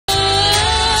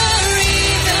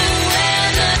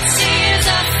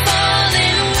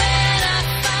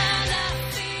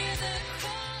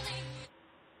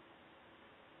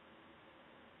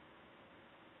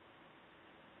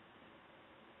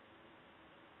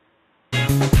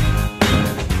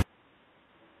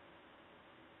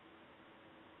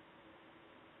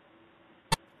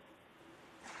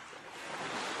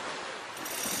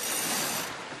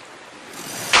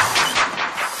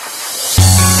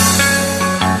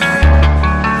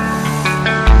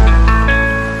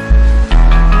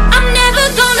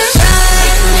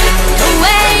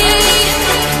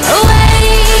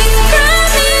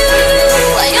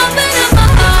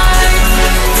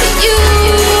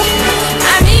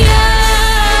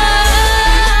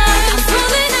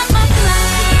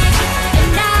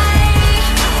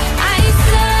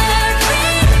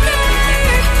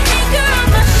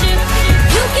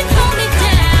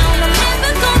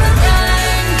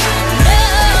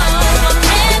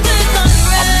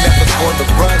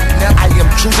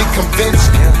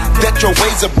your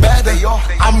ways are better.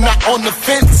 I'm not on the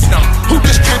fence. Who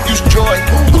distributes joy?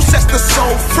 Who sets the soul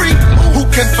free? Who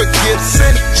can forgive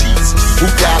sin? Jesus, who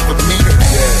died for me.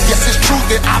 Yes, it's true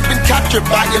that I've been captured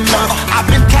by your love. I've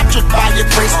been captured by your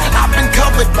grace. I've been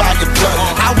covered by your blood.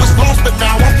 I was lost, but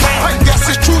now I'm found. Yes,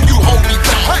 it's true, you hold me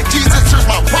down. Jesus, here's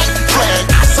my white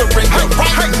flag. I surrender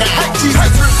right now.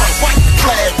 Jesus, here's my white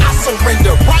flag. I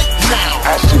surrender right now.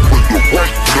 I surrender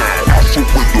right now. I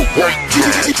surrender right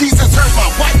now. Jesus, here's my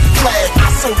white flag. I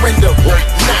surrender right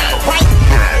now. Right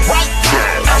now. Right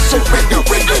now. I surrender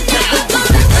right now.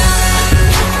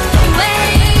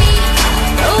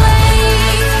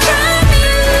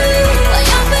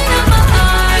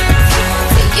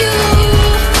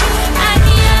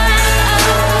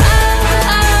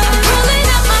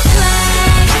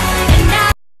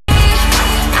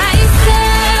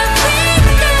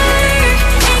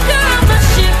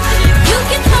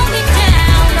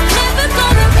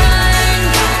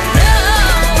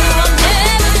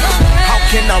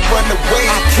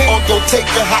 Go take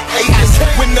a hiatus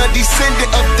when the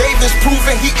descendant of David's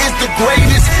proven he is the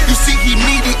greatest. You see, he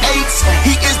mediates,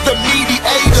 he is the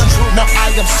mediator. Now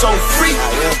I am so free.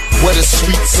 What a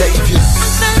sweet savior. I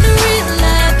found a real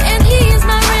love, and he is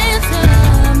my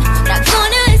ransom. Not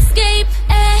gonna escape,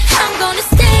 I'm gonna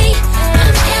stay.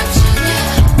 I'm captured,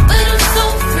 but I'm so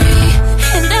free,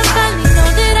 and I finally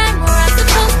know that I'm where I'm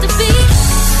supposed to be.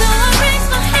 So I raise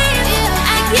my hand,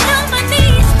 I get on my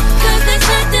knees, 'cause there's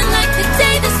nothing like the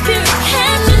day the Spirit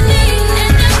captured me,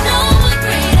 and I know what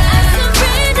greater. I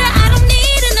surrender, I don't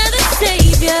need another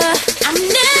savior. I'm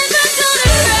never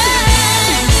gonna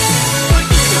run.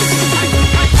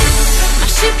 My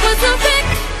ship was a wreck,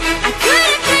 I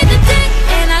couldn't pay the debt,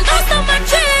 and I lost all my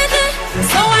treasure.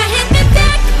 So I hit the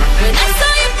deck when I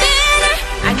saw you better.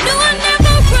 I knew I'd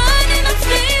never run, and I'm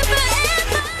staying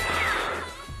forever.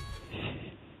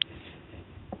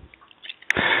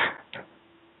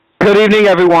 Good evening,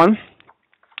 everyone,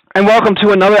 and welcome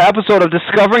to another episode of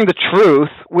Discovering the Truth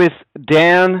with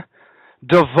Dan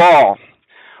Duvall.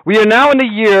 We are now in the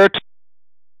year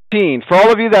 2018. For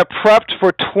all of you that prepped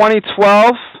for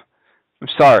 2012, I'm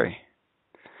sorry.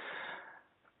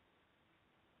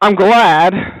 I'm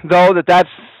glad, though, that that's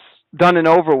done and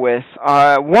over with.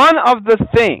 One of the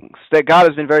things that God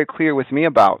has been very clear with me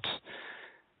about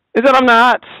is that I'm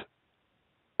not,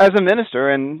 as a minister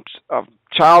and a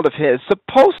child of His,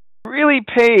 supposed to really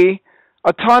pay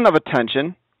a ton of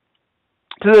attention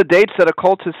to the dates that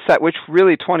occultists set, which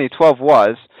really 2012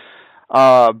 was,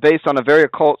 based on a very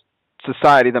occult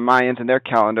society, the Mayans and their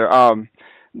calendar.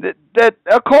 That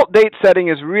occult date setting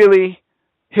is really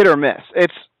hit or miss.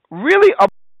 It's really up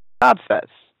to God says.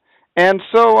 And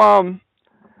so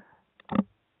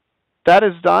that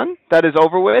is done. That is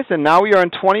over with. And now we are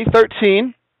in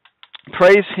 2013.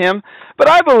 Praise Him. But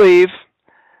I believe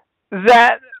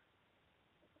that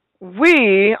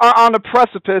we are on the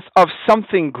precipice of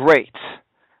something great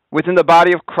within the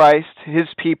body of Christ, His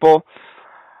people.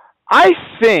 I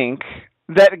think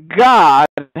that God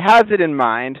has it in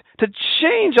mind to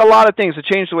change a lot of things, to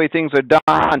change the way things are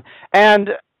done,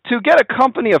 and to get a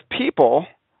company of people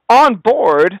on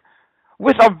board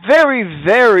with a very,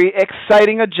 very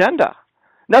exciting agenda.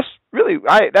 That's truly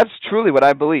what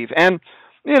I believe. And,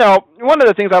 you know, one of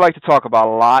the things I like to talk about a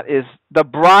lot is the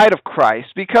bride of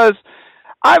Christ, because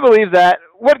I believe that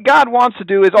what God wants to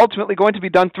do is ultimately going to be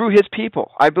done through His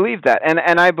people. I believe that.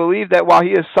 And I believe that while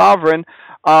He is sovereign,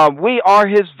 we are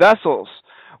His vessels.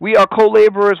 We are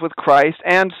co-laborers with Christ.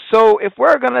 And so if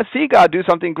we're going to see God do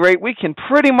something great, we can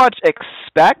pretty much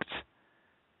expect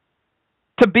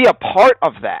to be a part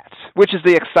of that, which is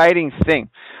the exciting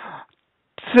thing.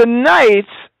 Tonight,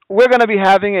 we're going to be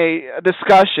having a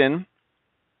discussion,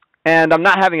 and I'm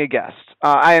not having a guest.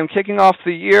 I am kicking off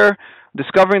the year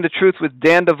Discovering the Truth with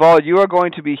Dan Duvall. You are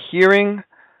going to be hearing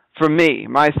from me,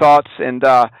 my thoughts, and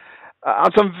on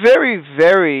some very,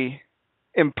 very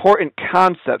important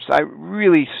concepts I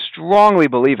really strongly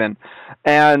believe in,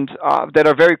 and that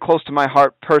are very close to my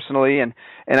heart personally, and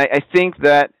I think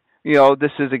that, you know,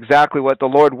 this is exactly what the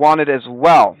Lord wanted as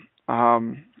well.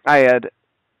 I had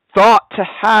thought to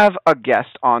have a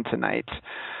guest on tonight,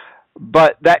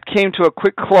 but that came to a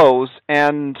quick close,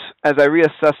 and as I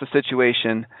reassessed the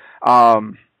situation,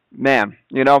 man,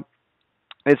 you know,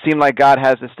 it seemed like God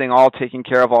has this thing all taken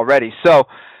care of already. So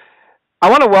I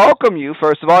want to welcome you,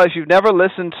 first of all. If you've never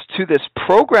listened to this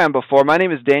program before, my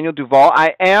name is Daniel Duvall.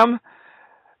 I am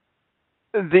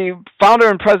the founder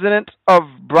and president of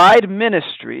Bride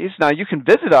Ministries. Now, you can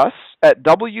visit us at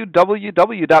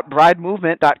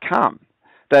www.bridemovement.com.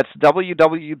 That's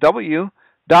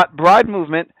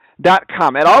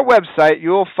www.bridemovement.com. At our website, you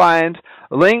will find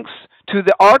links to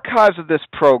the archives of this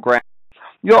program,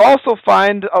 You'll also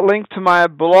find a link to my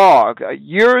blog,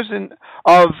 years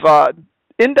of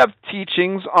in-depth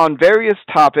teachings on various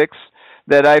topics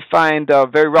that I find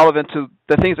very relevant to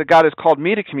the things that God has called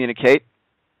me to communicate.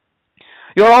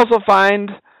 You'll also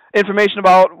find information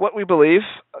about what we believe,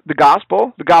 the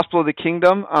gospel of the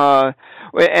kingdom,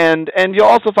 and you'll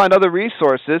also find other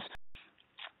resources.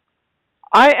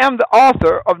 I am the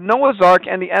author of Noah's Ark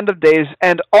and the End of Days,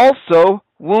 and also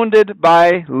Wounded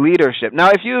by Leadership. Now,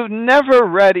 if you've never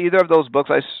read either of those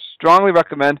books, I strongly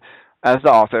recommend, as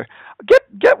the author,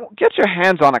 get your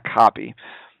hands on a copy.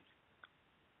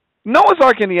 Noah's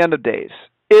Ark and the End of Days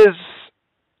is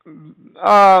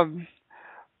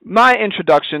my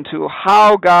introduction to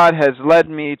how God has led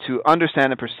me to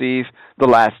understand and perceive the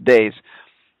last days.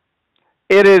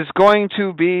 It is going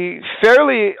to be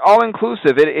fairly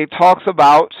all-inclusive. It talks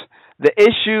about the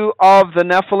issue of the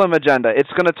Nephilim agenda. It's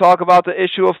going to talk about the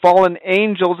issue of fallen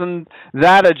angels and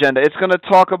that agenda. It's going to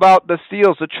talk about the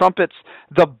seals, the trumpets,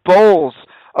 the bowls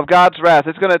of God's wrath.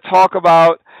 It's going to talk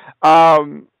about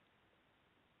all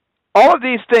of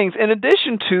these things in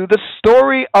addition to the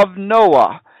story of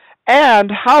Noah and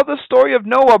how the story of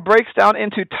Noah breaks down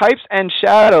into types and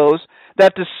shadows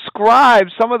that describe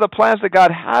some of the plans that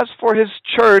God has for His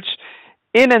church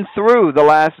in and through the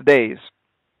last days.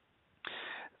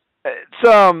 It's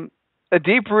a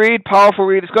deep read, powerful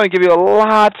read. It's going to give you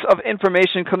lots of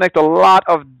information, connect a lot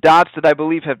of dots that I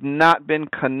believe have not been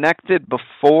connected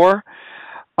before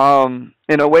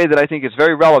in a way that I think is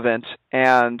very relevant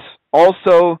and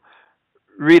also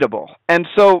readable. And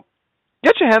so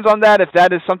get your hands on that if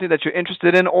that is something that you're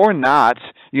interested in or not.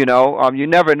 You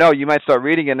never know. You might start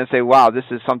reading it and say, wow, this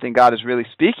is something God is really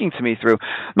speaking to me through.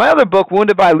 My other book,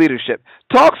 Wounded by Leadership,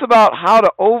 talks about how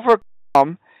to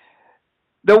overcome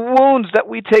the wounds that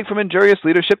we take from injurious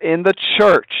leadership in the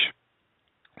church.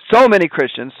 So many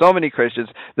Christians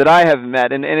that I have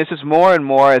met, and it's just more and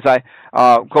more as I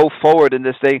go forward in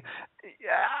this thing,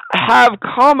 have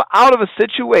come out of a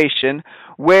situation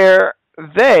where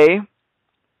they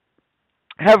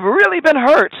have really been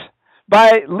hurt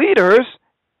by leaders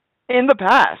in the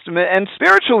past, and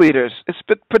spiritual leaders,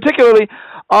 particularly,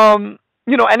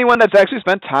 anyone that's actually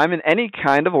spent time in any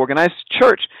kind of organized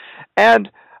church. And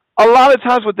a lot of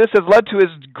times what this has led to is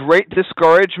great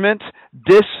discouragement,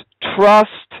 distrust,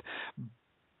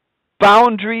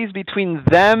 boundaries between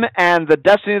them and the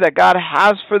destiny that God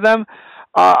has for them.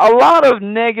 A lot of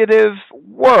negative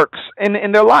works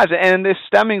in their lives, and it's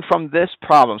stemming from this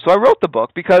problem. So I wrote the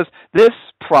book because this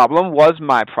problem was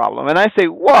my problem. And I say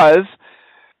was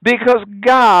because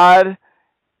God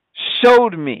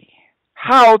showed me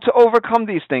how to overcome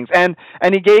these things. And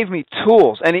He gave me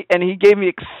tools, and he gave me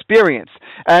experience.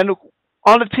 And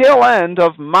on the tail end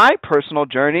of my personal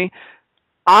journey,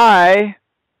 I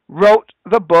wrote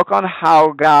the book on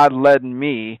how God led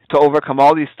me to overcome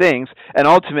all these things and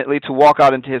ultimately to walk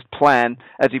out into His plan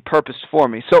as He purposed for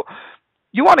me. So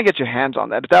you want to get your hands on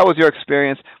that. If that was your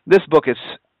experience, this book is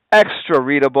extra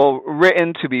readable,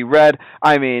 written to be read.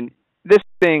 I mean, this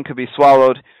thing could be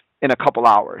swallowed in a couple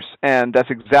hours, and that's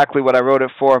exactly what I wrote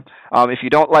it for. If you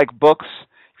don't like books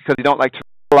because you don't like to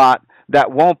read a lot,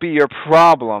 that won't be your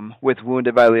problem with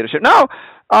Wounded by Leadership. Now,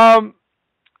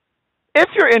 if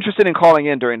you're interested in calling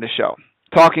in during the show,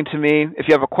 talking to me, if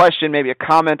you have a question, maybe a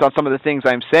comment on some of the things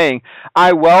I'm saying,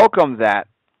 I welcome that.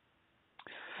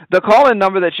 The call-in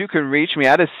number that you can reach me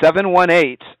at is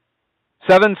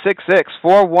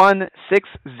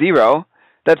 718-766-4160.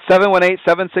 That's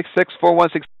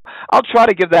 718-766-4160. I'll try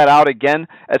to give that out again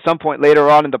at some point later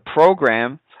on in the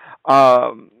program,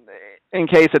 in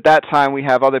case at that time we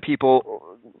have other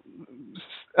people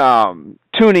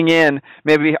tuning in,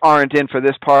 maybe aren't in for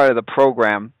this part of the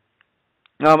program.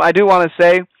 I do want to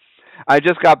say I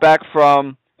just got back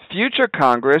from Future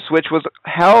Congress, which was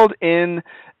held in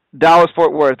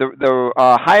Dallas-Fort Worth, the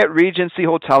Hyatt Regency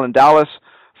Hotel in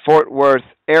Dallas-Fort Worth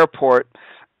Airport.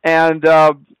 And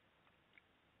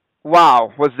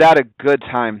wow, was that a good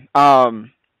time.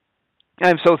 I'm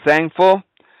so thankful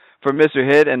for Mr.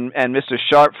 Hitt and Mr.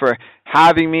 Sharp for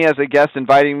having me as a guest,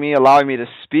 inviting me, allowing me to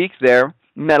speak there.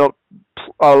 Met a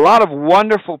lot of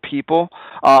wonderful people,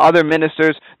 other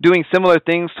ministers doing similar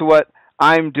things to what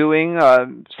I'm doing,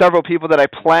 several people that I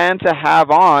plan to have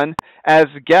on as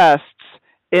guests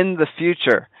in the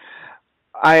future.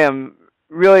 I am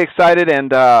really excited,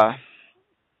 and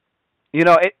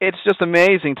it's just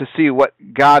amazing to see what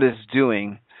God is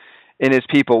doing in His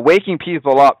people, waking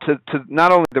people up to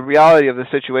not only the reality of the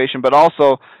situation, but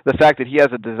also the fact that He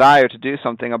has a desire to do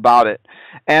something about it.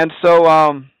 And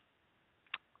so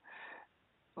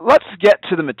let's get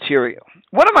to the material.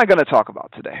 What am I going to talk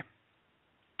about today?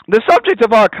 The subject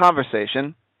of our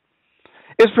conversation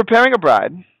is preparing a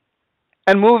bride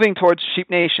and moving towards sheep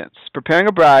nations. Preparing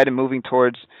a bride and moving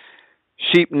towards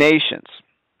sheep nations.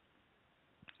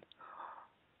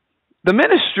 The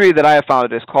ministry that I have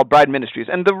founded is called Bride Ministries.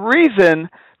 And the reason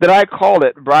that I call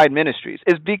it Bride Ministries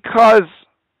is because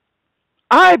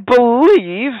I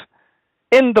believe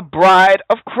in the bride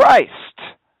of Christ.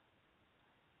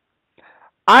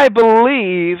 I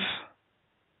believe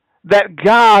that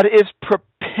God is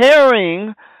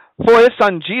preparing for His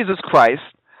Son, Jesus Christ,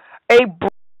 a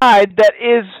bride that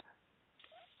is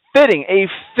fitting, a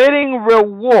fitting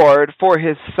reward for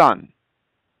His Son.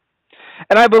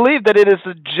 And I believe that it is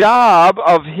the job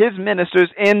of His ministers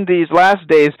in these last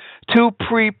days to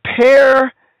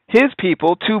prepare His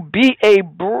people to be a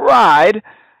bride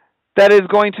that is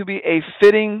going to be a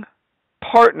fitting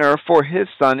partner for His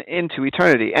Son into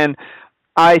eternity. And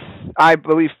I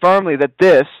believe firmly that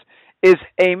this is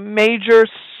a major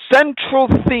central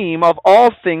theme of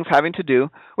all things having to do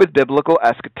with biblical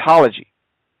eschatology.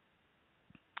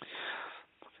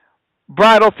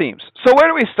 Bridal themes. So where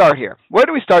do we start here? Where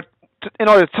do we start in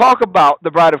order to talk about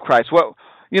the bride of Christ? Well,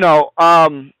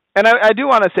 and I do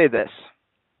want to say this.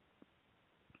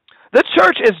 The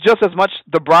church is just as much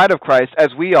the bride of Christ as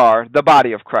we are the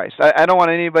body of Christ. I don't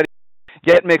want anybody to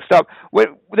get mixed up.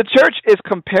 The church is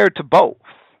compared to both.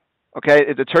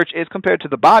 Okay, the church is compared to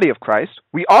the body of Christ.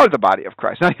 We are the body of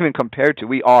Christ, not even compared to,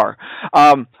 we are.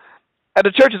 And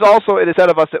the church is also, it is said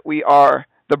of us that we are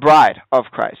the bride of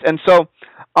Christ. And so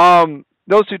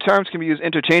those two terms can be used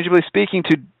interchangeably, speaking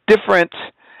to different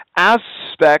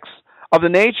aspects of the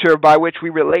nature by which we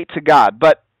relate to God.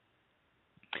 But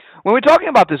when we're talking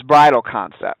about this bridal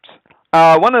concept,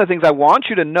 one of the things I want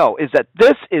you to know is that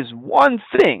this is one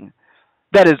thing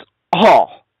that is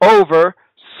all over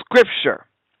Scripture.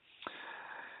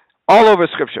 All over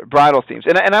Scripture, bridal themes.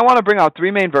 And I want to bring out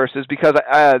three main verses because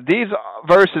these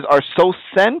verses are so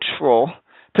central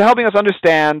to helping us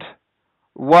understand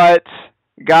what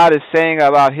God is saying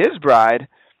about His bride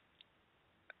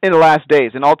in the last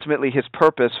days and ultimately His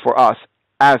purpose for us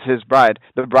as His bride,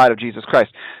 the bride of Jesus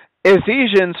Christ.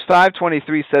 Ephesians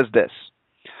 5:23 says this,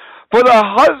 "For the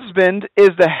husband is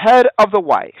the head of the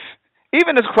wife,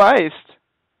 even as Christ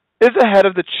is the head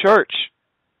of the church,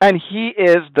 and He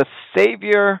is the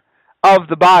Savior of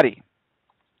the body."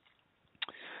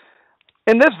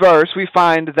 In this verse, we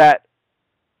find that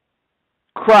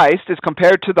Christ is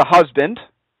compared to the husband,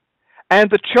 and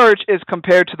the church is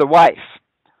compared to the wife.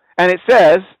 And it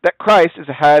says that Christ is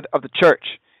the head of the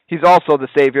church. He's also the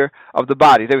Savior of the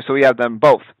body. So we have them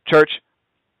both, church,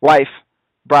 wife,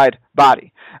 bride,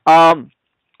 body.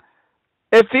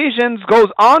 Ephesians goes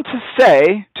on to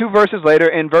say, 2 verses later,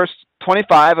 in verse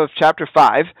 25 of chapter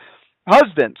 5,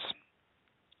 "Husbands,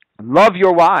 love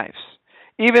your wives,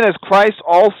 even as Christ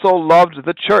also loved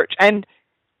the church and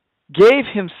gave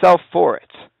Himself for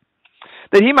it,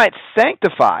 that He might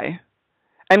sanctify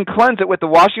and cleanse it with the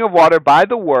washing of water by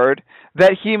the word,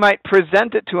 that He might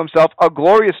present it to Himself a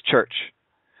glorious church,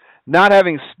 not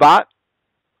having spot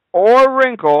or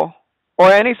wrinkle or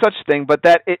any such thing, but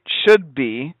that it should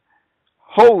be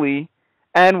holy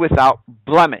and without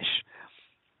blemish."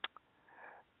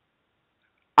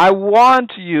 I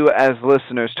want you as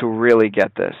listeners to really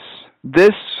get this.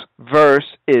 This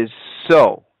verse is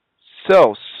so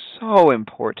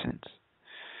important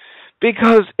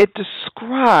because it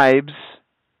describes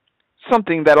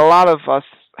something that a lot of us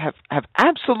have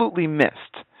absolutely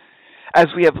missed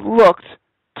as we have looked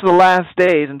to the last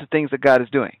days and to things that God is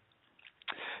doing.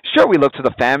 Sure, we look to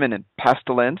the famine and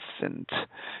pestilence, and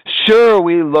sure,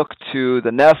 we look to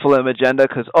the Nephilim agenda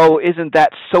because, isn't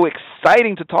that so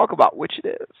exciting to talk about, which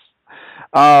it is.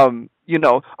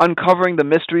 Uncovering the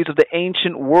mysteries of the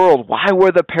ancient world. Why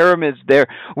were the pyramids there?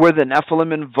 Were the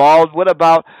Nephilim involved? What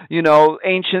about,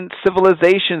 ancient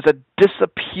civilizations that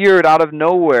disappeared out of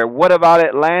nowhere? What about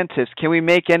Atlantis? Can we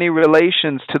make any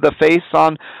relations to the face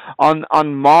on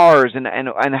Mars? And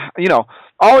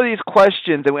all of these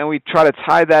questions, and when we try to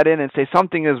tie that in and say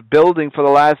something is building for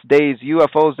the last days,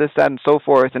 UFOs, this, that, and so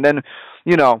forth, and then,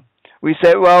 we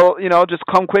say, just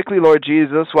come quickly, Lord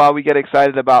Jesus, while we get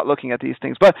excited about looking at these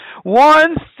things. But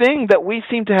one thing that we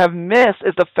seem to have missed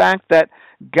is the fact that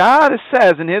God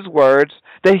says in His words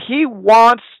that He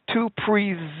wants to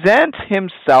present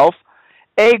Himself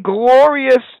a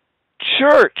glorious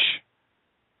church.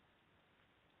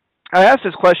 I asked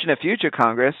this question at Future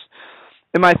Congress.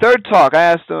 In my third talk, I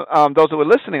asked those that were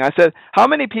listening, I said, how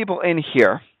many people in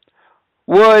here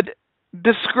would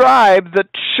describe the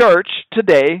church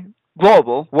today,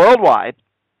 global, worldwide,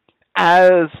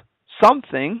 as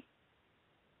something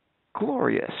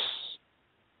glorious?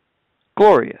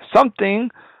 Glorious. Something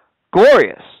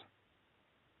glorious.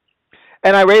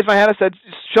 And I raised my hand and said,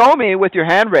 show me with your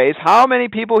hand raised how many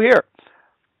people here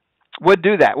would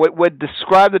do that, would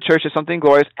describe the church as something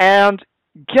glorious. And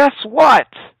guess what?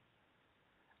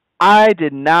 I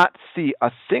did not see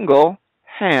a single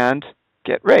hand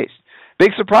get raised.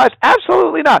 Big surprise?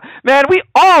 Absolutely not. Man, we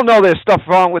all know there's stuff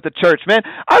wrong with the church, man.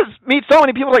 I meet so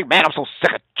many people like, man, I'm so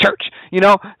sick of church. You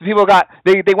know, people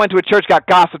they went to a church, got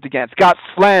gossiped against, got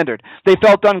slandered. They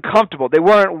felt uncomfortable. They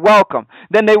weren't welcome.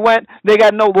 Then they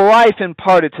got no life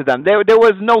imparted to them. There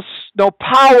was no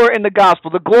power in the gospel.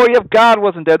 The glory of God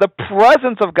wasn't there. The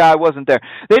presence of God wasn't there.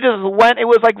 They just went, it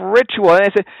was like ritual. And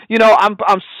they said, you know, I'm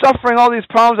suffering all these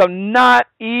problems. I'm not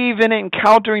even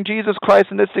encountering Jesus Christ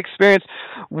in this experience.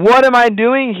 What am I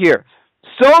doing here?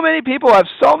 So many people have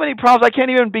so many problems. I can't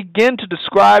even begin to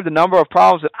describe the number of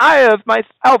problems that I have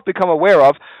myself become aware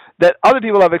of that other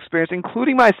people have experienced,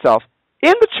 including myself,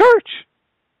 in the church.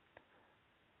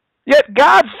 Yet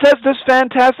God says this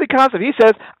fantastic concept. He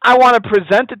says, I want to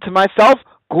present it to myself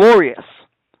glorious.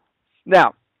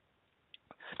 Now,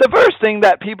 the first thing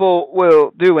that people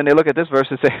will do when they look at this verse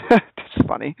is say, it's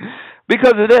funny,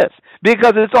 because it is.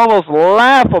 Because it's almost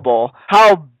laughable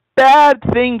how bad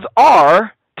things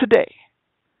are today.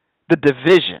 The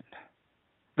division,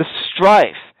 the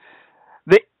strife,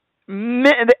 the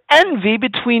envy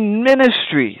between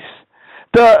ministries,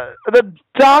 the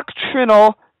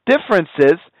doctrinal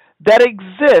differences that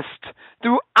exist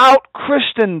throughout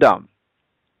Christendom.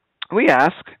 We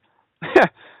ask,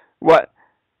 what?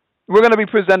 We're going to be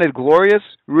presented glorious?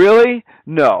 Really?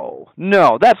 No,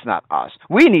 that's not us.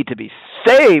 We need to be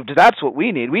saved. That's what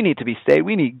we need. We need to be saved.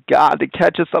 We need God to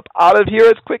catch us up out of here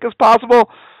as quick as possible,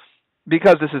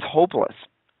 because this is hopeless.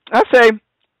 I say,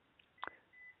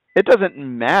 it doesn't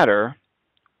matter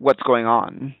what's going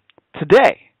on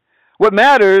today. What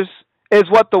matters is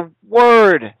what the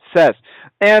Word says.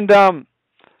 And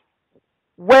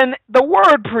when the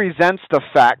Word presents the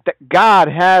fact that God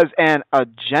has an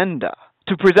agenda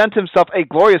to present himself a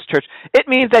glorious church, it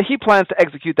means that he plans to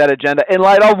execute that agenda in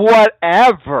light of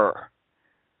whatever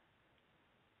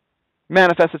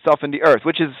manifests itself in the earth,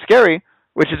 which is scary,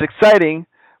 which is exciting,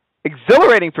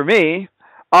 exhilarating for me.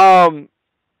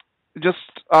 Just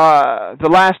the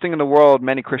last thing in the world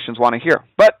many Christians want to hear.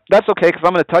 But that's okay, because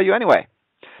I'm going to tell you anyway.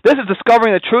 This is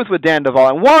Discovering the Truth with Dan Duval.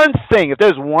 And one thing, if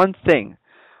there's one thing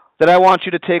that I want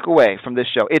you to take away from this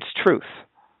show, it's truth.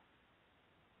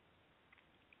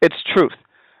 It's truth.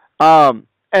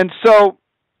 And so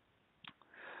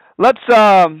let's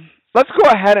go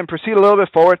ahead and proceed a little bit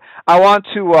forward. I want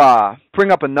to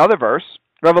bring up another verse,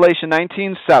 Revelation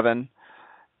 19:7.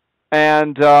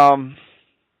 And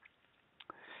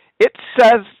it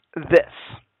says this: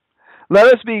 let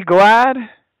us be glad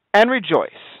and rejoice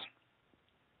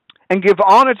and give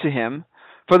honor to him,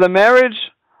 for the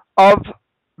marriage of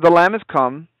the Lamb is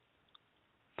come,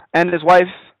 and his wife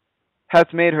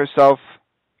hath made herself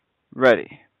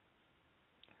ready.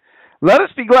 Let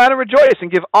us be glad and rejoice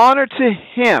and give honor to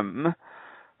him,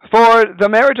 for the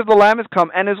marriage of the Lamb is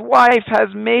come, and his wife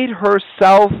has made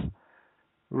herself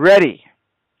ready.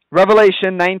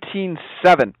 Revelation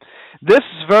 19:7. This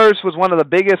verse was one of the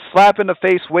biggest slap in the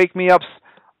face, wake me ups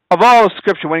of all of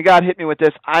Scripture. When God hit me with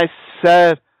this, I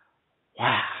said,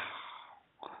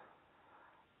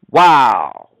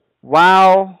 wow,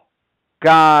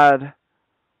 God,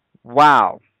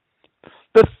 wow.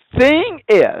 The thing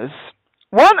is,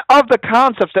 one of the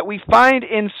concepts that we find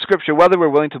in Scripture, whether we're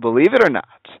willing to believe it or not,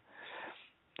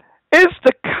 is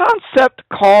the concept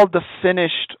called the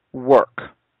finished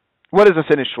work. What is a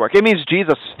finished work? It means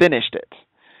Jesus finished it.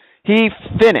 He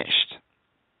finished.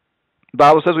 The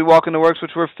Bible says we walk in the works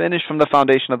which were finished from the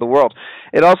foundation of the world.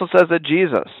 It also says that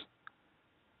Jesus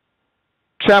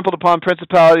trampled upon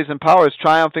principalities and powers,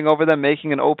 triumphing over them,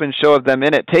 making an open show of them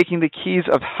in it, taking the keys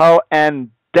of hell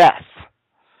and death.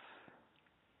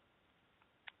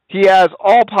 He has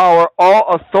all power,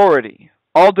 all authority,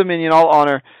 all dominion, all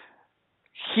honor.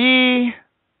 He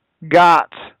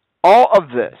got all of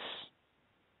this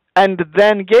and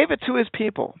then gave it to his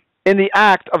people in the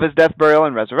act of his death, burial,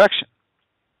 and resurrection.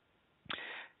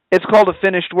 It's called a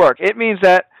finished work. It means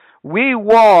that we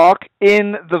walk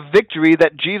in the victory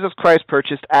that Jesus Christ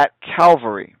purchased at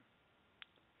Calvary.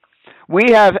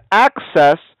 We have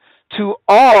access to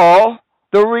all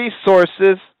the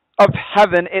resources of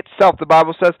heaven itself. The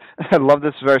Bible says, I love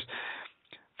this verse,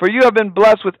 for you have been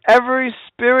blessed with every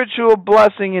spiritual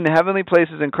blessing in heavenly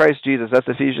places in Christ Jesus. That's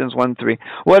Ephesians 1:3.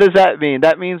 What does that mean?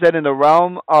 That means that in the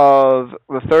realm of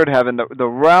the third heaven, the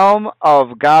realm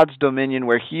of God's dominion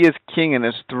where he is king and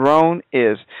his throne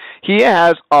is, he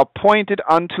has appointed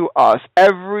unto us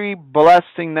every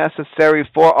blessing necessary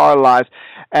for our lives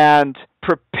and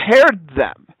prepared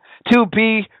them to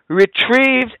be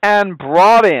retrieved and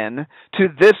brought in to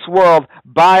this world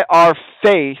by our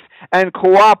faith and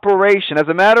cooperation. As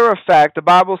a matter of fact, the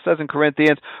Bible says in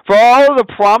Corinthians, for all of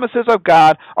the promises of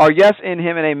God are yes in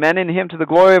him and amen in him to the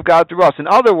glory of God through us. In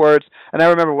other words, and I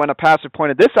remember when a pastor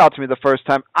pointed this out to me the first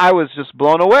time, I was just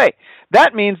blown away.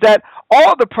 That means that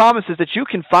all the promises that you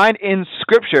can find in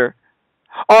Scripture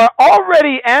are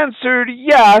already answered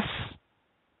yes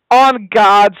on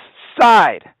God's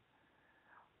side.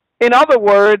 In other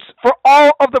words, for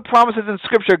all of the promises in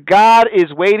Scripture, God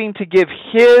is waiting to give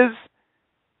his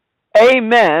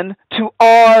amen to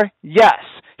our yes.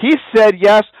 He said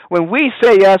yes. When we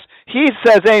say yes, he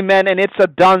says amen, and it's a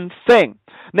done thing.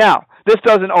 Now, this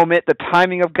doesn't omit the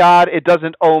timing of God. It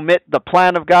doesn't omit the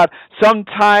plan of God.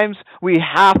 Sometimes we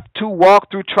have to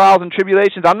walk through trials and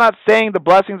tribulations. I'm not saying the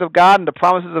blessings of God and the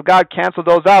promises of God cancel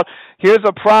those out. Here's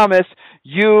a promise.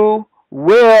 You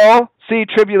will see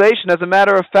tribulation. As a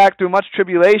matter of fact, through much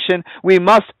tribulation, we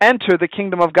must enter the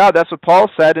kingdom of God. That's what Paul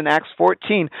said in Acts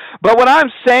 14. But what I'm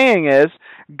saying is,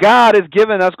 God has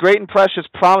given us great and precious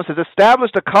promises,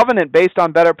 established a covenant based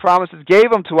on better promises, gave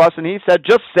them to us, and he said,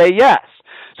 just say yes.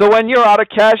 So when you're out of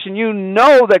cash and you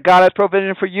know that God has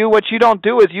provision for you, what you don't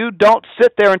do is you don't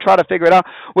sit there and try to figure it out.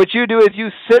 What you do is you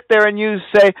sit there and you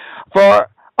say,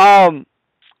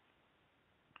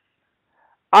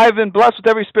 I've been blessed with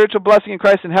every spiritual blessing in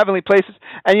Christ in heavenly places.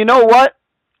 And you know what?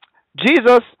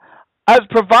 Jesus has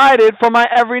provided for my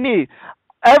every need.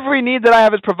 Every need that I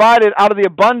have is provided out of the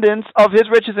abundance of his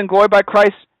riches and glory by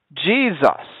Christ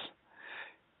Jesus.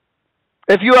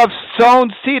 If you have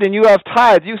sown seed and you have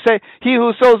tithes, you say, he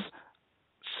who sows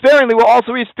sparingly will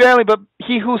also reap sparingly, but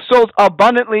he who sows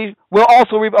abundantly will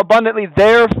also reap abundantly.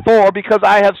 Therefore, because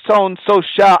I have sown, so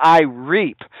shall I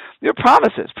reap. Your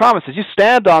promises. You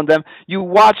stand on them. You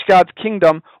watch God's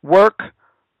kingdom work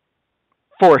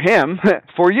for him,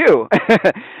 for you.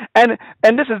 and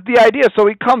this is the idea. So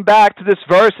we come back to this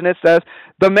verse, and it says,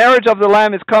 the marriage of the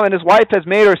Lamb is come, and his wife has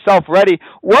made herself ready.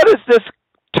 What is this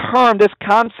term, this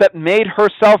concept, made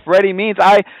herself ready, means?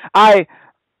 I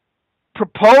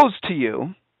propose to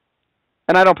you,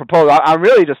 and I don't propose, I'm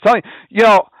really just telling you,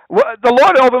 the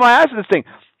Lord opened my eyes to this thing.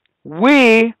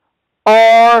 We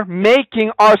are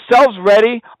making ourselves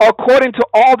ready according to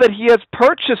all that he has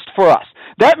purchased for us.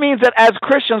 That means that as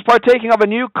Christians partaking of a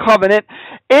new covenant,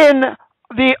 in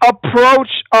the approach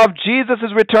of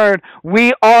Jesus' return,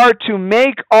 we are to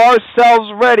make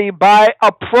ourselves ready by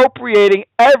appropriating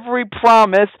every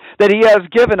promise that he has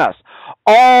given us.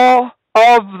 All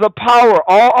of the power,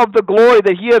 all of the glory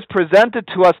that he has presented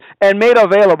to us and made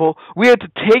available, we are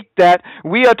to take that,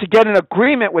 we are to get in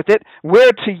agreement with it,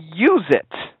 we're to use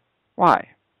it. Why?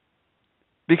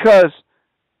 Because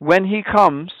when he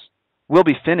comes, we'll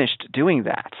be finished doing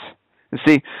that. You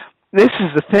see, this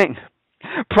is the thing.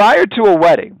 Prior to a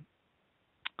wedding,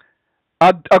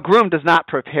 a groom does not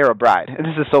prepare a bride. And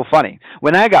this is so funny.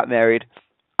 When I got married,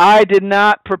 I did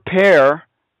not prepare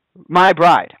my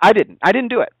bride. I didn't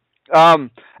do it. As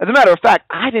a matter of fact,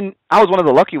 I was one of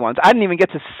the lucky ones. I didn't even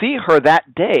get to see her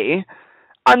that day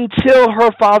until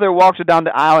her father walked her down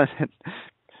the aisle and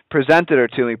presented her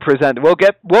to me. We'll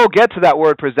get to that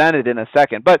word presented in a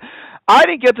second. But I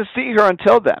didn't get to see her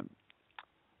until then.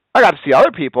 I got to see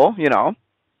other people,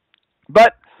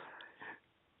 But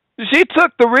she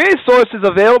took the resources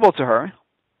available to her,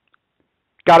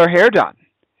 got her hair done,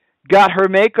 got her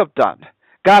makeup done,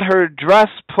 got her dress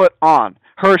put on,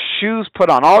 her shoes put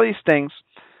on, all these things.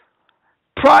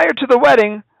 Prior to the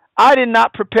wedding, I did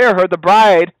not prepare her. The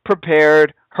bride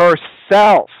prepared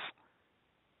herself.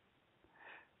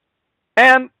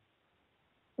 And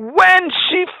when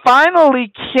she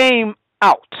finally came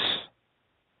out,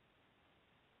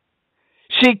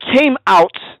 she came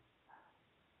out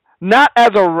not as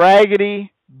a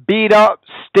raggedy, beat up,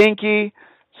 stinky,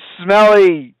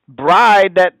 smelly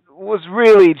bride that was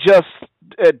really just,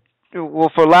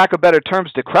 for lack of better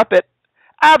terms, decrepit.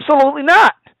 Absolutely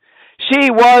not. She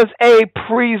was a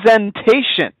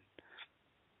presentation.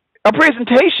 A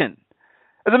presentation.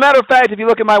 As a matter of fact, if you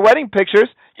look at my wedding pictures,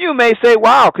 you may say,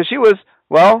 wow, because she was,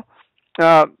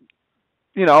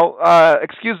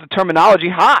 excuse the terminology,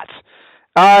 hot.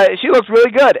 She looks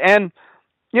really good. And,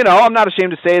 I'm not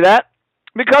ashamed to say that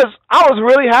because I was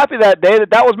really happy that day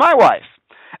that was my wife.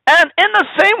 And in the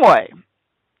same way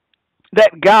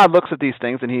that God looks at these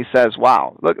things and he says,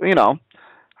 wow, look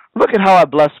at how I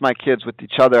bless my kids with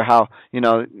each other, how,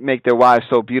 make their wives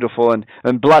so beautiful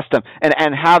and bless them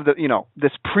and have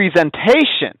this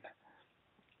presentation.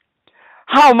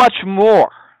 How much more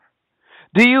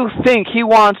do you think he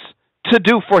wants to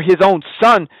do for his own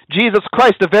Son, Jesus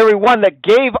Christ, the very one that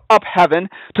gave up heaven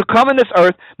to come in this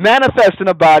earth, manifest in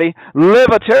a body, live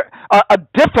a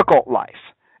difficult life,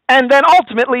 and then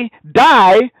ultimately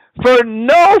die for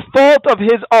no fault of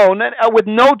his own, and with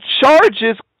no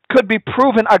charges could be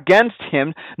proven against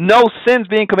him, no sins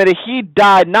being committed. He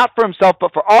died not for himself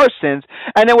but for our sins,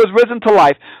 and then was risen to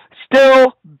life,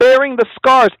 still bearing the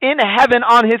scars in heaven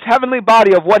on his heavenly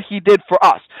body of what he did for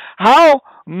us. How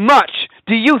much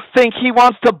do you think he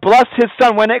wants to bless his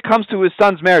Son when it comes to his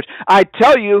Son's marriage? I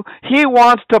tell you, he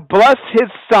wants to bless his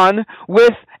Son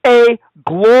with a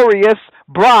glorious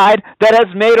bride that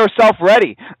has made herself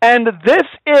ready. And this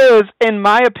is, in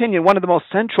my opinion, one of the most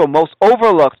central, most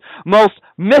overlooked, most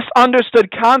misunderstood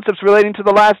concepts relating to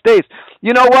the last days.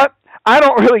 You know what? I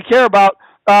don't really care about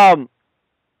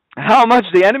how much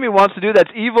the enemy wants to do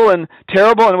that's evil and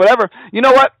terrible and whatever. You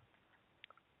know what?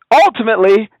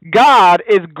 Ultimately, God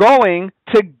is going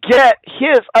to get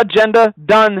his agenda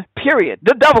done, period.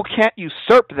 The devil can't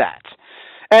usurp that.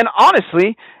 And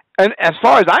honestly, and as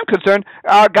far as I'm concerned,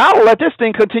 God will let this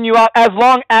thing continue out as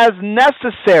long as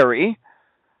necessary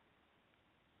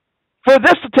for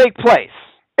this to take place.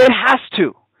 It has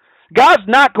to. God's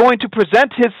not going to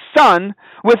present his Son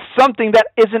with something that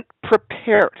isn't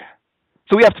prepared.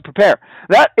 So we have to prepare.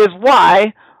 That is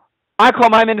why I call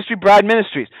my ministry Bride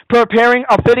Ministries, preparing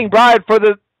a fitting bride for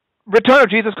the return of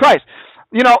Jesus Christ.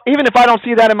 You know, even if I don't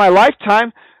see that in my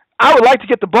lifetime, I would like to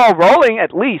get the ball rolling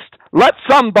at least. Let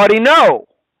somebody know.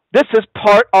 This is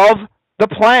part of the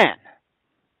plan.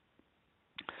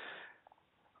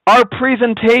 Our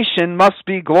presentation must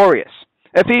be glorious.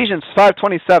 Ephesians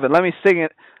 5:27. Let me sing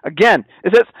it again.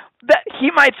 It says, that he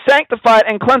might sanctify it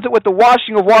and cleanse it with the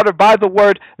washing of water by the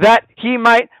word, that he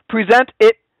might present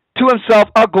it to himself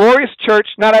a glorious church,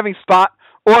 not having spot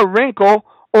or wrinkle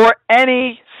or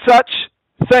any such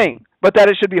thing, but that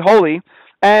it should be holy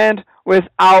and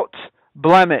without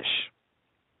blemish.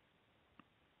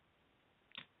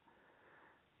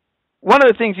 One of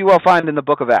the things you will find in the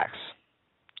book of Acts,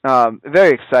 a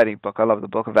very exciting book. I love the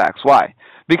book of Acts. Why?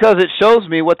 Because it shows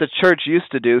me what the church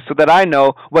used to do so that I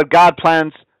know what God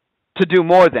plans to do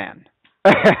more than.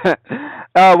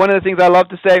 One of the things I love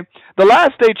to say, the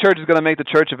last day church is going to make the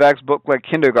Church of Acts book like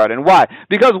kindergarten. Why?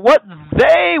 Because what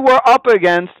they were up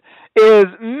against is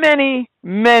many,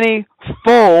 many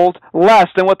fold less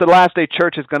than what the last day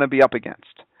church is going to be up against.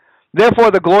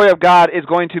 Therefore, the glory of God is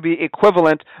going to be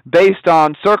equivalent based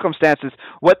on circumstances.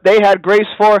 What they had grace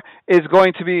for is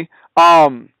going to be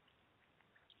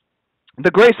the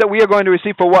grace that we are going to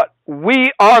receive for what we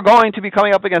are going to be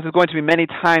coming up against is going to be many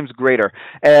times greater.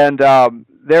 And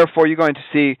therefore, you're going to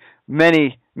see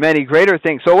many, many greater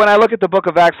things. So when I look at the book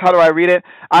of Acts, how do I read it?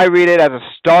 I read it as a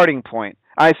starting point.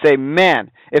 I say, man,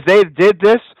 if they did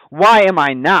this, why am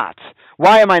I not?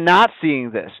 Why am I not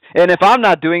seeing this? And if I'm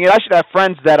not doing it, I should have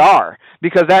friends that are,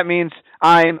 because that means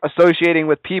I'm associating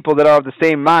with people that are of the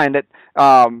same mind, that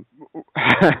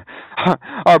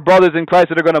are brothers in Christ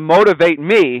that are going to motivate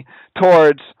me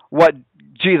towards what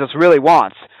Jesus really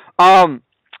wants.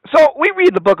 So we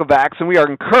read the book of Acts and we are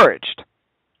encouraged.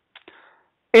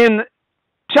 In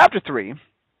chapter 3,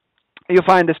 you'll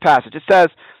find this passage. It says,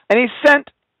 and he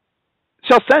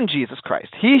shall send Jesus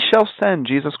Christ. He shall send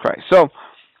Jesus Christ. So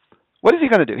what is he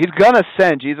going to do? He's going to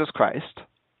send Jesus Christ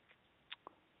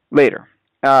later.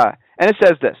 And it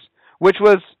says this, which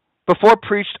was before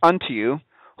preached unto you,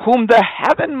 whom the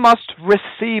heaven must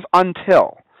receive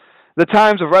until the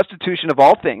times of restitution of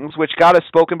all things, which God has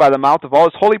spoken by the mouth of all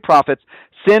his holy prophets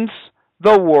since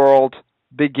the world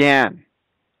began.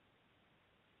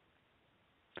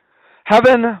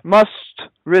 Heaven must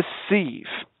receive.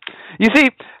 You see,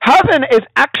 heaven is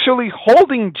actually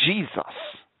holding Jesus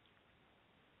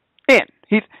in.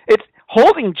 It's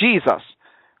holding Jesus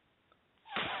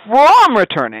from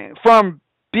returning, from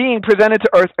being presented to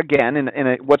earth again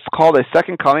in what's called a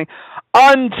second coming,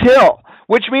 until,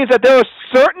 which means that there are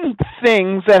certain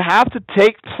things that have to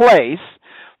take place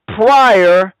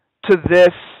prior to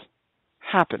this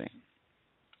happening.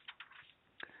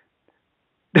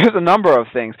 There's a number of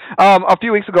things. A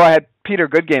few weeks ago I had Peter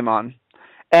Goodgame on,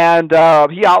 and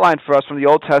he outlined for us from the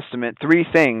Old Testament 3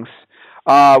 things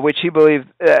which he believed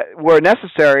were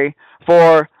necessary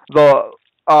for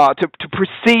to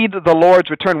precede the Lord's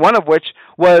return, one of which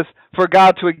was for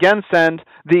God to again send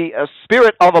the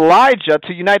spirit of Elijah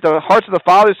to unite the hearts of the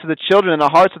fathers to the children and the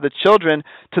hearts of the children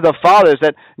to the fathers,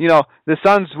 that, you know, the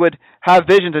sons would have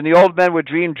visions and the old men would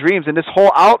dream dreams, and this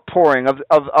whole outpouring of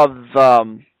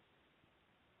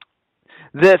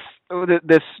this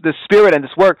spirit and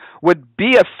this work would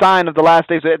be a sign of the last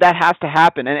days. That has to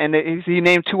happen, and he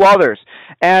named 2 others.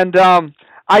 And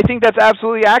I think that's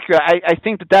absolutely accurate. I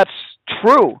think that that's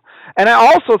true. And I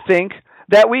also think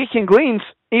that we can glean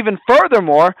even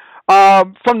furthermore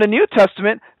from the New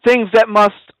Testament things that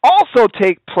must also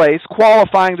take place,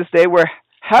 qualifying this day where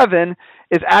heaven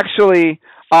is actually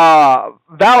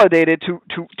validated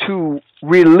to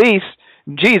release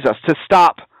Jesus, to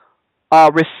stop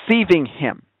receiving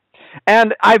him.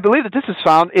 And I believe that this is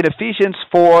found in Ephesians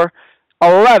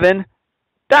 4:11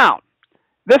 down.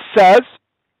 This says,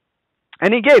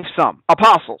 and he gave some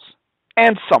apostles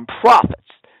and some prophets,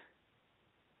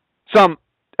 some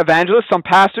evangelists, some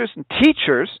pastors and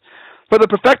teachers for the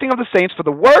perfecting of the saints, for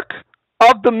the work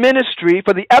of the ministry,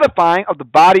 for the edifying of the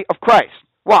body of Christ.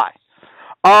 Why?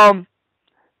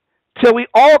 Till we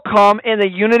all come in the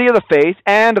unity of the faith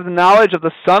and of the knowledge of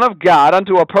the Son of God,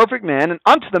 unto a perfect man, and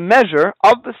unto the measure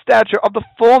of the stature of the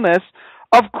fullness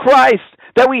of Christ,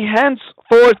 that we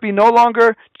henceforth be no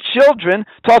longer children,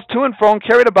 tossed to and fro and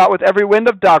carried about with every wind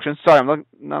of doctrine. Sorry, I'm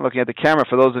not looking at the camera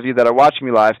for those of you that are watching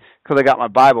me live, because I got my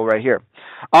Bible right here.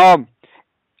 But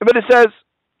it says,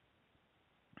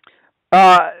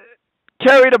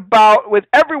 carried about with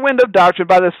every wind of doctrine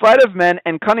by the sleight of men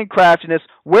and cunning craftiness,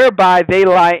 whereby they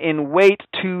lie in wait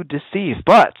to deceive.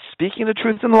 But, speaking the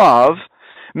truth in love,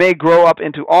 may grow up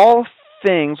into all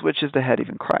things, which is the head,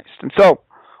 even Christ. And so,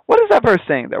 what is that verse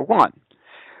saying there? One,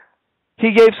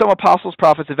 he gave some apostles,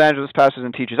 prophets, evangelists, pastors,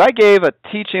 and teachers. I gave a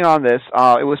teaching on this.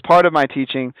 It was part of my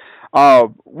teaching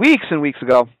weeks and weeks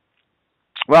ago,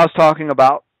 where I was talking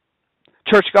about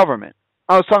church government.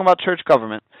 I was talking about church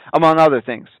government, among other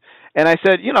things. And I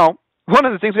said, one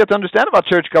of the things we have to understand about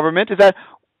church government is that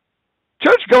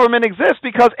church government exists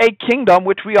because a kingdom,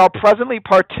 which we are presently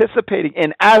participating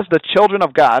in as the children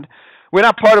of God, we're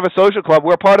not part of a social club,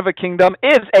 we're part of a kingdom,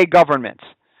 is a government.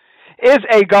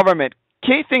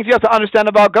 Key things you have to understand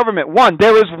about government. One,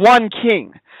 there is one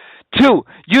king. Two,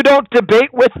 you don't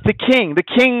debate with the king. The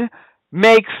king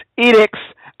makes edicts,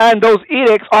 and those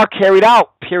edicts are carried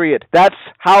out, period. That's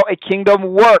how a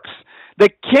kingdom works. The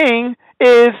king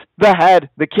is the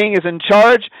head. The king is in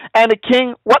charge, and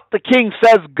what the king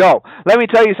says, go. Let me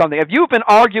tell you something. If you've been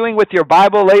arguing with your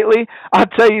Bible lately, I'll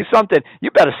tell you something.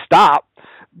 You better stop.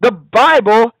 The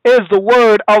Bible is the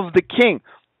word of the king.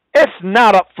 It's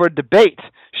not up for debate.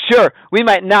 Sure, we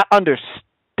might not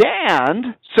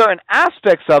understand certain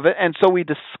aspects of it, and so we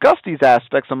discuss these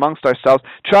aspects amongst ourselves,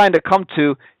 trying to come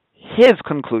to his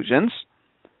conclusions.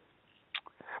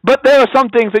 But there are some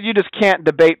things that you just can't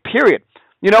debate, period.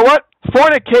 You know what?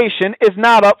 Fornication is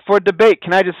not up for debate.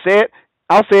 Can I just say it?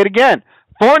 I'll say it again.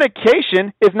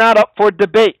 Fornication is not up for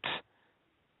debate.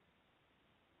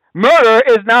 Murder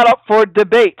is not up for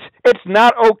debate. It's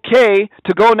not okay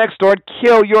to go next door and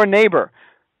kill your neighbor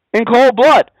in cold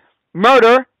blood.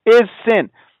 Murder is sin.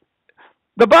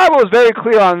 The Bible is very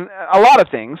clear on a lot of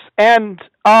things, and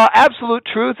absolute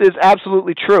truth is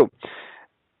absolutely true.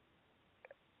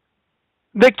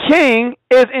 The king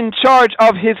is in charge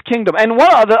of his kingdom. And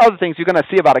one of the other things you're going to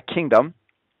see about a kingdom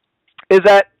is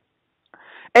that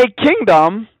a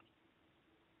kingdom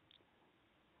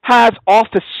has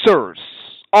officers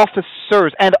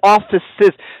and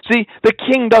offices. See, the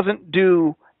king doesn't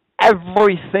do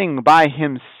everything by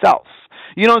himself.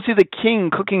 You don't see the king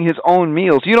cooking his own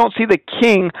meals. You don't see the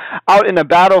king out in a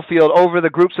battlefield over the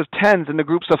groups of tens and the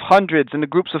groups of hundreds and the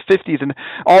groups of 50s and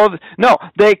all of it. No,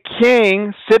 the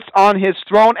king sits on his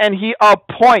throne and he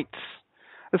appoints.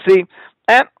 See,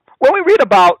 and when we read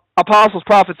about apostles,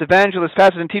 prophets, evangelists,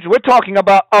 pastors, and teachers, we're talking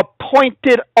about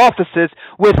appointed offices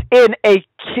within a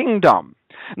kingdom.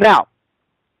 Now,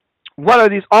 what are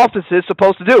these offices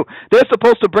supposed to do? They're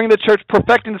supposed to bring the church,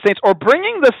 perfecting the saints, or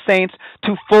bringing the saints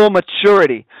to full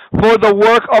maturity for the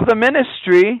work of the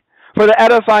ministry, for the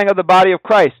edifying of the body of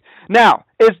Christ. Now,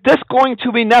 is this going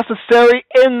to be necessary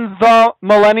in the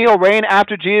millennial reign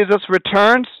after Jesus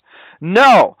returns?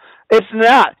 No, it's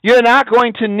not. You're not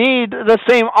going to need the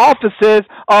same offices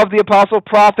of the apostle,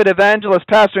 prophet, evangelist,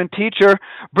 pastor, and teacher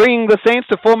bringing the saints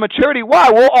to full maturity.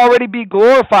 Why? We'll already be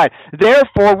glorified.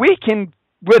 Therefore, we can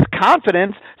with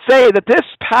confidence say that this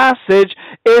passage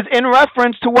is in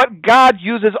reference to what God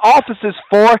uses offices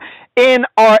for in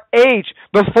our age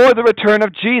before the return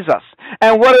of Jesus.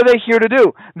 And what are they here to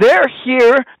do? They're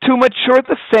here to mature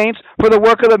the saints for the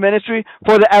work of the ministry,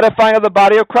 for the edifying of the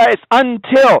body of Christ.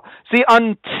 Until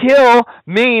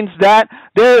means that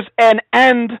there's an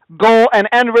end goal, an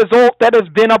end result that has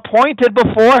been appointed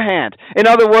beforehand. In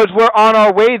other words, we're on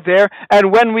our way there,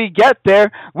 and when we get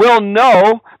there, we'll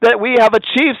know that we have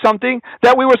achieved something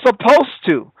that we were supposed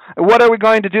to. What are we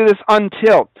going to do this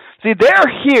until? See, they're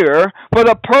here for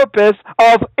the purpose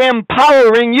of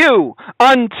empowering you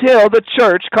until the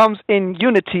church comes in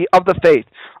unity of the faith.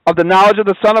 of the knowledge of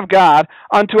the Son of God,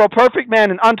 unto a perfect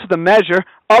man and unto the measure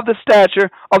of the stature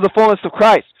of the fullness of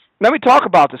Christ. Let me talk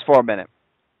about this for a minute.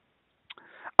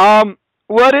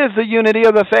 What is the unity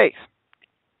of the faith?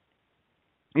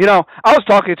 You know, I was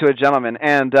talking to a gentleman,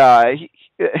 and he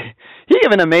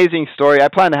gave an amazing story. I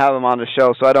plan to have him on the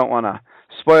show, so I don't want to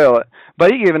spoil it.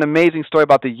 But he gave an amazing story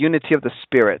about the unity of the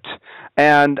Spirit,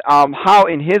 and how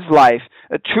in his life,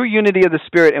 a true unity of the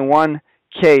Spirit in one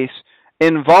case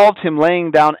involved him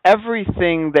laying down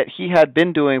everything that he had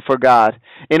been doing for God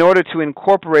in order to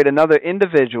incorporate another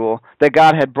individual that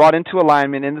God had brought into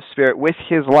alignment in the Spirit with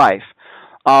his life.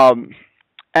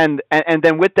 And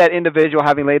then with that individual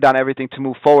having laid down everything to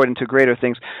move forward into greater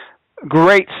things.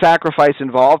 Great sacrifice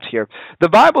involved here. The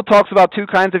Bible talks about two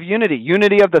kinds of unity.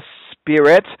 Unity of the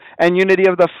Spirit and unity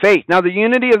of the faith. Now the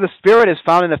unity of the Spirit is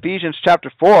found in Ephesians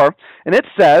chapter 4, and it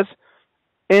says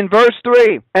in verse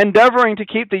 3, endeavoring to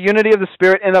keep the unity of the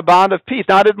Spirit in a bond of peace.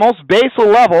 Now at its most basal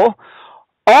level,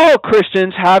 all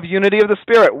Christians have unity of the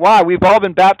Spirit. Why? We've all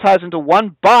been baptized into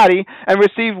one body and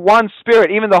received one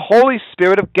Spirit, even the Holy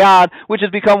Spirit of God, which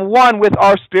has become one with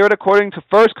our spirit according to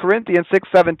 1 Corinthians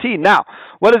 6:17. Now,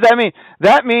 what does that mean?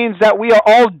 That means that we are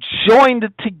all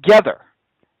joined together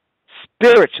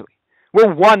spiritually.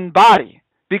 We're one body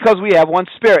because we have one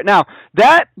Spirit. Now,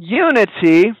 that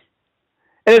unity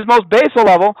in its most basal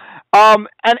level,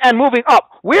 and moving up,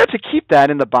 we're to keep that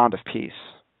in the bond of peace.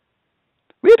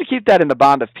 We have to keep that in the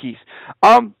bond of peace.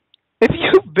 If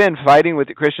you've been fighting with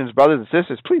your Christians, brothers and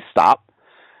sisters, please stop.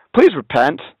 Please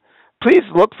repent. Please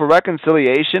look for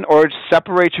reconciliation or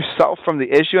separate yourself from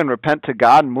the issue and repent to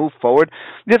God and move forward.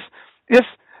 This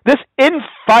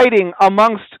infighting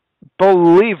amongst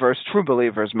believers, true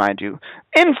believers, mind you,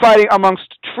 infighting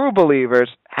amongst true believers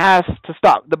has to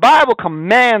stop. The Bible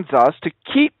commands us to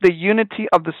keep the unity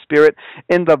of the Spirit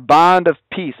in the bond of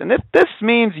peace. And if this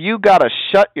means you got to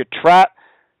shut your trap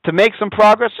to make some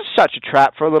progress, just shut your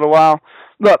trap for a little while.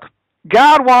 Look,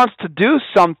 God wants to do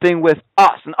something with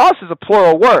us, and us is a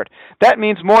plural word. That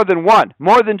means more than one,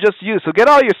 more than just you. So get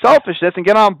all your selfishness and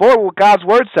get on board with what God's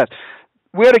Word says.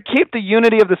 We're to keep the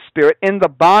unity of the Spirit in the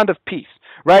bond of peace,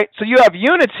 right? So you have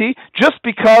unity just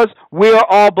because we're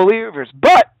all believers.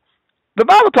 But the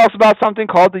Bible talks about something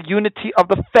called the unity of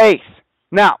the faith.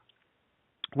 Now,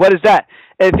 what is that?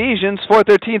 Ephesians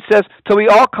 4:13 says, till we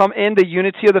all come in the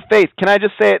unity of the faith. Can I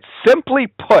just say it simply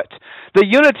put? The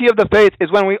unity of the faith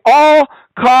is when we all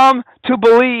come to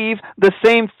believe the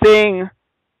same thing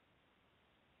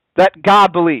that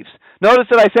God believes. Notice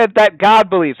that I said that God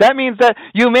believes. That means that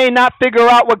you may not figure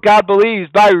out what God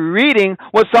believes by reading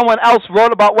what someone else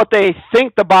wrote about what they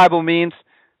think the Bible means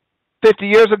 50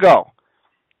 years ago.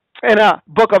 In a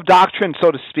book of doctrine,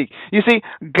 so to speak. You see,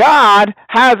 God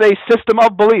has a system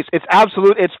of beliefs. It's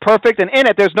absolute, it's perfect, and in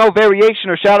it there's no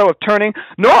variation or shadow of turning,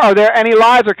 nor are there any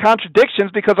lies or contradictions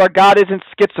because our God isn't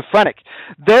schizophrenic.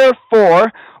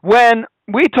 Therefore, when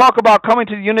we talk about coming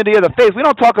to the unity of the faith, we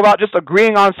don't talk about just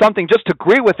agreeing on something just to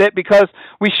agree with it because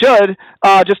we should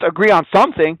just agree on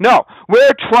something. No,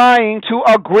 we're trying to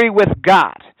agree with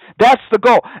God. That's the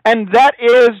goal. And that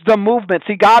is the movement.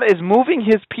 See, God is moving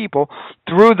his people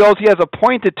through those he has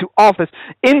appointed to office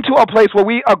into a place where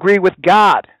we agree with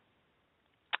God.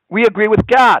 We agree with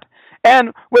God.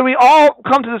 And when we all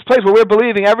come to this place where we're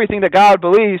believing everything that God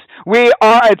believes, we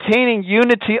are attaining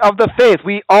unity of the faith.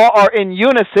 We all are in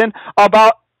unison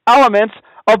about elements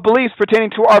of beliefs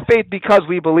pertaining to our faith because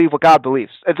we believe what God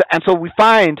believes. And so we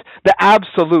find the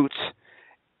absolute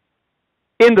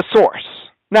in the source.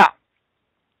 Now,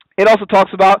 it also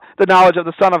talks about the knowledge of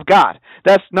the Son of God.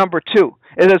 That's number 2.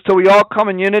 It says, till we all come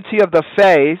in unity of the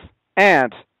faith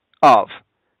and of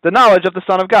the knowledge of the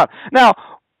Son of God. Now,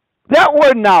 that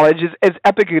word knowledge is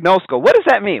epiginosko. What does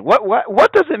that mean?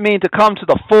 What does it mean to come to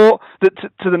the full,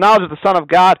 to the knowledge of the Son of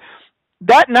God?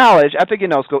 That knowledge,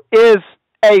 epiginosko, is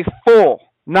a full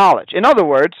knowledge. In other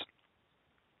words,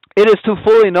 it is to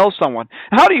fully know someone.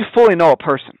 How do you fully know a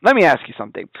person? Let me ask you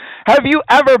something. Have you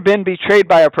ever been betrayed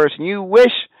by a person? You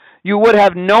wish you would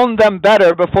have known them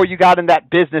better before you got in that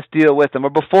business deal with them,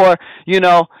 or before, you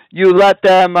let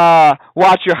them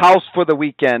watch your house for the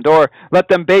weekend, or let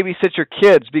them babysit your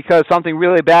kids because something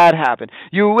really bad happened.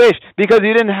 You wish, because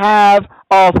you didn't have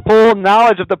a full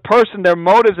knowledge of the person, their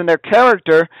motives, and their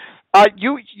character,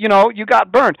 you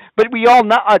got burned. But we all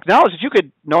acknowledge that you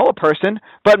could know a person,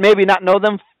 but maybe not know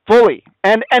them fully.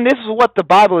 And this is what the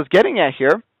Bible is getting at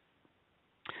here.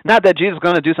 Not that Jesus is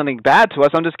going to do something bad to us.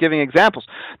 I'm just giving examples.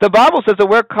 The Bible says that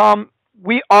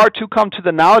we are to come to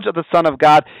the knowledge of the Son of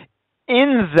God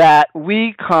in that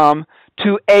we come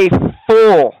to a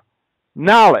full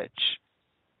knowledge.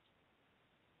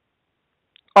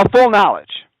 A full knowledge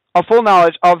a full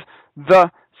knowledge of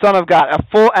the Son of God, a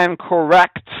full and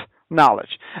correct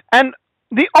knowledge. And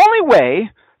the only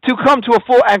way to come to a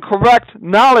full and correct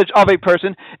knowledge of a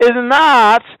person is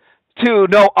not to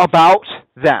know about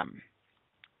them.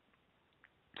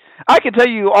 I can tell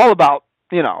you all about,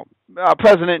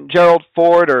 President Gerald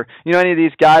Ford or, any of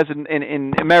these guys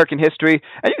in American history,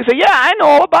 and you can say, yeah, I know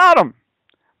all about him.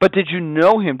 But did you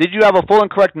know him? Did you have a full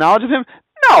and correct knowledge of him?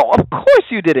 No, of course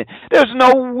you didn't. There's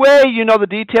no way you know the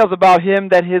details about him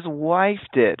that his wife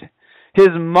did, his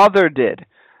mother did.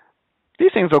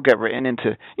 These things will get written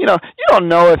into, you don't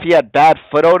know if he had bad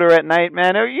foot odor at night,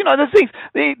 man, or,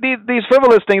 these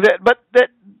frivolous things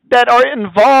that are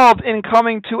involved in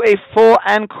coming to a full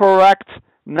and correct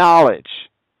knowledge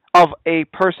of a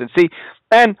person. See,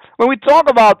 and when we talk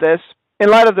about this, in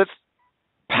light of this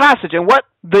passage and what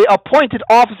the appointed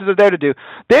officers are there to do,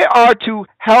 they are to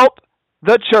help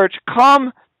the church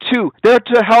they're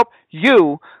to help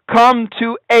you come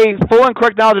to a full and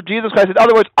correct knowledge of Jesus Christ. In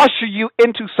other words, usher you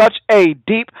into such a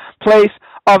deep place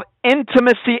of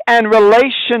intimacy and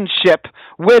relationship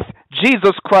with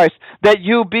Jesus Christ that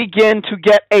you begin to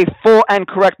get a full and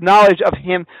correct knowledge of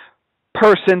Him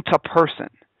person to person,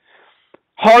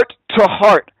 heart to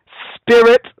heart,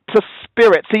 spirit to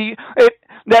spirit. See,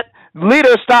 that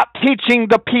leaders stop teaching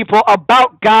the people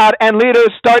about God and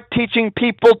leaders start teaching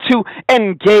people to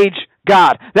engage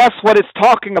God. That's what it's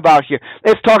talking about here.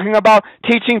 It's talking about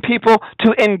teaching people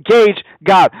to engage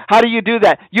God. How do you do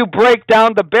that? You break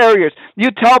down the barriers.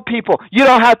 You tell people you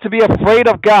don't have to be afraid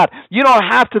of God. You don't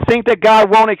have to think that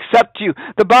God won't accept you.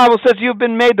 The Bible says you've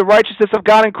been made the righteousness of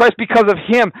God in Christ because of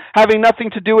Him having nothing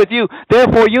to do with you.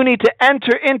 Therefore, you need to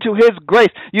enter into His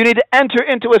grace. You need to enter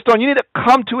into His throne. You need to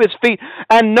come to His feet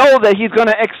and know that He's going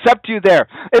to accept you there.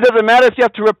 It doesn't matter if you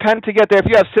have to repent to get there. If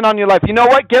you have sin on your life, you know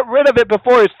what? Get rid of it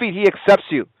before His feet. He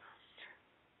accepts you.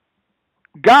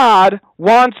 God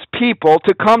wants people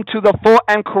to come to the full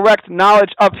and correct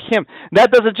knowledge of Him. That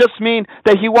doesn't just mean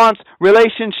that He wants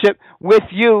relationship with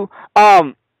you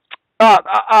carnally.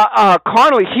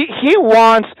 He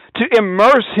wants to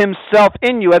immerse Himself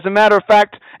in you. As a matter of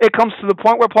fact, it comes to the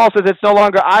point where Paul says, it's no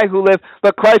longer I who live,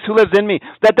 but Christ who lives in me.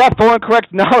 That full and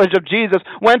correct knowledge of Jesus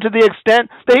went to the extent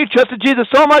that he trusted Jesus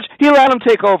so much, he let Him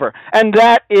take over. And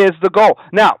that is the goal.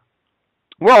 Now,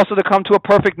 we're also to come to a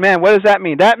perfect man. What does that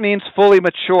mean? That means fully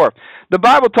mature. The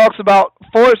Bible talks about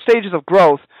 4 stages of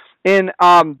growth in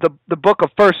the book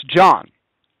of 1 John.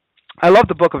 I love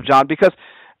the book of John because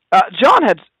John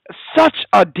had such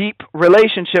a deep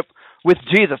relationship with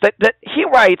Jesus that he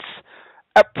writes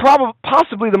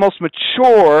possibly the most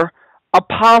mature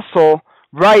apostle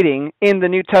writing in the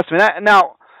New Testament.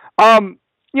 Now,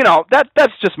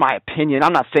 that's just my opinion.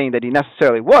 I'm not saying that he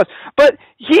necessarily was, but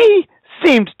he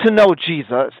seemed to know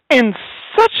Jesus in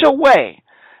such a way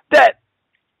that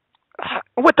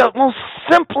with the most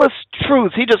simplest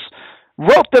truths, he just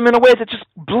wrote them in a way that just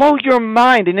blow your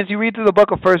mind. And as you read through the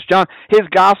book of 1 John, his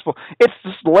gospel, it's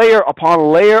just layer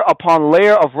upon layer upon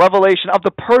layer of revelation of the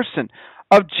person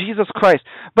of Jesus Christ.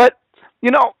 But,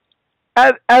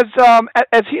 as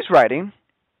he's writing,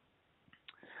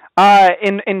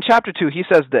 in chapter 2, he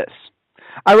says this,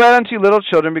 I write unto you, little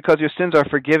children, because your sins are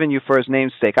forgiven you for His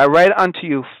name's sake. I write unto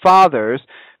you, fathers,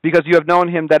 because you have known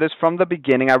Him that is from the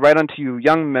beginning. I write unto you,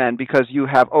 young men, because you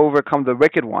have overcome the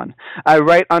wicked one. I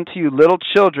write unto you, little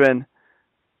children,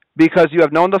 because you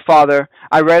have known the Father.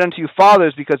 I write unto you,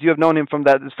 fathers, because you have known Him from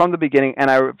the beginning.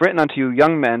 And I have written unto you,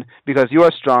 young men, because you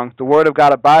are strong. The word of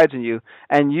God abides in you,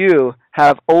 and you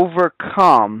have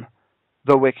overcome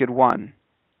the wicked one.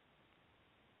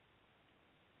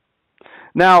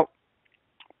 Now,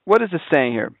 what is this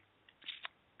saying here?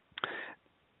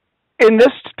 In this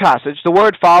passage, the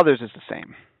word fathers is the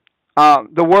same.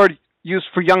 The word used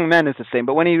for young men is the same,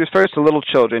 but when he refers to little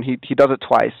children, he does it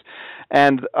twice.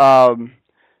 And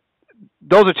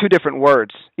those are 2 different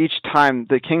words. Each time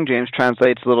the King James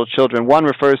translates little children, one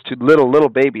refers to little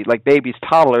babies, like babies,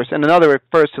 toddlers, and another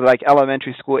refers to like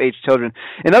elementary school age children.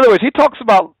 In other words, he talks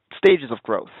about stages of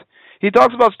growth. He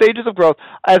talks about stages of growth.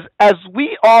 As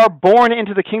we are born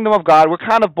into the kingdom of God, we're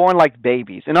kind of born like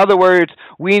babies. In other words,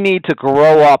 we need to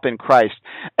grow up in Christ.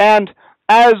 And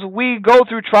as we go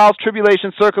through trials,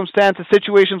 tribulations, circumstances,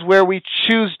 situations where we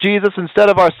choose Jesus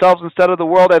instead of ourselves, instead of the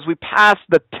world, as we pass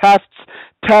the tests,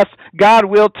 God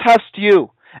will test you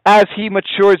as He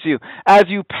matures you. As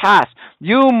you pass,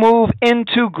 you move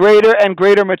into greater and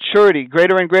greater maturity,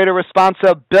 greater and greater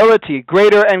responsibility,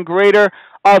 greater and greater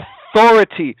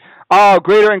authority,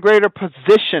 greater and greater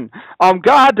position.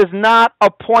 God does not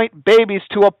appoint babies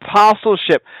to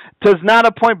apostleship, does not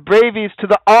appoint babies to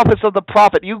the office of the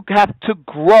prophet. You have to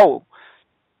grow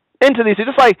into these,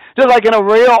 just like in a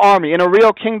real army, in a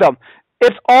real kingdom,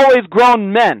 it's always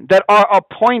grown men that are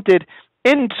appointed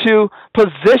into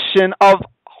position of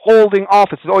holding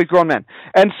office. It's always grown men.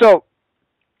 And so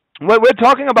what we're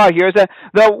talking about here is that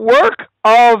the work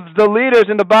of the leaders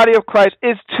in the body of Christ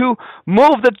is to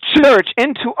move the church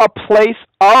into a place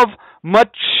of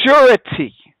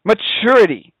maturity,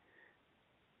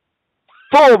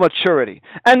 full maturity.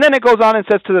 And then it goes on and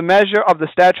says, to the measure of the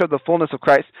stature of the fullness of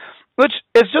Christ, which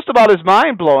is just about as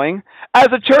mind-blowing as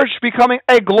the church becoming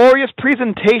a glorious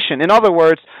presentation. In other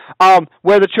words,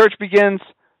 where the church begins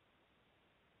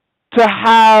to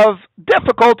have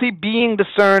difficulty being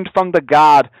discerned from the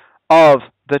God of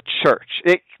the church.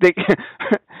 They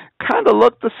kind of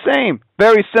look the same,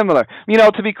 very similar.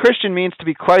 To be Christian means to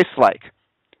be Christ-like.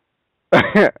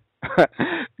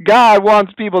 God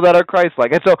wants people that are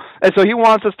Christ-like. And so he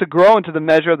wants us to grow into the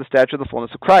measure of the stature of the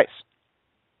fullness of Christ.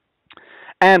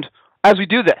 And as we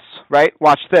do this, right,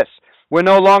 watch this. We're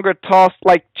no longer tossed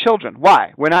like children.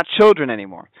 Why? We're not children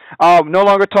anymore. No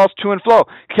longer tossed to and fro,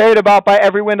 carried about by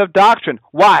every wind of doctrine.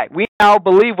 Why? We now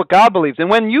believe what God believes. And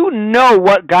when you know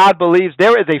what God believes,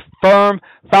 there is a firm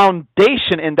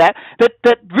foundation in that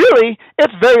really,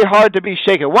 it's very hard to be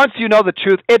shaken. Once you know the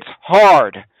truth, it's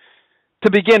hard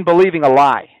to begin believing a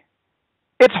lie.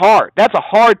 It's hard. That's a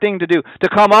hard thing to do, to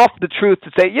come off the truth,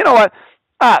 to say, you know what,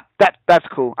 that's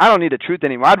cool. I don't need the truth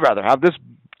anymore. I'd rather have this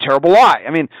terrible lie.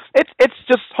 I mean, it's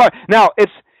just hard. Now,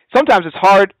 sometimes it's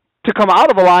hard to come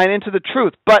out of a lie and into the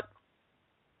truth, but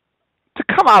to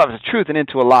come out of the truth and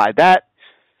into a lie, that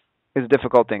is a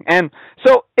difficult thing. And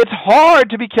so it's hard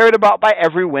to be carried about by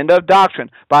every wind of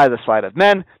doctrine, by the sleight of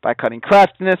men, by cunning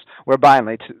craftiness, whereby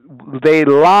they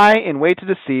lie in wait to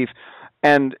deceive.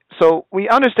 And so we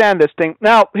understand this thing.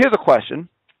 Now, here's a question.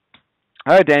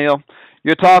 All right, Daniel,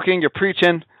 you're talking, you're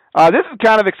preaching. This is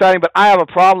kind of exciting, but I have a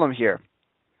problem here.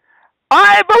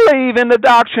 I believe in the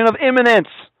doctrine of imminence.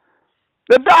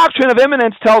 The doctrine of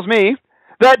imminence tells me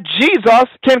that Jesus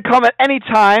can come at any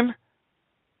time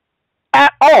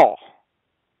at all,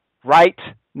 right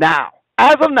now.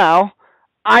 As of now,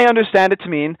 I understand it to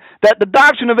mean that the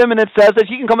doctrine of imminence says that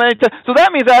he can come at any time. So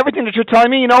that means that everything that you're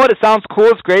telling me, you know what, it sounds cool,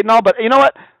 it's great and all, but you know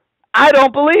what? I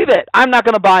don't believe it. I'm not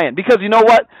going to buy in, because you know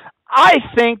what? I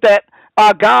think that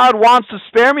God wants to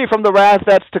spare me from the wrath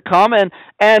that's to come, and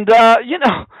you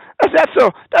know,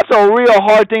 that's a real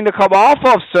hard thing to come off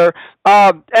of, sir.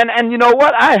 And you know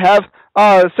what? I have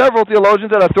several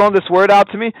theologians that have thrown this word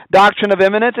out to me, doctrine of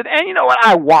imminence, and you know what?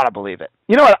 I want to believe it.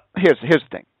 You know what? Here's the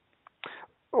thing.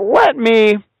 Let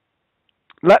me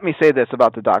say this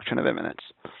about the doctrine of imminence.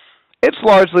 It's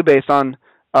largely based on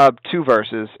 2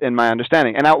 verses in my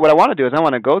understanding. And what I want to do is I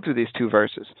want to go through these 2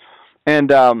 verses.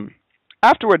 And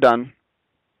after we're done,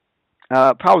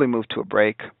 probably move to a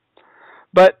break.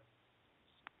 But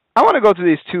I want to go through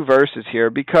these 2 verses here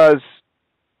because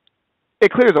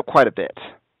it clears up quite a bit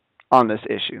on this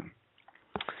issue.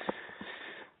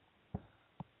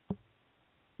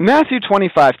 Matthew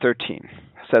 25:13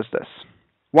 says this.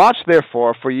 Watch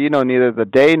therefore, for ye know neither the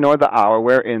day nor the hour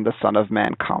wherein the Son of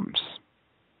Man comes.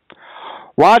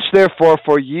 Watch therefore,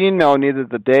 for ye know neither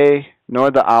the day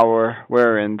nor the hour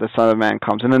wherein the Son of Man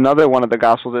comes. In another one of the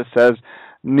Gospels it says,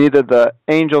 neither the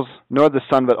angels nor the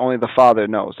Son, but only the Father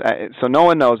knows. So no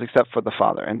one knows except for the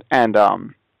Father. And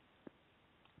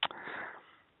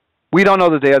we don't know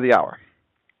the day or the hour.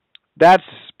 That's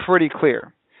pretty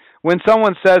clear. When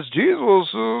someone says Jesus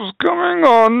is coming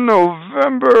on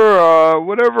November,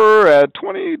 whatever, at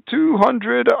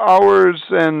 2200 hours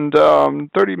and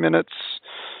 30 minutes,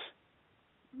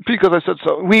 because I said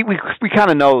so, we kind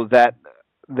of know that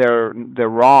they're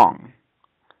wrong,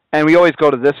 and we always go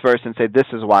to this verse and say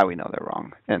this is why we know they're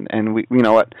wrong, and we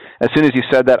know what. As soon as you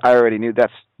said that, I already knew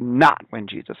that's not when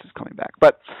Jesus is coming back.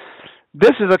 But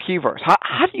this is a key verse.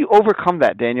 How do you overcome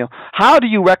that, Daniel? How do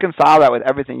you reconcile that with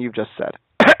everything you've just said?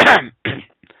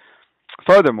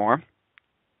 Furthermore,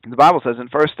 the Bible says in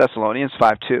 1 Thessalonians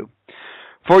 5:2,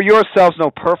 for yourselves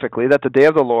know perfectly that the day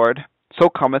of the Lord so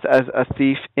cometh as a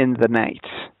thief in the night.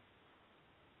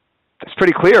 That's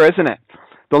pretty clear, isn't it?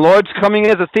 The Lord's coming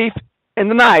as a thief in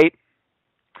the night.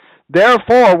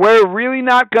 Therefore, we're really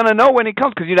not going to know when he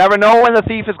comes, because you never know when the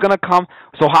thief is going to come.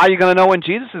 So how are you going to know when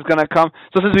Jesus is going to come?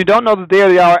 So since we don't know the day or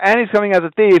the hour, and he's coming as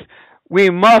a thief, we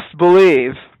must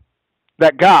believe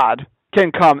that God can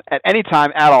come at any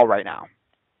time at all right now.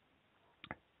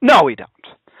 No, we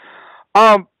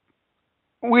don't.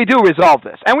 We do resolve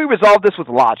this, and we resolve this with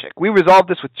logic. We resolve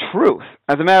this with truth.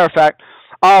 As a matter of fact,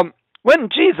 when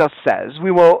Jesus says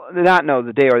we will not know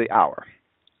the day or the hour,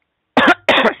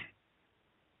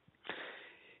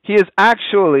 he is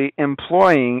actually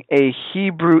employing a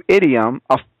Hebrew idiom,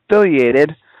 a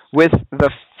affiliated with the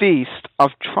Feast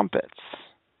of Trumpets.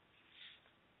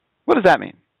 What does that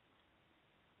mean?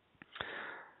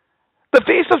 The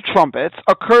Feast of Trumpets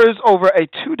occurs over a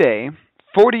 2-day,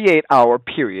 48-hour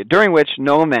period during which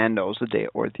no man knows the day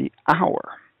or the hour,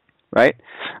 right?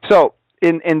 So,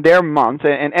 in their month,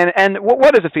 and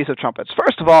what is the Feast of Trumpets?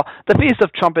 First of all, the Feast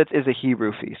of Trumpets is a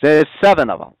Hebrew feast. There's 7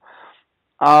 of them.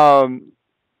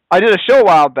 I did a show a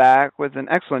while back with an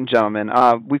excellent gentleman.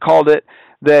 We called it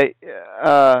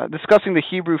discussing the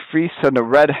Hebrew feasts and the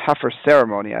red heifer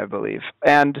ceremony, I believe.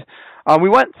 And we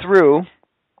went through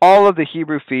all of the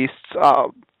Hebrew feasts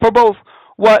for both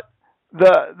what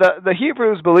the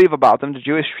Hebrews believe about them, the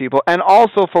Jewish people, and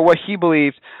also for what he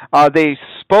believed they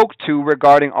spoke to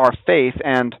regarding our faith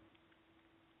and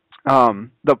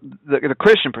the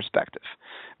Christian perspective,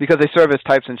 because they serve as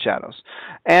types and shadows.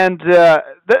 And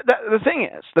the thing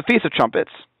is, the Feast of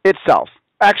Trumpets itself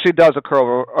actually does occur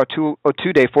over a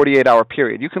 2-day, 48-hour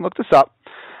period. You can look this up.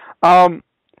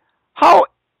 How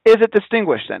is it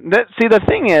distinguished then? See, the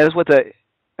thing is, with the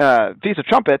Feast of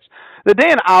Trumpets, the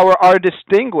day and hour are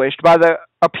distinguished by the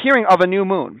appearing of a new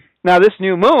moon. Now, this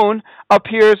new moon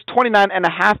appears 29 and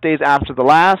a half days after the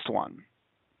last one.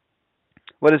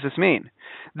 What does this mean?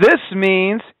 This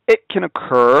means it can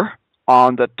occur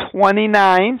on the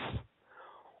 29th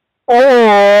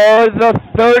or the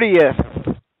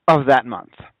 30th of that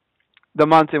month, the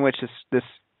month in which this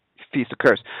feast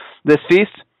occurs. This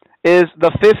feast is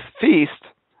the 5th feast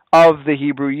of the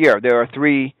Hebrew year. There are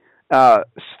 3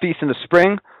 feasts in the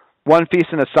spring, 1 feast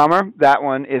in the summer. That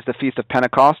one is the Feast of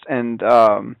Pentecost, and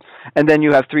then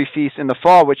you have 3 feasts in the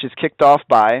fall, which is kicked off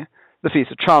by the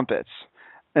Feast of Trumpets.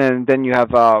 And then you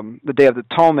have the Day of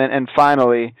Atonement, and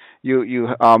finally you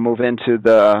move into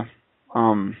the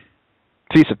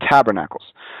Feast of Tabernacles.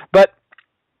 But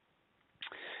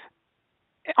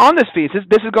on this feast,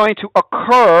 this is going to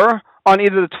occur on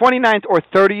either the 29th or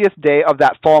 30th day of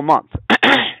that fall month.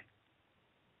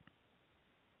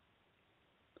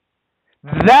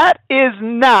 That is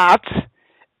not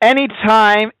any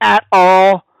time at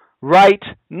all right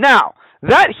now.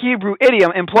 That Hebrew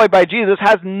idiom employed by Jesus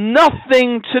has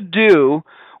nothing to do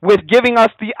with giving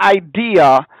us the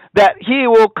idea that he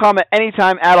will come at any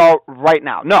time at all right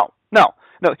now. No.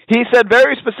 He said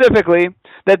very specifically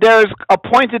that there is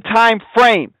appointed time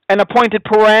frame, an appointed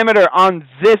parameter on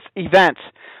this event.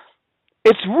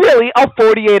 It's really a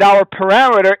 48-hour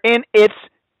parameter in its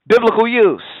biblical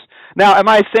use. Now, am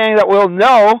I saying that we'll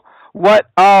know what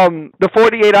the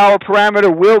 48-hour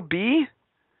parameter will be?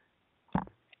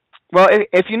 Well,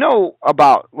 if you know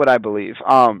about what I believe,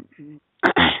 I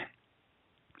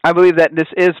believe that this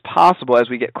is possible as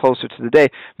we get closer to the day,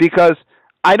 because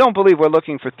I don't believe we're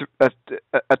looking for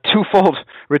a twofold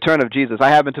return of Jesus. I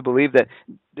happen to believe that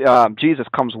Jesus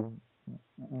comes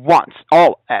once,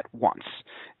 all at once,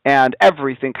 and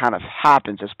everything kind of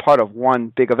happens as part of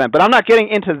one big event. But I'm not getting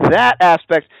into that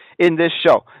aspect in this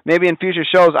show. Maybe in future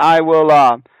shows I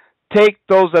will take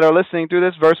those that are listening through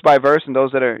this verse by verse, and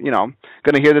those that are, going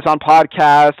to hear this on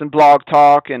podcasts and blog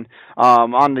talk and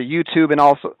on the YouTube and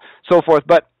also so forth.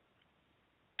 But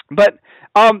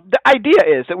the idea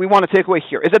is that we want to take away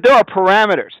here is that there are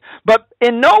parameters, but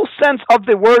in no sense of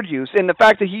the word use, in the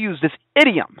fact that he used this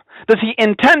idiom, does he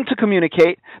intend to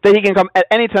communicate that he can come at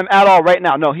any time at all right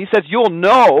now. No, he says you'll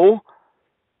know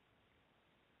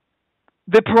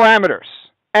the parameters.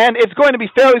 And it's going to be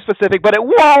fairly specific, but it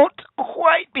won't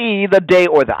quite be the day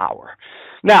or the hour.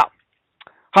 Now,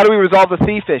 how do we resolve the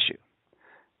thief issue?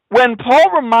 When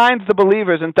Paul reminds the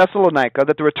believers in Thessalonica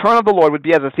that the return of the Lord would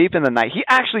be as a thief in the night, he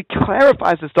actually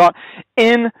clarifies his thought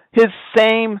in his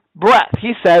same breath.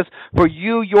 He says, "For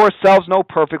you yourselves know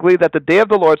perfectly that the day of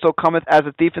the Lord so cometh as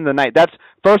a thief in the night." That's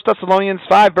 1 Thessalonians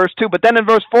 5, verse 2. But then in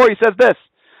verse 4 he says this,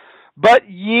 "But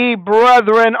ye,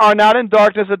 brethren, are not in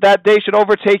darkness, that day should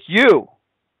overtake you."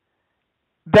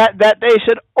 That they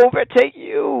should overtake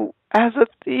you as a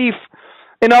thief.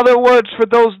 In other words, for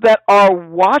those that are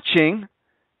watching,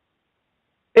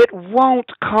 it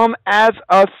won't come as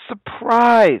a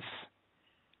surprise.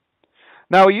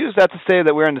 Now, we use that to say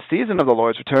that we're in the season of the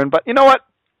Lord's return, but you know what?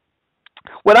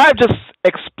 What I've just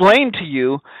explained to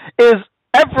you is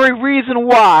every reason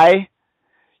why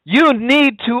you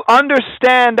need to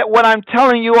understand that what I'm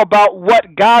telling you about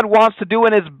what God wants to do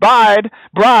in his bride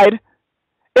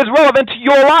is relevant to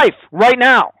your life right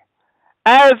now.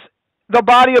 As the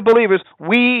body of believers,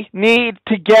 we need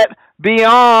to get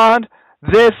beyond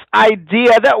this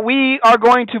idea that we are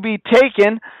going to be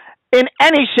taken in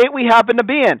any shape we happen to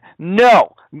be in.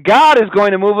 No, God is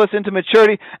going to move us into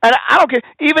maturity, and I don't care,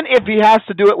 even if he has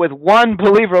to do it with one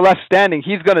believer left standing,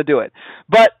 he's going to do it.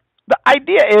 But the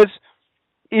idea is,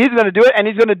 He's going to do it, and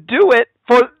he's going to do it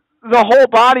for the whole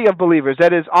body of believers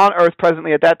that is on earth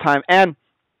presently at that time. And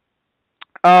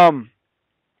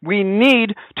we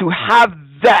need to have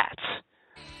that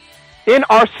in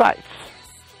our sights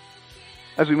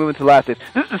as we move into the last days.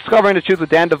 This is Discovering the Truth with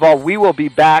Dan Duvall. We will be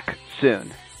back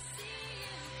soon.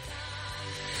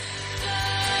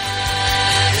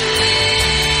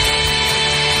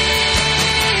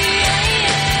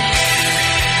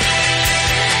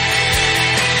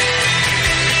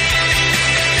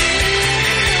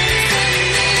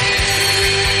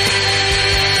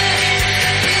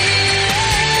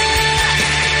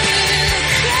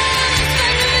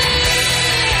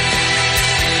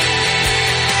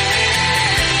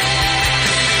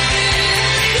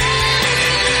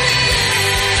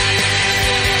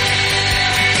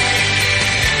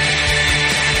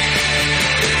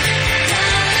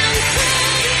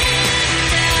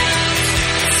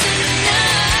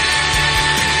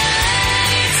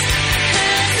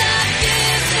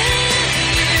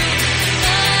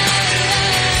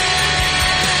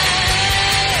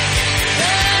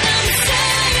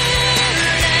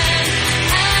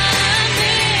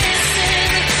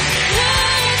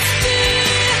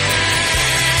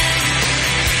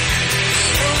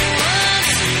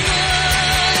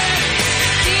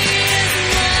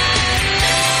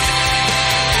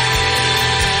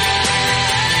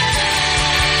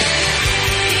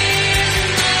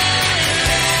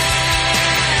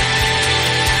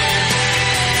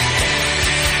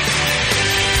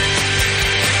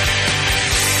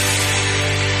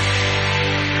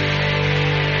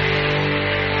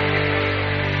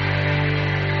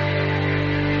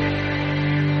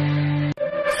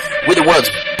 We're the world's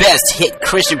best hit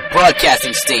Christian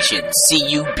broadcasting station,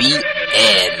 CUBN.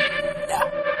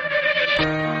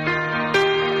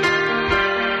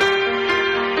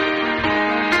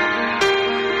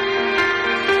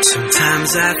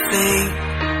 Sometimes I think,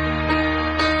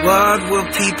 what will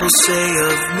people say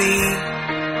of me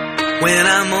when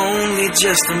I'm only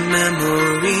just a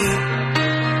memory,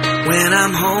 when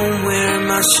I'm home where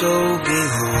my soul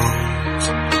belongs?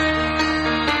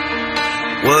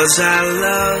 Was I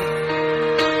loved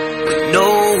when no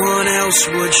one else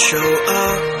would show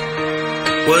up?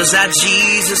 Was I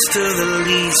Jesus to the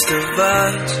least of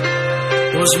us?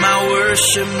 Was my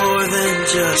worship more than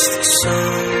just a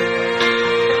song?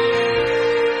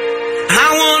 I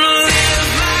wanna live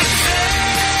like that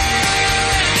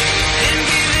and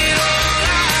give it all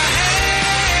I have,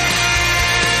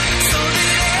 so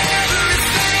that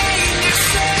everything you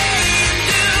say and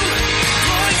do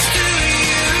points to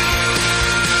you.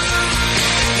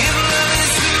 If love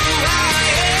is who I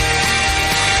am,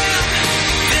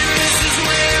 then this is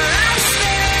where I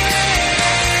stand,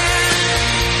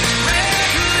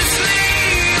 recklessly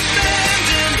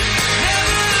abandoned,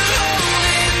 never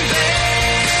holding back.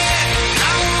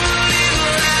 I wanna live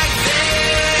like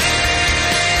that.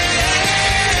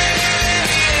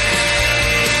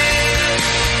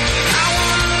 I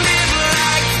wanna live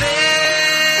like that.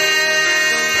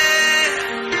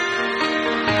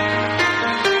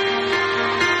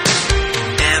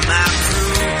 Am I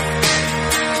proof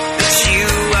that you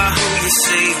are who you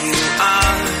say you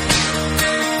are?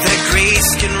 That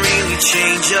grace can really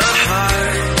change your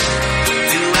heart?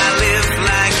 Do I live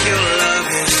like your love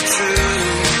is true?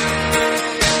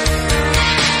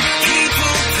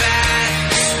 People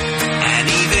pass, and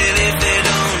even if they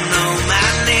don't know my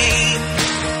name,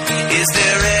 is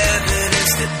there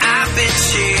evidence that I've been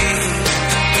changed?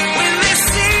 When they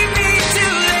see me, do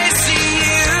they see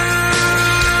you?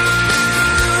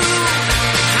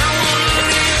 I wanna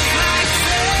live like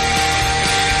that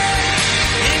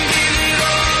and give it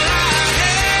all I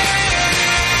have,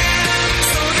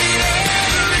 so that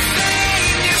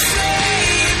everything you say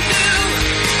and do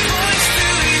points to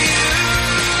you.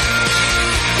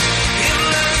 If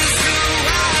love is who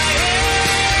I am,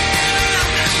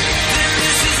 then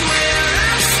this is where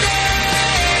I stand,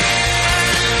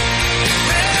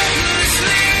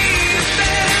 recklessly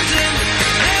abandoned,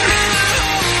 never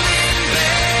holding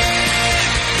back.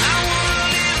 I wanna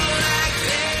live like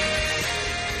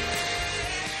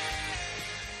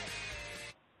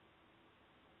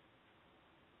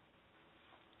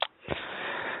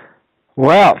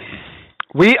Well,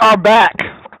 we are back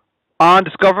on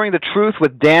Discovering the Truth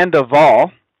with Dan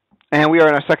Duvall, and we are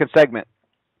in our second segment.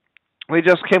 We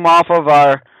just came off of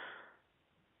our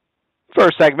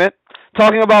first segment,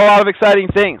 talking about a lot of exciting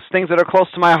things that are close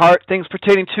to my heart, things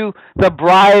pertaining to the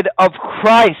bride of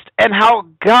Christ, and how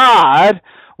God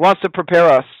wants to prepare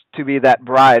us to be that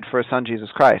bride for His Son, Jesus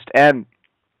Christ. And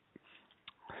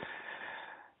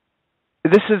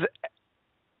this is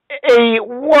a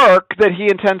work that He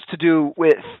intends to do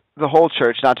with the whole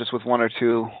church, not just with one or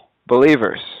two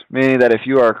believers. Meaning that if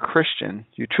you are a Christian,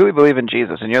 you truly believe in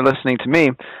Jesus, and you're listening to me,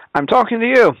 I'm talking to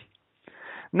you.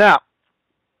 Now,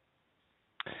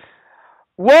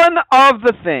 one of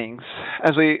the things,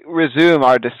 as we resume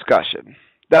our discussion,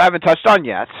 that I haven't touched on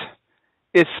yet,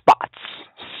 is spots.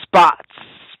 Spots.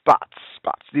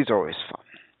 These are always fun.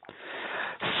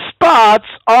 Spots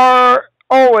are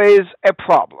always a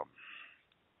problem.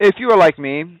 If you are like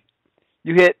me,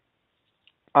 you hit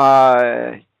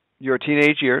your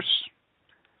teenage years,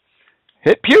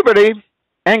 hit puberty,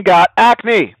 and got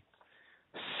acne.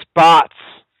 Spots.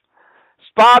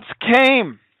 Spots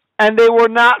came, and they were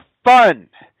not fun.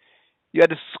 You had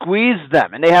to squeeze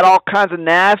them, and they had all kinds of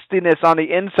nastiness on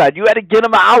the inside. You had to get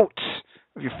them out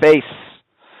of your face.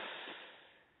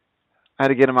 I had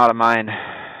to get them out of mine.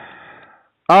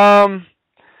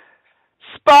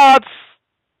 Spots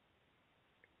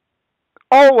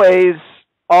always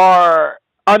are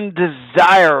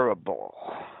undesirable.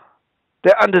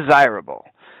 They're undesirable.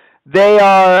 They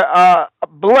are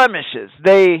blemishes.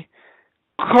 They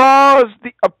cause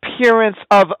the appearance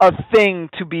of a thing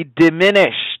to be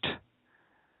diminished.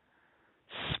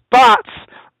 Spots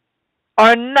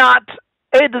are not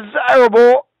a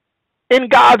desirable in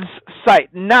God's sight.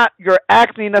 Not your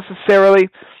acne necessarily.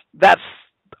 That's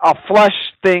a flesh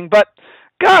thing. But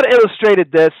God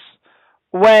illustrated this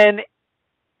when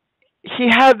he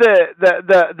had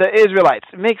the Israelites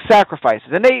make sacrifices.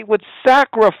 And they would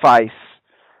sacrifice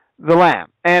the lamb.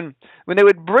 And when they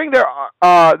would bring their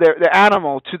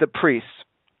animal to the priest,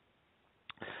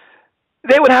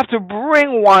 they would have to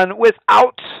bring one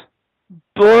without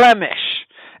blemish.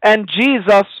 And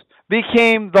Jesus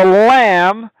became the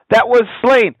lamb that was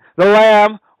slain, the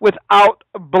lamb without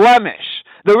blemish.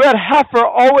 The red heifer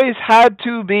always had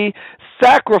to be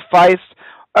sacrificed,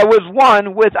 was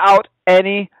one without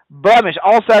any blemish.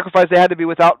 All sacrifice, they had to be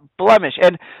without blemish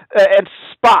and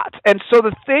spot. And so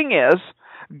the thing is,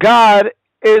 God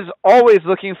is always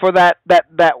looking for that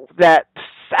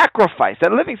sacrifice,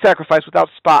 that living sacrifice without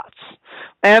spots.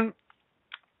 And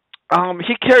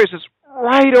he carries us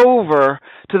right over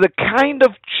to the kind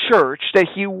of church that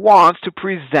he wants to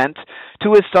present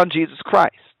to his son Jesus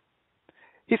Christ.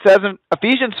 He says in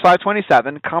Ephesians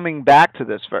 5:27, coming back to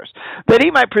this verse, that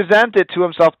he might present it to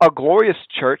himself a glorious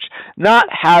church, not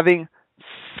having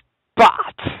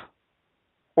spot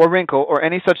or wrinkle or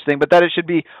any such thing, but that it should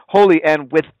be holy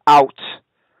and without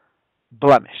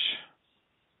blemish.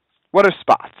 What are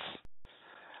spots?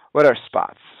 What are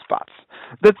spots? Spots.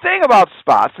 The thing about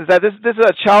spots is that this is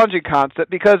a challenging concept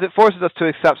because it forces us to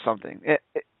accept something. It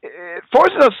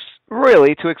forces us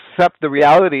really to accept the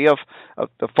reality of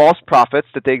the false prophets,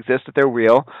 that they exist, that they're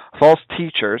real, false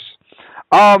teachers,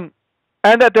 and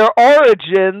that their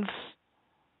origins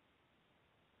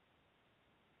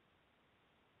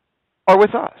are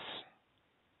with us.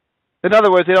 In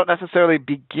other words, they don't necessarily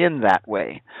begin that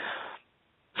way.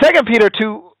 2 Peter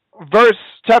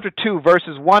chapter 2,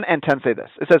 verses 1 and 10 say this.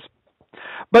 It says,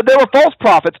 "But there were false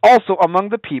prophets also among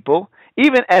the people,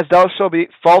 even as there shall be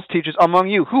false teachers among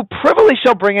you, who privily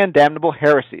shall bring in damnable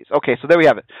heresies." Okay, so there we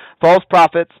have it. False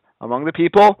prophets among the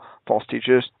people, false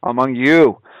teachers among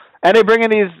you. And they bring in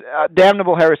these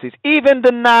damnable heresies, even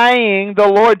denying the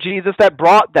Lord Jesus that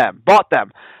bought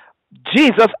them.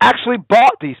 Jesus actually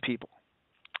bought these people.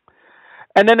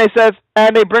 And then it says,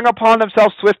 and they bring upon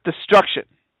themselves swift destruction.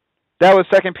 That was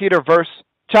 2 Peter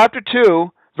chapter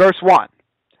 2, verse 1.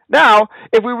 Now,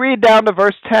 if we read down to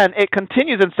verse 10, it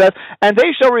continues and says, "And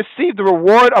they shall receive the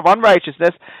reward of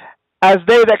unrighteousness, as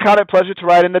they that count it pleasure to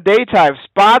ride in the daytime."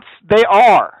 Spots they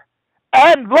are,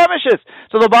 and blemishes.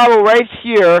 So the Bible right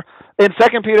here in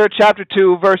 2 Peter chapter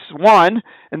 2, verse 1,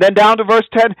 and then down to verse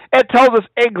 10, it tells us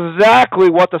exactly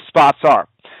what the spots are.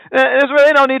 There's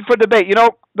really no need for debate. You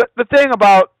know, the thing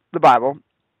about the Bible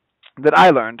that I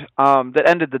learned, that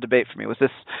ended the debate for me, was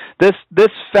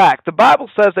this fact. The Bible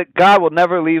says that God will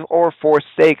never leave or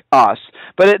forsake us,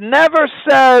 but it never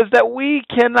says that we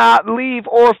cannot leave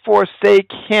or forsake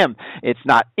him. It's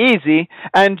not easy,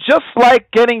 and just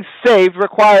like getting saved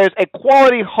requires a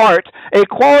quality heart, a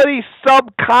quality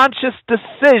subconscious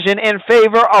decision in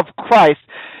favor of Christ,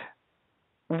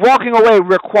 walking away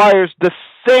requires the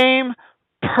same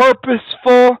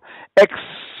purposeful,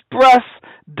 express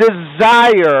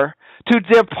desire to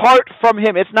depart from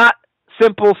him. It's not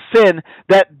simple sin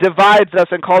that divides us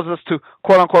and causes us to,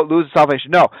 quote-unquote, lose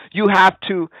salvation. No, you have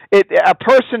to, a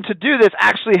person to do this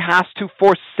actually has to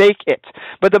forsake it.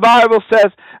 But the Bible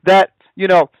says that, you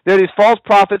know, there are these false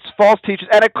prophets, false teachers,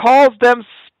 and it calls them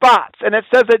spots. And it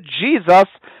says that Jesus,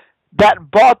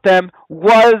 that bought them,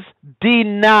 was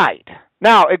denied.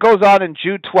 Now, it goes on in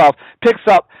Jude 12, picks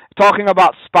up talking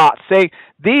about spots, saying,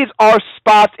 these are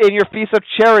spots in your feast of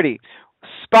charity.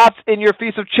 Spots in your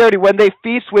feast of charity, when they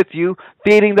feast with you,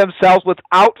 feeding themselves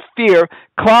without fear.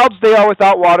 Clouds they are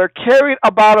without water, carried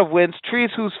about of winds, trees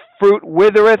whose fruit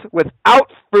withereth, without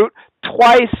fruit,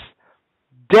 twice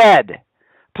dead,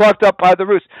 plucked up by the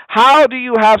roots. How do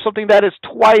you have something that is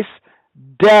twice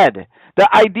dead?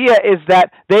 The idea is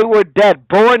that they were dead,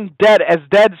 born dead as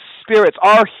dead spirits.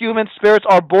 Our human spirits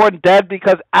are born dead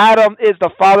because Adam is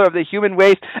the father of the human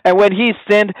race, and when he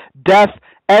sinned, death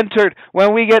entered.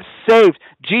 When we get saved,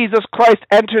 Jesus Christ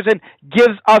enters and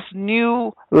gives us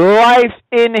new life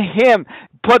in him,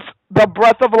 puts the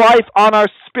breath of life on our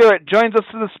spirit, joins us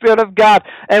to the Spirit of God,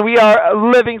 and we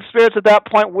are living spirits at that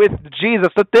point with Jesus.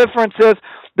 The difference is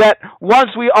that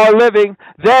once we are living,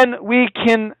 then we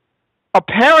can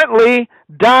apparently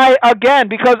die again,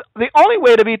 because the only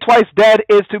way to be twice dead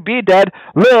is to be dead,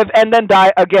 live, and then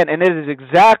die again. And it is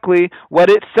exactly what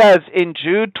it says in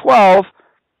Jude 12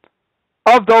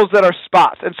 of those that are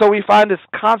spots. And so we find this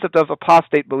concept of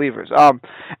apostate believers.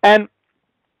 And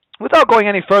without going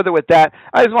any further with that,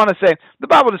 I just want to say the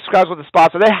Bible describes what the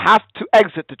spots are. They have to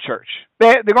exit the church.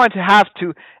 They're going to have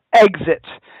to exit.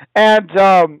 And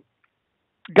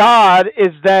God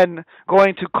is then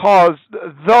going to cause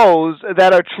those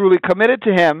that are truly committed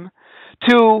to him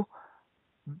to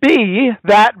be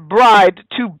that bride,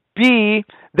 to be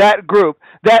that group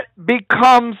that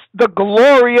becomes the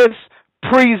glorious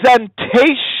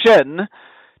presentation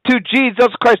to Jesus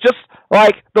Christ. Just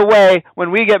like the way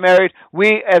when we get married,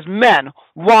 we as men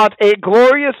want a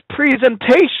glorious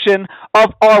presentation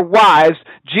of our wives.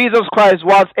 Jesus Christ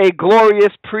wants a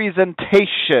glorious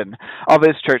presentation of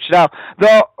his church. Now,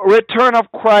 the return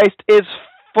of Christ is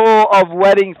full of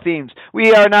wedding themes.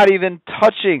 We are not even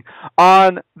touching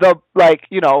on the,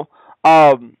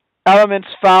 elements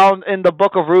found in the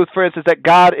book of Ruth, for instance, that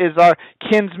God is our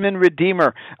kinsman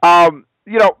redeemer.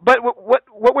 But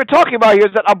what we're talking about here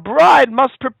is that a bride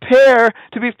must prepare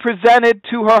to be presented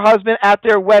to her husband at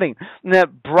their wedding. And the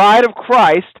bride of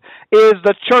Christ is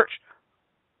the church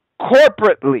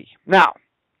corporately. Now,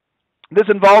 this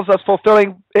involves us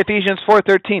fulfilling Ephesians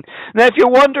 4:13. Now, if you're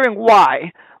wondering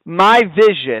why my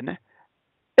vision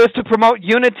is to promote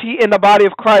unity in the body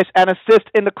of Christ and assist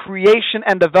in the creation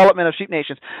and development of sheep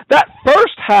nations, that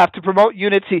first half, to promote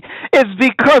unity, is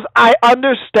because I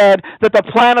understand that the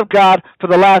plan of God for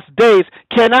the last days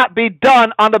cannot be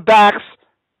done on the backs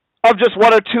of just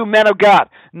one or two men of God.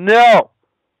 No.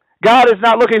 God is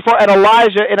not looking for an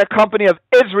Elijah in a company of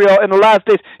Israel in the last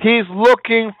days. He's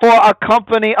looking for a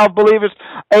company of believers,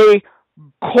 a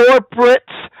corporate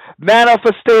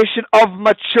manifestation of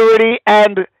maturity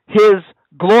and his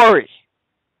glory.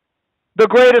 The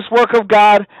greatest work of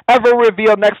God ever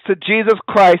revealed next to Jesus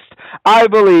Christ, I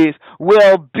believe,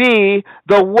 will be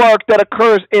the work that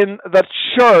occurs in the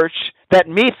church that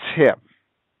meets him.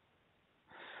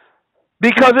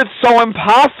 Because it's so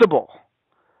impossible.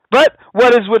 But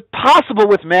what is possible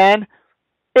with man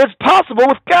is possible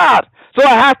with God. So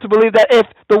I have to believe that if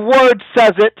the Word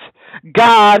says it,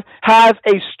 God has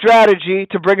a strategy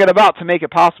to bring it about, to make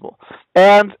it possible.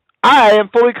 And I am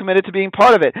fully committed to being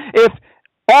part of it. If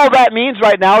all that means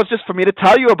right now is just for me to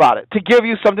tell you about it, to give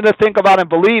you something to think about and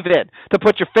believe in, to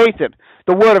put your faith in,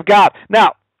 the Word of God.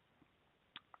 Now,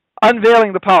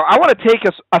 unveiling the power. I want to take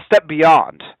us a step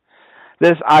beyond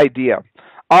this idea.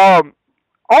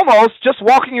 Almost just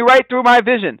walking you right through my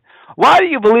vision. Why do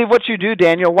you believe what you do,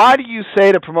 Daniel? Why do you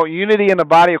say to promote unity in the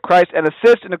body of Christ and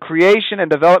assist in the creation and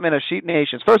development of sheep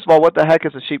nations? First of all, what the heck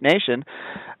is a sheep nation?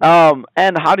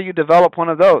 And how do you develop one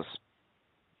of those?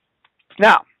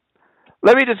 Now,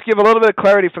 let me just give a little bit of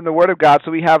clarity from the Word of God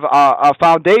so we have a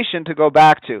foundation to go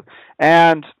back to.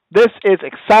 And this is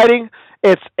exciting.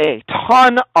 It's a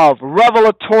ton of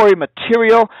revelatory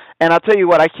material. And I'll tell you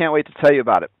what, I can't wait to tell you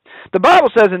about it. The Bible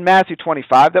says in Matthew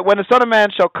 25 that when the Son of Man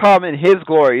shall come in his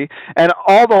glory, and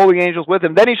all the holy angels with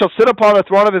him, then he shall sit upon the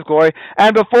throne of his glory,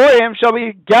 and before him shall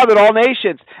be gathered all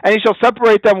nations, and he shall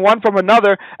separate them one from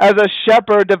another, as a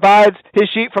shepherd divides his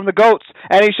sheep from the goats.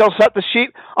 And he shall set the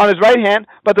sheep on his right hand,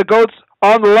 but the goats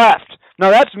on the left. Now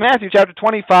that's Matthew chapter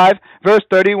 25, verse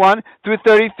 31 through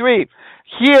 33.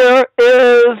 Here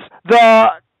is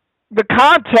the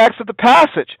context of the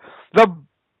passage. The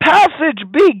passage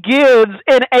begins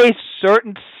in a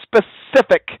certain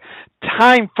specific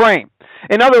time frame.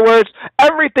 In other words,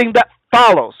 everything that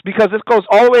follows, because this goes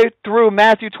all the way through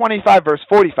Matthew 25, verse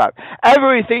 45,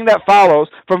 everything that follows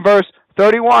from verse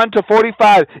 31 to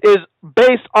 45 is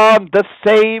based on the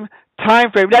same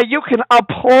time frame. Now, you can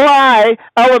apply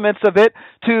elements of it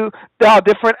to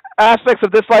different aspects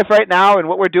of this life right now and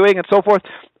what we're doing and so forth.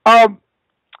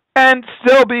 and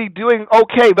still be doing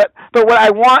okay. But what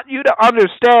I want you to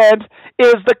understand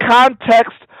is the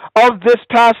context of this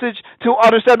passage to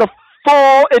understand the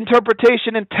full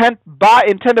interpretation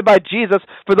intended by Jesus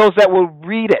for those that will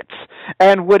read it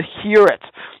and would hear it.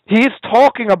 He's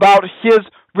talking about his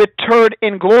return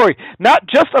in glory, not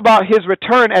just about his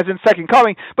return as in second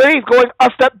coming, but he's going a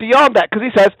step beyond that, because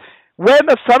he says, when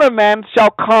the Son of Man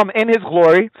shall come in his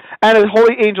glory, and his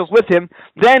holy angels with him,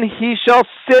 then he shall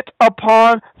sit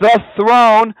upon the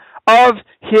throne of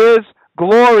his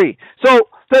glory. So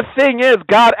the thing is,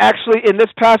 God actually in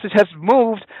this passage has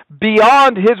moved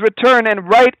beyond his return and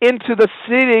right into the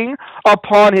sitting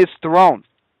upon his throne.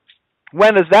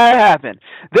 When does that happen?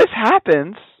 This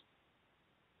happens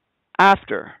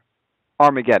after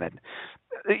Armageddon.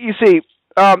 You see,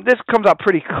 this comes out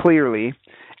pretty clearly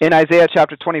in Isaiah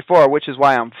chapter 24, which is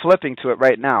why I'm flipping to it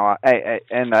right now,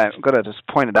 and I'm going to just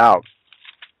point it out.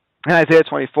 In Isaiah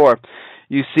 24,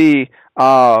 you see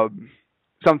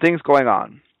some things going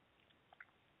on.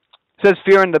 It says,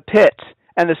 "Fear in the pit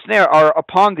and the snare are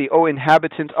upon thee, O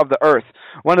inhabitants of the earth."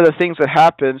 One of the things that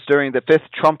happens during the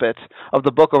fifth trumpet of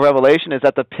the book of Revelation is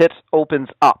that the pit opens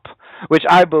up, which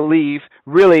I believe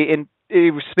really it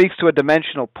speaks to a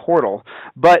dimensional portal.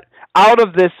 But out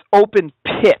of this open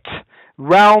pit,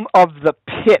 realm of the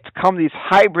pit, come these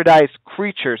hybridized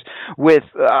creatures with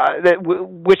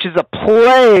which is a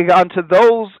plague unto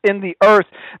those in the earth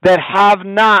that have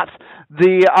not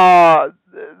the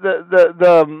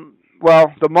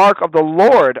mark of the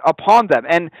Lord upon them.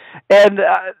 And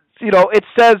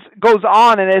it goes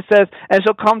on, and it says, "And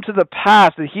shall come to the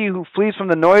pass that he who flees from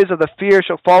the noise of the fear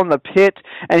shall fall in the pit,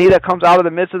 and he that comes out of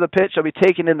the midst of the pit shall be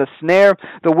taken in the snare.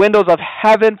 The windows of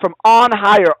heaven from on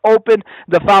high are opened,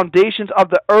 the foundations of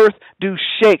the earth do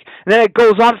shake." And then it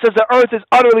goes on, it says, "The earth is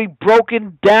utterly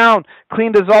broken down,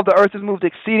 clean dissolved, the earth is moved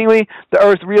exceedingly, the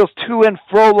earth reels to and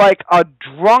fro like a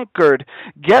drunkard."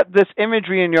 Get this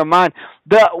imagery in your mind.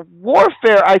 The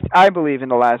warfare, I believe, in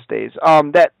the last days,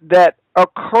 that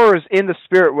occurs in the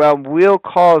spirit realm will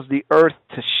cause the earth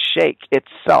to shake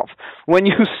itself. When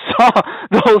you saw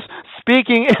those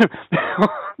speaking in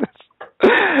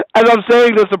as I'm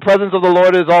saying this, the presence of the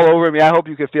Lord is all over me. I hope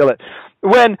you can feel it.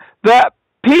 When the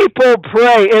people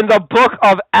pray in the book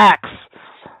of Acts,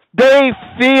 they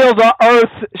feel the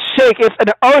earth shake. It's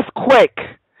an earthquake.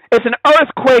 It's an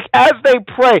earthquake as they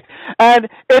pray. And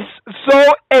it's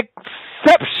so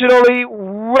exceptionally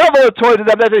revelatory to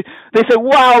them that they say,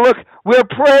 "Wow, look, we're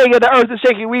praying and the earth is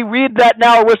shaking." We read that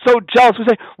now and we're so jealous. We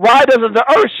say, "Why doesn't the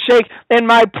earth shake in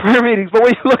my prayer meetings?" But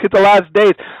when you look at the last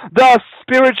days, the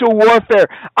spiritual warfare,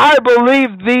 I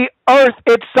believe the earth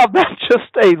itself, not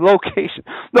just a location,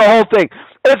 the whole thing.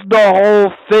 It's the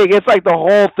whole thing. It's like the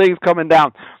whole thing's coming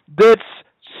down. It's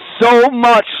so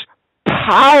much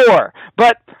power.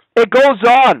 But it goes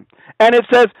on. And it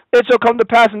says, "It shall come to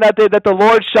pass in that day that the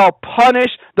Lord shall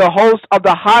punish the host of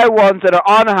the high ones that are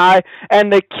on high,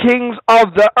 and the kings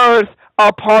of the earth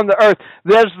upon the earth."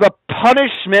 There's the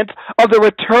punishment of the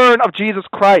return of Jesus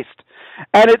Christ.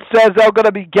 And it says they're going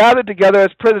to be gathered together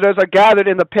as prisoners are gathered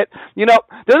in the pit. There's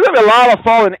going to be a lot of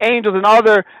fallen angels and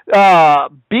other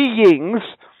beings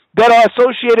that are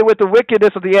associated with the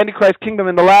wickedness of the Antichrist kingdom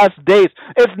in the last days.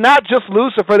 It's not just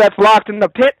Lucifer that's locked in the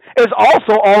pit. It's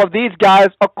also all of these guys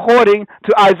according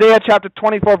to Isaiah chapter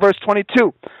 24, verse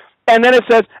 22. And then it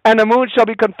says, "And the moon shall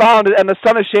be confounded, and the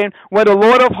sun ashamed, when the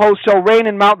Lord of hosts shall reign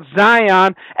in Mount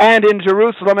Zion and in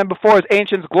Jerusalem, and before his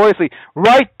ancients gloriously."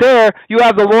 Right there, you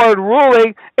have the Lord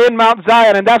ruling in Mount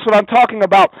Zion, and that's what I'm talking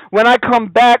about. When I come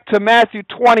back to Matthew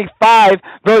 25,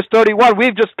 verse 31,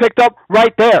 we've just picked up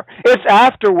right there. It's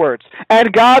afterwards.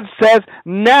 And God says,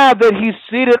 now that he's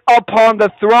seated upon the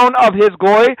throne of his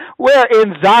glory, where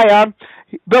in Zion,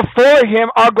 before him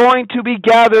are going to be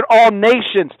gathered all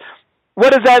nations.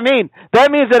 What does that mean?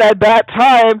 That means that at that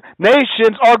time,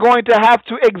 nations are going to have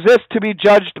to exist to be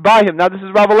judged by him. Now, this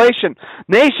is Revelation.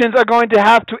 Nations are going to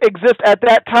have to exist at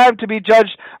that time to be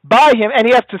judged by him, and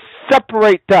he has to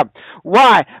separate them.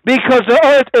 Why? Because the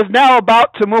earth is now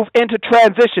about to move into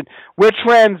transition. We're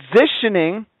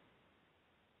transitioning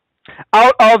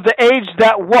out of the age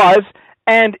that was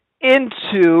and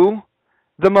into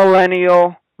the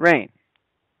millennial reign.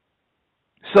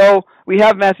 So we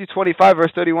have Matthew 25,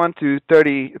 verse 31 through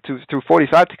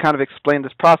 45 to kind of explain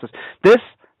this process. This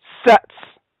sets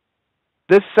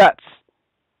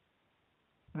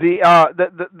the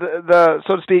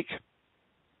so to speak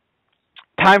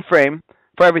time frame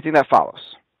for everything that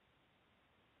follows.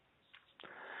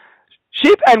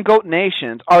 Sheep and goat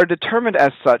nations are determined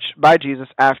as such by Jesus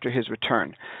after his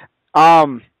return.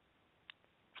 Where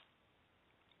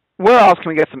else can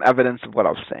we get some evidence of what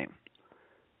I was saying?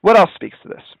 What else speaks to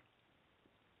this?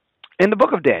 In the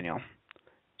book of Daniel,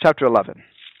 chapter 11,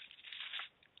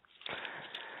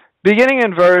 beginning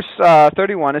in verse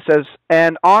 31, it says,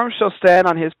 "And arms shall stand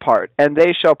on his part, and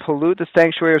they shall pollute the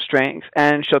sanctuary of strength,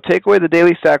 and shall take away the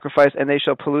daily sacrifice, and they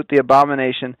shall pollute the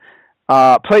abomination,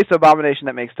 place the abomination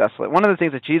that makes desolate." One of the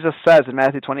things that Jesus says in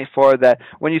Matthew 24, that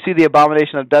when you see the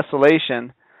abomination of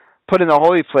desolation put in the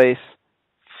holy place,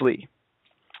 flee.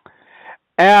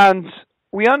 And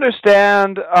we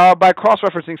understand by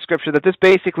cross-referencing Scripture that this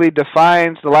basically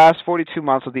defines the last 42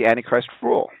 months of the Antichrist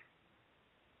rule.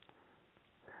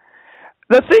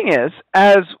 The thing is,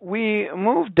 as we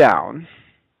move down,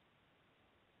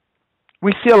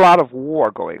 we see a lot of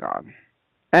war going on.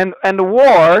 And the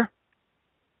war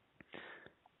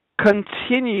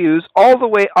continues all the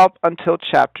way up until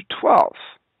chapter 12.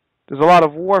 There's a lot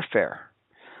of warfare.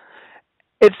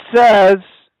 It says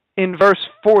in verse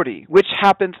 40, which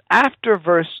happens after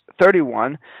verse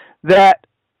 31, that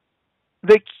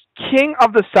the king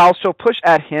of the south shall push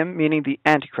at him, meaning the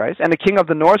Antichrist, and the king of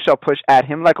the north shall push at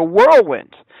him like a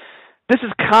whirlwind. This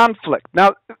is conflict.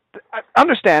 Now,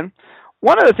 understand,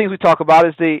 one of the things we talk about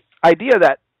is the idea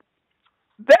that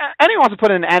anyone wants to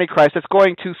put in an Antichrist that's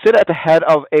going to sit at the head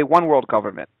of a one-world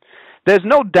government. There's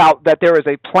no doubt that there is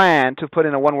a plan to put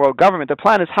in a one-world government. The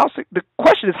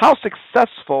question is, how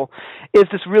successful is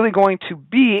this really going to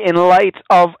be in light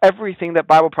of everything that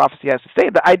Bible prophecy has to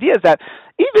say? The idea is that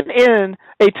even in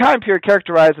a time period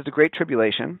characterized as the Great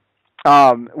Tribulation,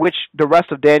 which the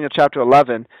rest of Daniel chapter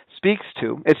 11 speaks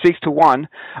to, it speaks to one,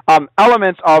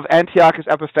 elements of Antiochus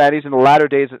Epiphanes in the latter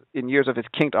days and years of his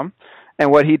kingdom,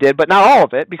 and what he did, but not all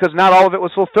of it, because not all of it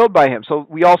was fulfilled by him. So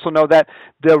we also know that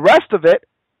the rest of it,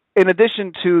 in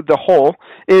addition to the whole,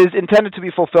 is intended to be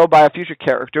fulfilled by a future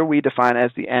character we define as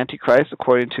the Antichrist,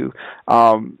 according to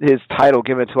his title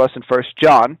given to us in 1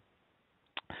 John.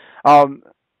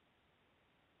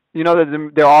 You know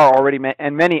that there are already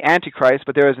many Antichrists,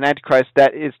 but there is an Antichrist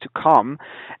that is to come.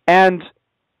 And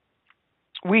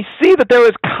we see that there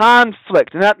is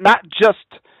conflict, and not just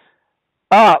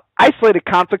isolated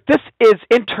conflict. This is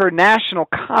international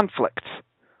conflict.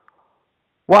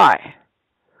 Why?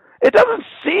 It doesn't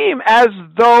seem as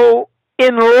though,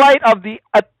 in light of the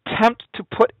attempt to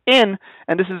put in,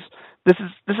 and this is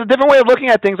a different way of looking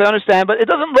at things, I understand, but it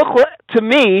doesn't look to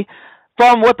me,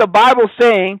 from what the Bible's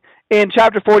saying in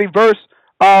chapter 40, verse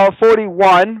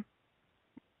 41,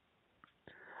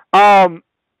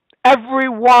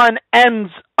 everyone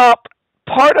ends up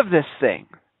part of this thing.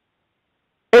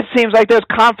 It seems like there's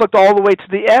conflict all the way to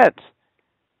the end.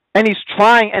 And he's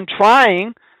trying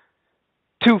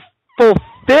to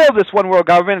fulfill this one world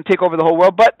government and take over the whole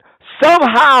world, but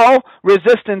somehow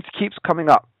resistance keeps coming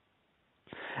up.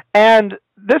 And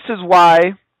this is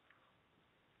why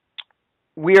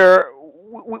we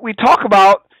talk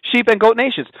about sheep and goat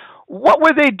nations. What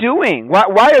were they doing? Why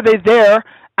are they there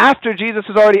after Jesus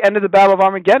has already ended the Battle of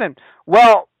Armageddon?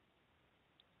 Well,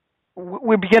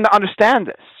 we begin to understand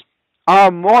this.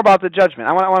 More about the judgment.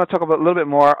 I want to talk a little bit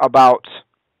more about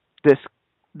this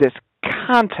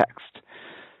context.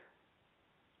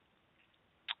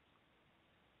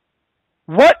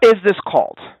 What is this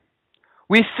called?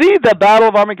 We see the Battle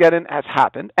of Armageddon has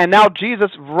happened, and now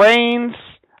Jesus reigns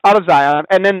out of Zion,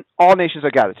 and then all nations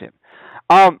are gathered to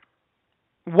him.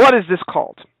 What is this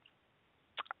called?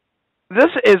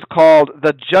 This is called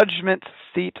the judgment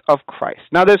seat of Christ.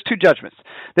 Now, there's two judgments.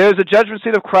 There's the judgment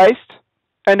seat of Christ,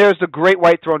 and there's the great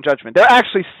white throne judgment. They're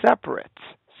actually separate.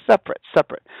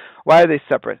 Why are they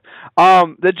separate?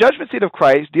 The judgment seat of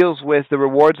Christ deals with the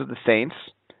rewards of the saints,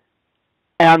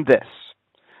 and this.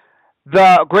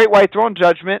 The great white throne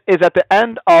judgment is at the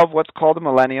end of what's called the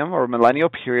millennium, or millennial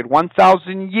period,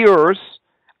 1,000 years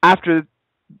after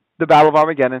the Battle of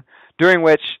Armageddon, during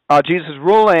which Jesus is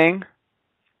ruling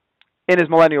in his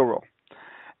millennial rule.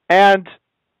 And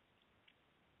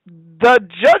the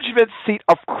judgment seat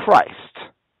of Christ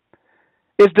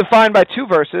is defined by two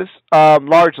verses,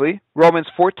 largely. Romans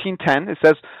 14:10, it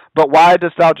says, "But why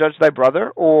dost thou judge thy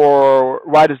brother? Or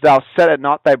why dost thou set at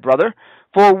naught thy brother?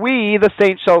 For we, the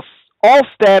saints, shall all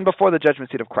stand before the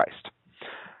judgment seat of Christ."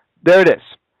 There it is.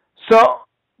 So,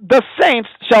 the saints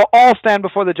shall all stand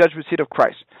before the judgment seat of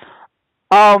Christ.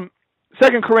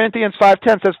 2 Corinthians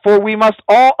 5:10 says, "For we must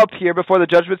all appear before the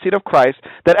judgment seat of Christ,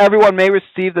 that everyone may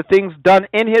receive the things done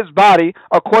in his body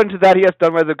according to that he has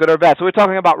done, whether good or bad." So we're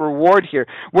talking about reward here.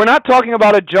 We're not talking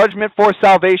about a judgment for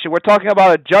salvation. We're talking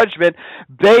about a judgment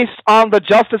based on the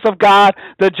justice of God,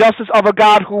 the justice of a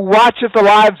God who watches the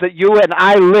lives that you and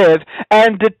I live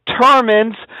and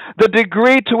determines the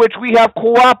degree to which we have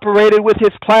cooperated with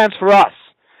his plans for us,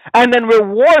 and then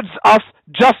rewards us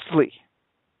justly.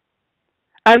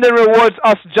 and then rewards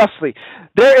us justly.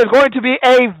 There is going to be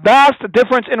a vast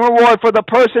difference in reward for the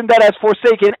person that has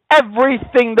forsaken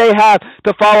everything they have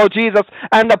to follow Jesus,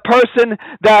 and the person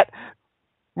that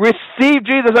received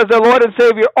Jesus as their Lord and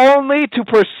Savior only to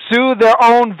pursue their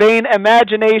own vain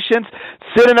imaginations,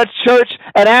 sit in a church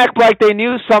and act like they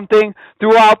knew something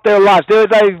throughout their lives. There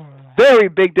is a very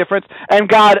big difference, and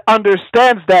God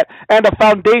understands that, and the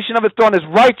foundation of his throne is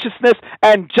righteousness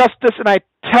and justice, and I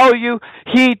tell you,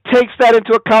 he takes that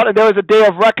into account, and there is a day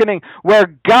of reckoning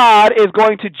where God is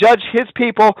going to judge his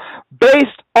people based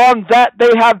on that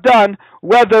they have done,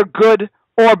 whether good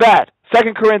or bad.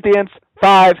 2 Corinthians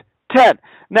 5:10.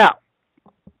 Now,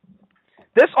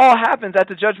 this all happens at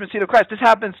the judgment seat of Christ. This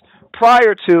happens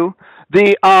prior to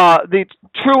the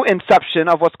true inception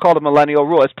of what's called a millennial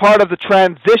rule. It's part of the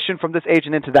transition from this age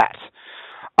and into that.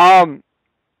 And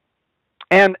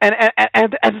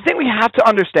the thing we have to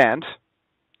understand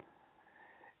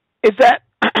is that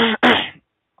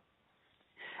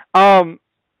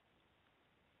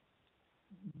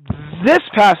this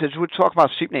passage, which talks about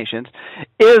sheep nations,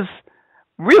 is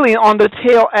really on the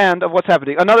tail end of what's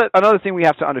happening. Another thing we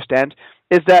have to understand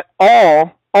is that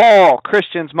all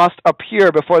Christians must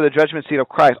appear before the judgment seat of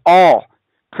Christ. All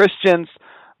Christians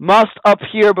must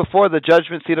appear before the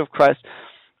judgment seat of Christ.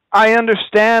 I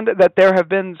understand that there have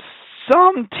been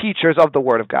some teachers of the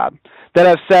Word of God that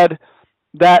have said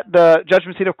that the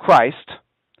judgment seat of Christ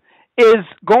is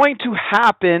going to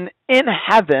happen in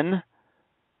heaven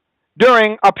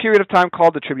during a period of time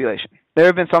called the tribulation. There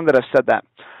have been some that have said that.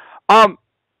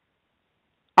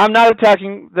 I'm not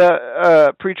attacking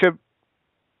the pre-trib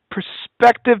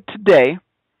perspective today,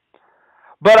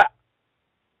 but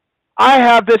I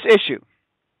have this issue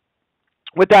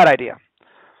with that idea.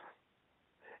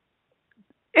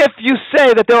 If you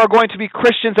say that there are going to be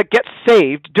Christians that get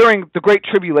saved during the Great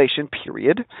Tribulation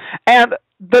period, and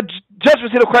the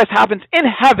judgment seat of Christ happens in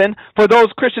heaven for those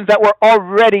Christians that were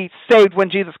already saved when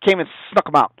Jesus came and snuck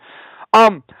them out,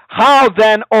 how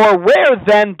then, or where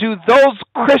then, do those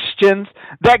Christians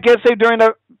that get saved during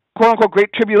the quote-unquote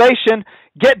Great Tribulation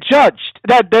get judged?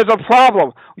 That there's a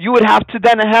problem. You would have to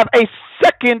then have a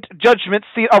second judgment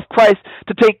seat of Christ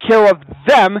to take care of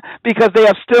them, because they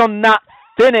have still not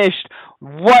finished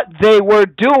what they were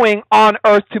doing on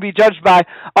earth to be judged by,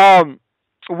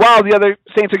 while the other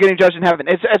saints are getting judged in heaven.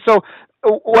 And so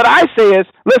what I say is,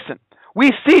 listen,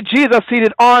 we see Jesus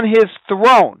seated on his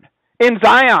throne in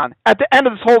Zion at the end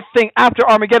of this whole thing after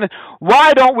Armageddon.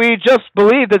 Why don't we just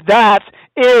believe that that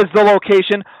is the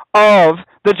location of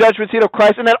the judgment seat of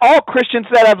Christ, and that all Christians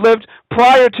that have lived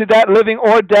prior to that, living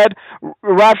or dead,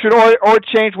 raptured or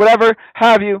changed, whatever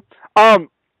have you,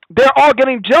 they're all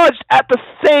getting judged at the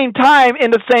same time in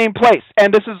the same place.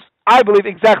 And this is, I believe,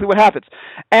 exactly what happens.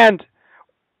 And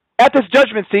at this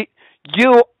judgment seat,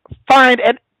 you find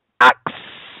an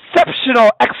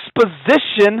exceptional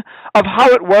exposition of how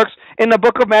it works in the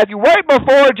book of Matthew, right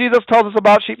before Jesus tells us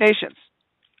about sheep nations.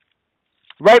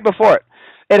 Right before it.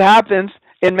 It happens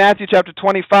in Matthew chapter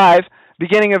 25,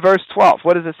 beginning in verse 12.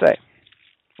 What does it say?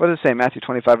 What does it say, Matthew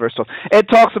 25, verse 12? It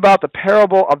talks about the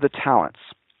parable of the talents.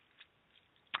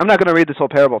 I'm not going to read this whole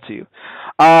parable to you.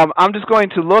 I'm just going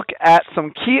to look at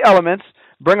some key elements,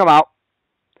 bring them out.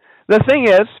 The thing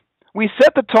is, we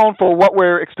set the tone for what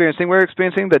we're experiencing. We're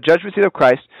experiencing the judgment seat of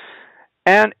Christ.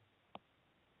 And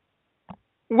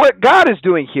what God is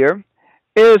doing here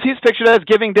is he's pictured as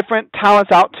giving different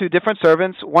talents out to different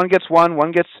servants. One gets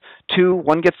one gets two,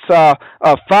 one gets 5,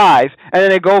 and then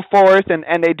they go forth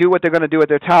and they do what they're going to do with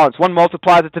their talents. One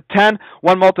multiplies it to 10,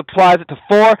 one multiplies it to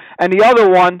 4, and the other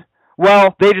one,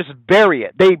 well, they just bury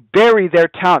it. They bury their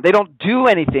talent. They don't do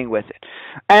anything with it.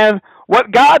 And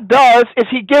what God does is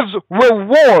he gives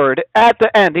reward at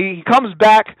the end. He comes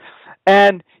back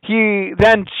and he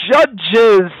then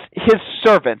judges his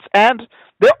servants. And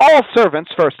they're all servants,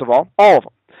 first of all of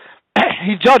them.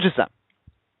 He judges them.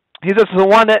 He says, the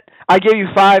one that I gave you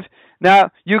 5, now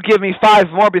you give me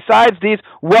 5 more besides these.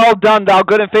 Well done, thou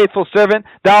good and faithful servant.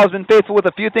 Thou hast been faithful with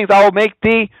a few things. I will make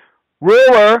thee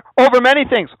ruler over many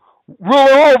things.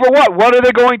 Ruler over what? What are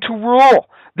they going to rule?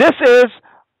 This is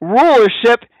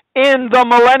rulership in the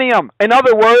millennium. In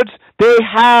other words, they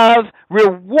have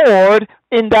reward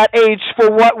in that age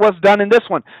for what was done in this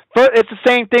one. It's the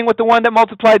same thing with the one that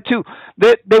multiplied 2.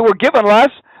 They were given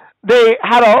less. They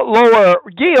had a lower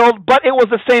yield, but it was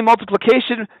the same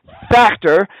multiplication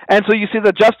factor. And so you see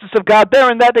the justice of God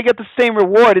there, in that they get the same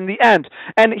reward in the end.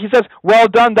 And he says, well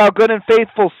done, thou good and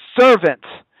faithful servant.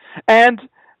 And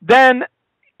then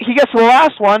he gets to the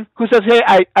last one, who says, hey,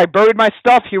 I buried my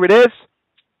stuff. Here it is.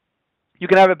 You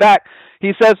can have it back.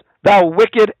 He says, thou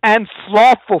wicked and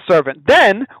slothful servant.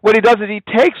 Then what he does is he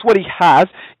takes what he has,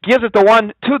 gives it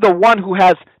to the one who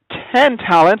has 10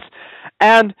 talents,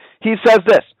 and he says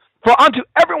this, for unto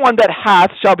everyone that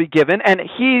hath shall be given, and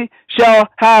he shall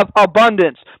have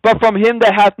abundance. But from him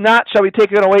that hath not shall be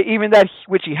taken away even that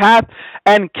which he hath.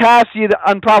 And cast ye the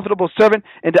unprofitable servant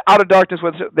into outer darkness,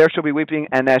 where there shall be weeping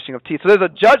and gnashing of teeth. So there's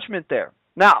a judgment there.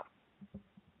 Now,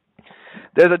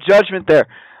 there's a judgment there.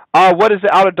 What is the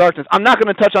outer darkness? I'm not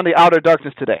going to touch on the outer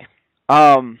darkness today.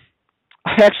 I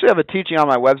actually have a teaching on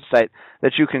my website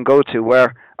that you can go to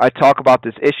where I talk about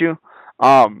this issue.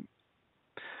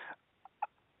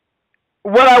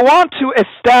 What I want to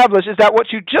establish is that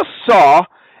what you just saw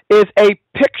is a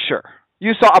picture.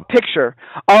 You saw a picture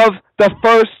of the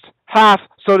first half,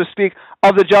 so to speak,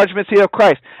 of the judgment seat of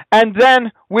Christ. And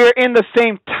then we're in the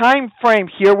same time frame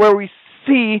here where we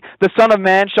see the Son of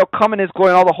Man shall come in his glory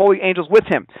and all the holy angels with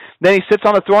him. Then he sits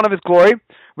on the throne of his glory,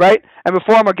 right? And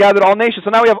before him are gathered all nations.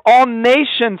 So now we have all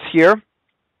nations here.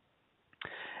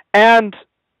 And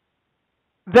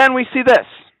then we see this.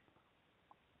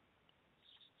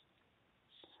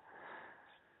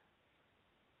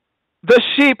 The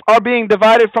sheep are being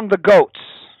divided from the goats.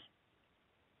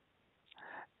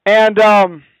 And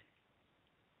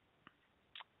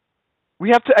we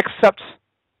have to accept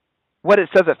what it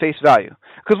says at face value.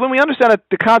 Because when we understand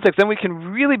the context, then we can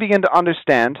really begin to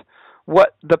understand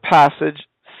what the passage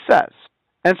says.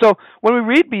 And so when we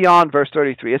read beyond verse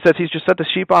 33, it says, he's just set the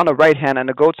sheep on the right hand and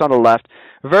the goats on the left.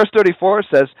 Verse 34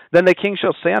 says, then the king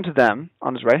shall say unto them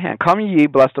on his right hand, come ye,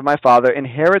 blessed of my Father,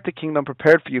 inherit the kingdom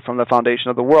prepared for you from the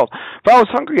foundation of the world. For I was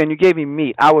hungry, and you gave me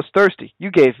meat. I was thirsty. You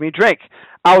gave me drink.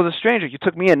 I was a stranger. You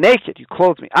took me in naked. You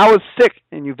clothed me. I was sick,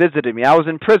 and you visited me. I was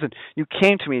in prison. You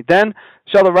came to me. Then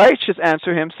shall the righteous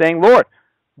answer him, saying, Lord,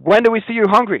 when did we see you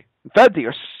hungry, and fed thee,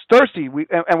 or thirsty,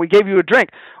 and we gave you a drink?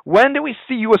 When did we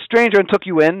see you a stranger and took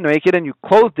you in naked and you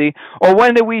clothed thee? Or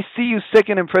when did we see you sick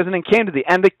and in prison and came to thee?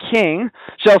 And the king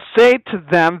shall say to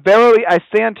them, verily I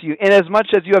say unto you, inasmuch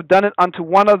as you have done it unto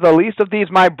one of the least of these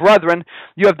my brethren,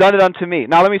 you have done it unto me.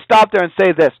 Now let me stop there and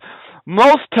say this.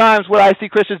 Most times what I see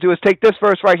Christians do is take this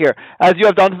verse right here, as you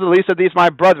have done to the least of these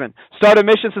my brethren. Start a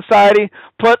mission society,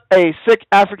 put a sick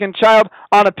African child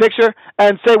on a picture,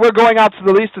 and say we're going out to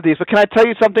the least of these. But can I tell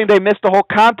you something? They missed the whole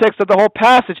context of the whole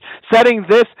passage. Setting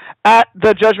this at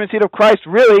the judgment seat of Christ,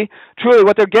 really, truly,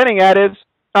 what they're getting at is,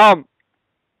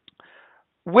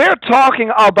 we're talking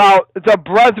about the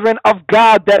brethren of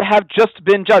God that have just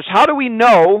been judged. How do we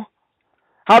know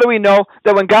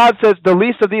that when God says, the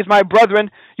least of these my brethren,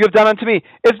 you have done unto me?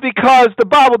 It's because the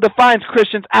Bible defines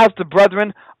Christians as the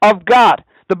brethren of God.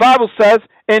 The Bible says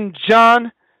in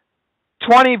John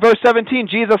 20, verse 17,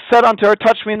 Jesus said unto her,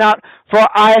 touch me not, for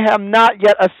I am not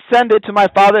yet ascended to my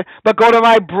Father, but go to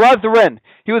my brethren.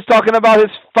 He was talking about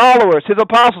his followers, his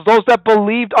apostles, those that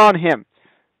believed on him.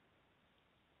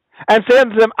 And say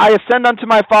unto them, I ascend unto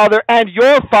my Father and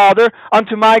your Father,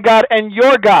 unto my God and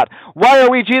your God. Why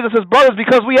are we Jesus' brothers?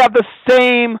 Because we have the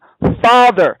same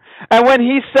Father. And when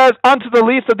he says, unto the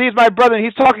least of these my brethren,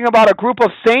 he's talking about a group of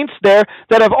saints there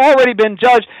that have already been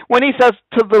judged. When he says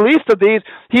to the least of these,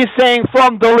 he's saying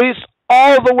from the least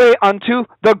all the way unto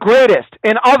the greatest.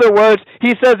 In other words,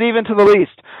 he says even to the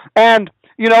least. And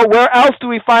where else do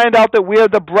we find out that we are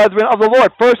the brethren of the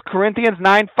Lord? 1 Corinthians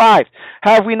 9:5.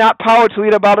 Have we not power to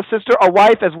lead about a sister, a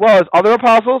wife, as well as other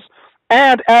apostles?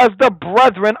 And as the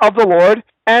brethren of the Lord,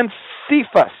 and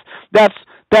Cephas.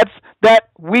 That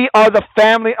we are the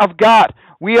family of God.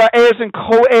 We are heirs and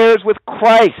co-heirs with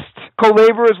Christ,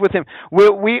 co-laborers with him.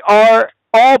 We are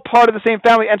all part of the same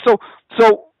family. And so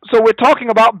we're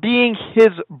talking about being his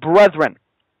brethren,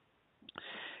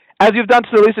 as you've done to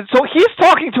the least. So he's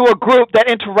talking to a group that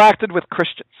interacted with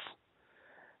Christians.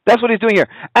 That's what he's doing here.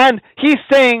 And he's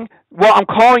saying, well, I'm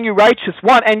calling you righteous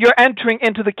one, and you're entering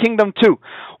into the kingdom too.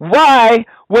 Why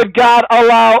would God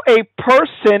allow a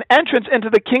person entrance into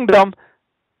the kingdom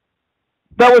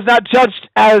that was not judged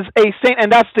as a saint?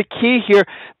 And that's the key here.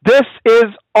 This is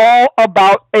all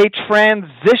about a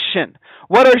transition.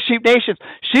 What are sheep nations?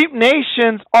 Sheep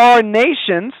nations are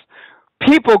nations,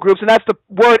 people groups, and that's the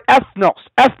word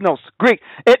ethnos, Greek.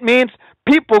 It means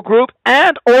people group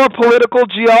and or political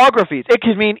geographies. It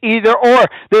can mean either or.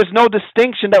 There's no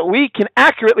distinction that we can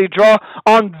accurately draw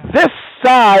on this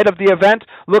side of the event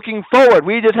looking forward.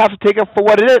 We just have to take it for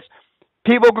what it is.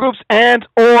 People groups and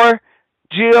or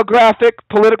geographic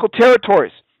political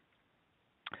territories.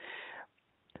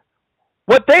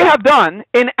 What they have done,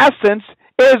 in essence,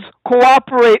 is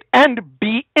cooperate and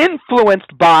be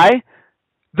influenced by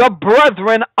the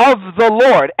brethren of the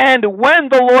Lord. And when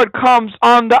the Lord comes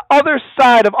on the other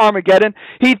side of Armageddon,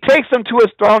 he takes them to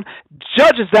his throne,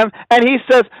 judges them, and he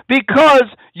says, because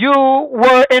you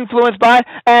were influenced by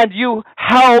and you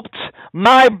helped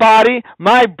my body,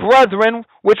 my brethren,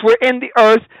 which were in the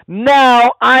earth,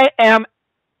 now I am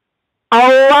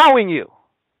allowing you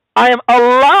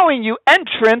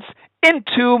entrance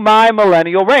into my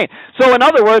millennial reign. So in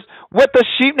other words, what the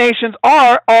sheep nations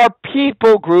are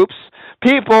people groups,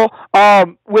 people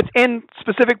within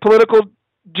specific political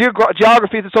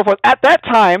geographies and so forth at that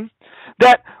time,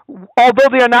 that although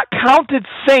they are not counted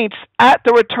saints at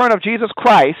the return of Jesus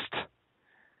Christ,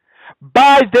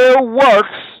 by their works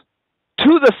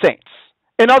to the saints.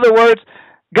 In other words,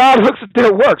 God looks at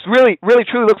their works, really, really,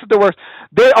 truly looks at their works.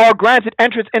 They are granted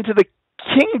entrance into the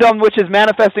kingdom which is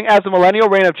manifesting as the millennial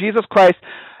reign of Jesus Christ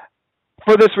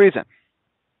for this reason.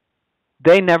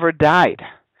 They never died.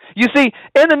 You see,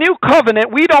 in the new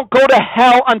covenant, we don't go to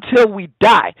hell until we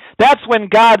die. That's when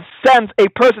God sends a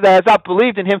person that has not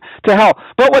believed in him to hell.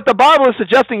 But what the Bible is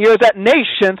suggesting here is that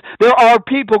nations, there are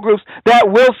people groups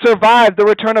that will survive the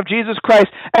return of Jesus Christ,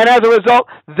 and as a result,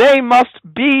 they must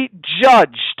be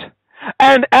judged.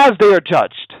 And as they are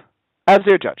judged,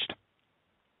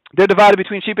 they're divided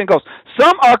between sheep and goats.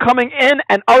 Some are coming in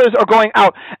and others are going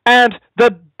out. And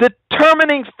the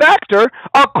determining factor,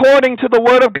 according to the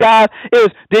Word of God, is,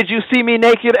 did you see me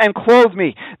naked and clothe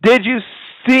me? Did you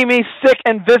see me sick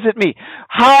and visit me?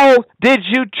 How did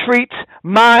you treat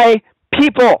my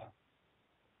people?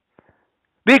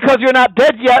 Because you're not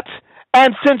dead yet,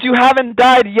 and since you haven't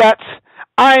died yet,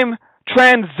 I'm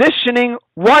transitioning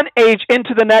one age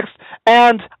into the next,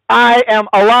 and I am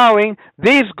allowing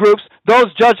these groups,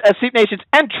 those judged as sheep nations,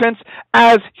 entrance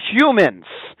as humans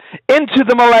into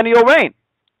the millennial reign.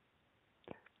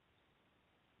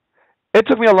 It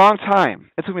took me a long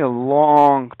time. It took me a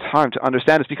long time to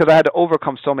understand this because I had to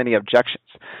overcome so many objections.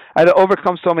 And I'm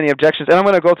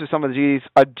going to go through some of these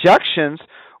objections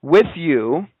with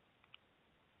you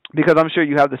because I'm sure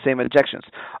you have the same objections.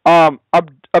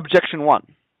 Objection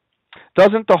 1.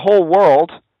 Doesn't the whole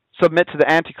world submit to the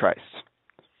Antichrist?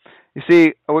 You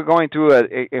see, we're going through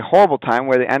a horrible time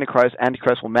where the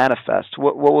Antichrist will manifest.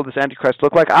 What will this Antichrist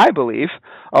look like? I believe,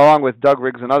 along with Doug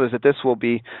Riggs and others, that this will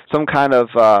be some kind of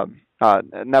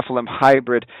Nephilim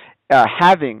hybrid,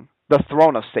 having the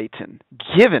throne of Satan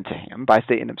given to him by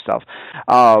Satan himself,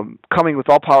 coming with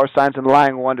all power, signs, and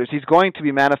lying wonders. He's going to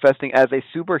be manifesting as a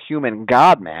superhuman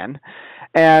God-man,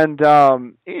 and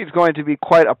he's going to be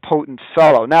quite a potent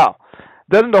fellow. Now,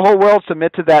 doesn't the whole world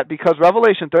submit to that? Because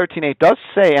Revelation 13:8 does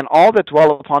say, and all that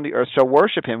dwell upon the earth shall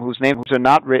worship him, whose names are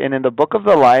not written in the book of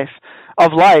the life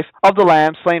of the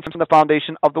Lamb, slain from the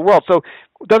foundation of the world. So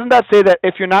doesn't that say that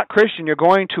if you're not Christian, you're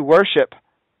going to worship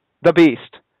the beast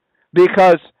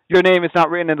because your name is not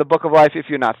written in the book of life if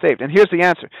you're not saved? And here's the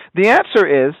answer. The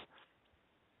answer is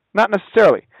not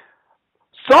necessarily.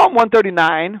 Psalm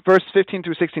 139, verse 15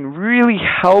 through 16, really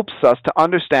helps us to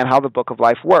understand how the book of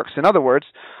life works. In other words,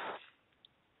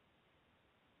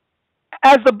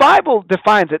 as the Bible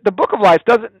defines it, the book of life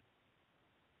doesn't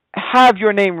have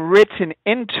your name written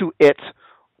into it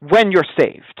when you're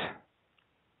saved.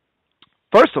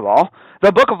 First of all,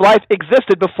 the book of life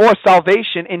existed before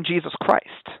salvation in Jesus Christ.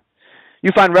 You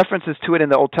find references to it in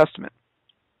the Old Testament.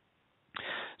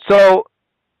 So,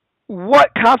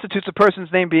 what constitutes a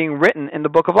person's name being written in the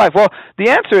book of life? Well, the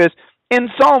answer is, in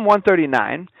Psalm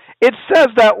 139, it says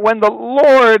that when the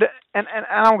Lord, and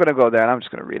I'm going to go there and I'm just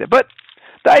going to read it, but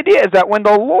the idea is that when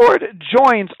the Lord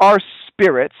joins our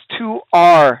spirits to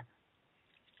our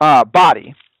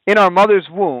body in our mother's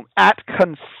womb at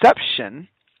conception,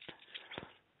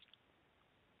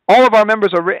 all of our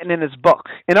members are written in his book.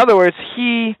 In other words,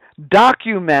 he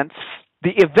documents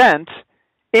the event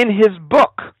in his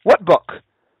book. What book?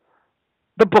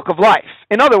 The book of life.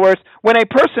 In other words, when a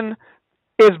person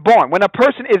is born, when a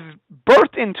person is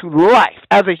birthed into life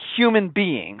as a human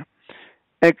being,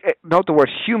 note the word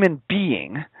human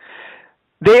being,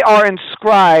 they are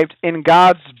inscribed in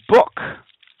God's book.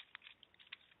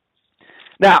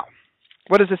 Now,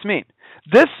 what does this mean?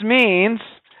 This means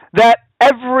that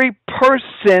every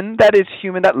person that is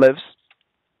human that lives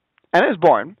and is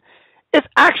born is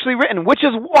actually written, which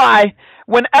is why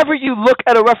whenever you look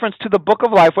at a reference to the book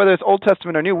of life, whether it's Old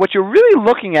Testament or New, what you're really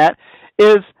looking at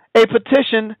is a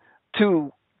petition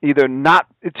to either not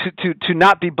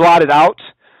be blotted out,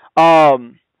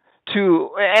 and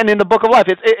in the book of life,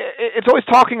 it's always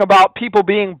talking about people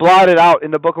being blotted out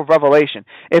in the book of Revelation.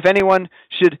 If anyone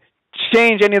should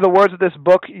change any of the words of this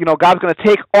book, God's going to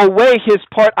take away his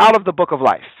part out of the book of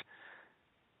life.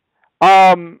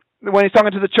 When he's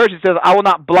talking to the church, he says, I will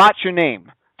not blot your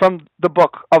name from the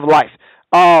book of life.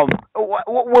 What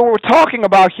we're talking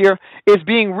about here is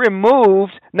being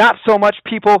removed, not so much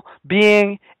people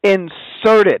being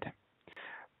inserted.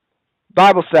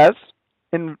 Bible says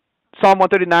in Psalm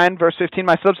 139, verse 15,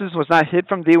 my substance was not hid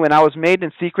from thee when I was made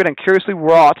in secret and curiously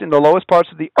wrought in the lowest parts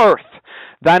of the earth.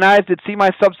 Thine eyes did see my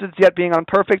substance yet being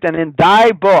unperfect, and in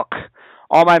thy book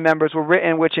all my members were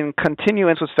written, which in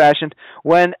continuance was fashioned,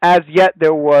 when as yet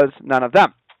there was none of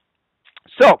them.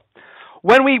 So,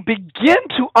 when we begin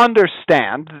to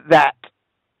understand that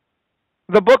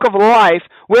the book of life,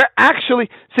 we're actually,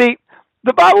 see,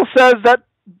 the Bible says that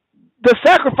the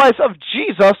sacrifice of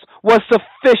Jesus was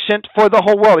sufficient for the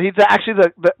whole world. He's actually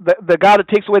the God that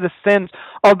takes away the sins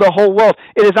of the whole world.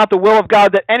 It is not the will of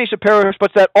God that any should perish,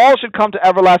 but that all should come to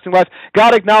everlasting life.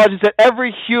 God acknowledges that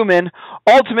every human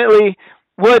ultimately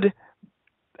would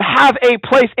have a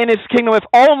place in his kingdom if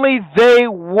only they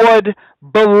would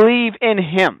believe in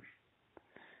him.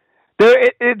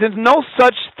 There's no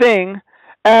such thing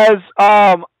as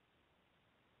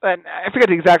and I forget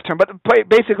the exact term, but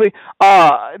basically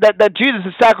that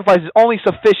Jesus' sacrifice is only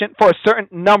sufficient for a certain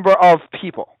number of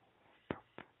people.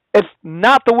 It's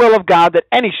not the will of God that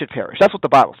any should perish. That's what the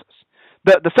Bible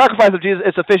says. The sacrifice of Jesus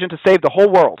is sufficient to save the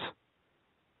whole world,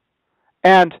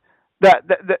 and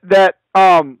that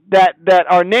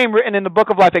our name written in the book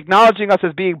of life, acknowledging us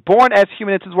as being born as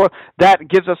human into this world, that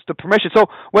gives us the permission. So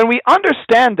when we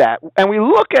understand that, and we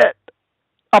look at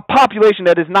a population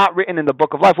that is not written in the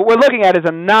book of life, what we're looking at is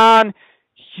a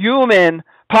non-human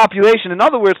population. In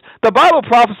other words, the Bible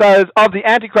prophesies of the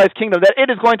Antichrist kingdom that it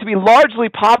is going to be largely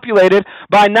populated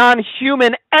by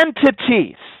non-human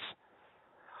entities.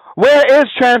 Where is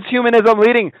transhumanism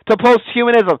leading? To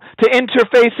posthumanism, to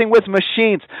interfacing with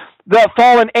machines, the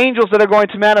fallen angels that are going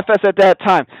to manifest at that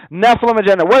time, Nephilim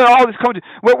agenda. Where are all these coming to?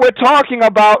 We're talking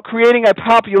about creating a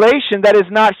population that is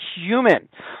not human.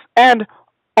 And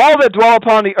all that dwell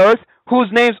upon the earth, whose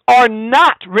names are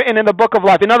not written in the book of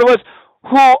life. In other words,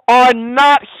 who are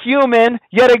not human,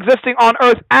 yet existing on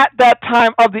earth at that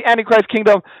time of the Antichrist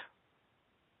kingdom,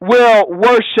 will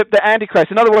worship the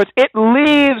Antichrist. In other words, it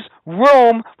leaves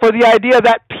room for the idea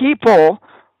that people,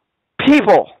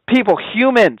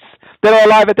 humans that are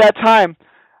alive at that time,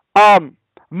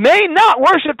 may not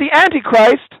worship the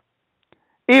Antichrist,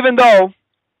 even though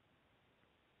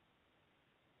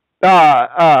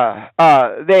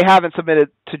they haven't submitted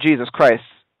to Jesus Christ.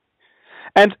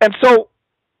 And so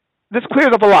this clears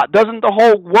up a lot. Doesn't the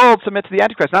whole world submit to the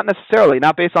Antichrist? Not necessarily,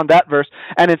 not based on that verse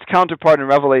and its counterpart in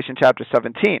Revelation chapter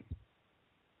 17.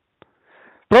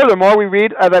 Furthermore, we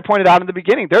read, as I pointed out in the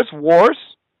beginning, there's wars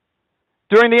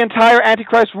during the entire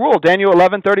Antichrist rule, Daniel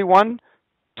 11:31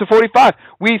 to 45.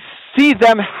 We see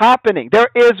them happening. There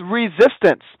is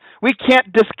resistance. We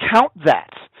can't discount that.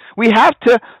 We have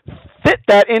to fit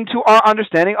that into our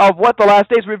understanding of what the last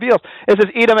days reveals. It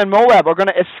says Edom and Moab are going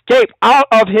to escape out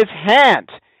of his hand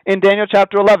in Daniel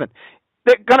chapter 11.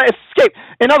 They're going to escape.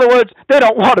 In other words, they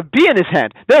don't want to be in his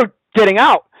hand. They're getting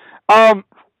out.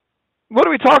 What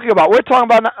are we talking about? We're talking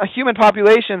about human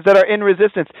populations that are in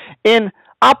resistance, in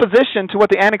opposition to what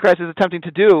the Antichrist is attempting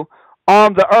to do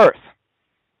on the earth.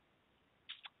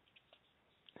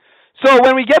 So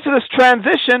when we get to this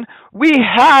transition, we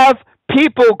have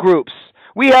people groups.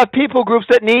 We have people groups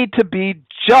that need to be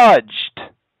judged.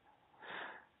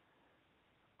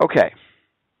 Okay.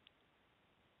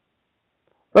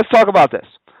 Let's talk about this.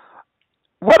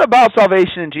 What about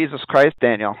salvation in Jesus Christ,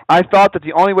 Daniel? I thought that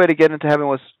the only way to get into heaven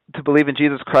was to believe in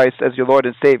Jesus Christ as your Lord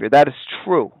and Savior. That is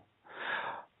true.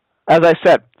 As I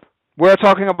said, we're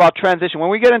talking about transition. When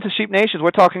we get into sheep nations,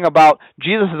 we're talking about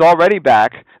Jesus is already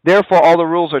back. Therefore, all the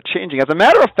rules are changing. As a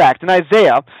matter of fact, in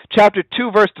Isaiah chapter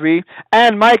 2, verse 3,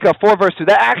 and Micah 4, verse 2,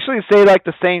 that actually say like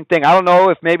the same thing. I don't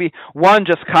know if maybe one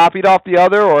just copied off the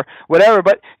other or whatever,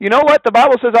 but you know what? The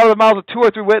Bible says out of the mouths of 2 or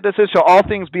 3 witnesses shall all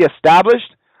things be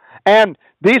established. And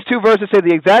these two verses say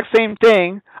the exact same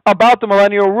thing about the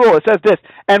millennial rule. It says this,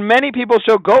 and many people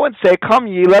shall go and say, come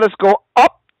ye, let us go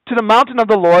up to the mountain of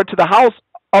the Lord, to the house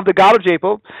of the God of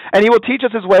Jacob, and he will teach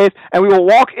us his ways, and we will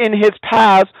walk in his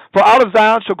paths. For out of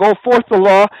Zion shall go forth the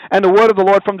law and the word of the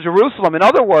Lord from Jerusalem. In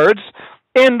other words,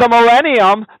 in the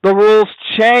millennium, the rules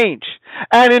change.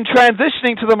 And in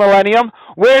transitioning to the millennium,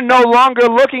 we're no longer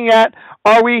looking at,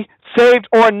 are we saved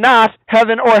or not,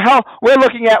 heaven or hell? We're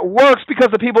looking at works because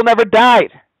the people never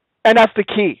died. And that's the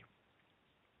key.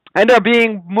 And they're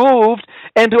being moved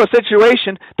into a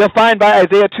situation defined by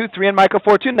Isaiah 2:3 and Micah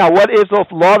 4:2. Now, what is the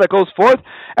law that goes forth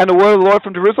and the word of the Lord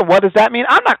from Jerusalem? What does that mean?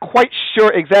 I'm not quite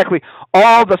sure exactly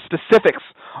all the specifics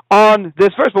on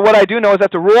this verse, but what I do know is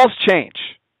that the rules change.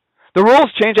 The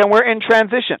rules change, and we're in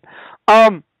transition.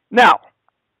 Now,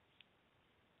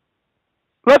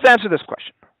 let's answer this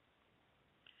question.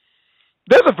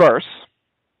 There's a verse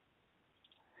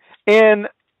in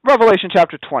Revelation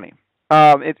chapter 20.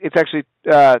 It's actually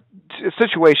a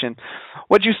situation.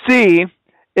 What you see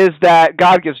is that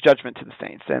God gives judgment to the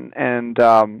saints, and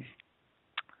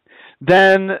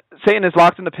then Satan is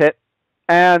locked in the pit,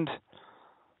 and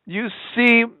you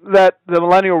see that the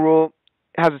millennial rule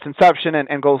has its inception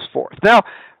and goes forth. Now,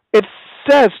 it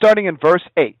says, starting in verse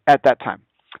 8 at that time,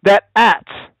 that at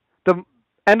the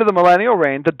end of the millennial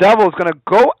reign, the devil is going to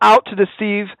go out to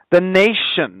deceive the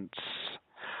nations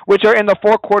which are in the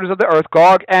four quarters of the earth,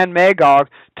 Gog and Magog,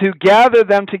 to gather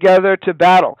them together to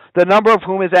battle, the number of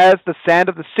whom is as the sand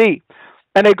of the sea.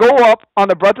 And they go up on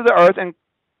the breadth of the earth and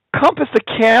compass the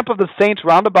camp of the saints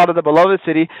round about of the beloved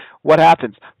city. What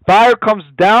happens? Fire comes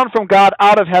down from God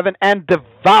out of heaven and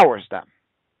devours them.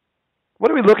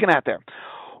 What are we looking at there?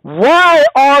 Why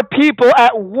are people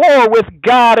at war with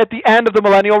God at the end of the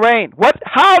millennial reign?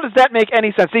 How does that make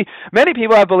any sense? See, many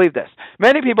people have believed this.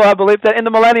 Many people have believed that in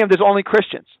the millennium there's only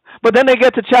Christians. But then they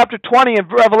get to chapter 20 in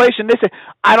Revelation, they say,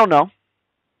 I don't know.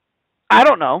 I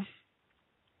don't know.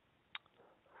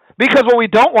 Because what we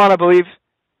don't want to believe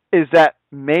is that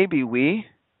maybe we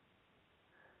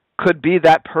could be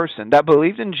that person that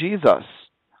believed in Jesus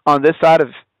on this side of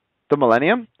the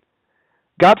millennium,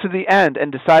 got to the end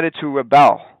and decided to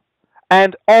rebel.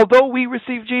 And although we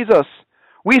receive Jesus,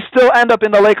 we still end up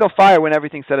in the lake of fire when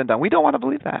everything's said and done. We don't want to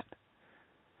believe that.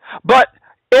 But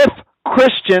if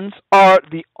Christians are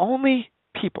the only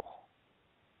people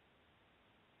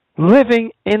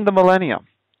living in the millennium,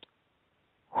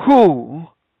 who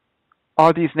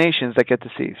are these nations that get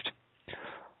deceived?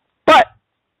 But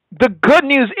the good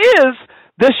news is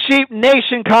the sheep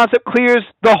nation concept clears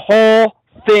the whole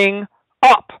thing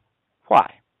up.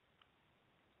 Why?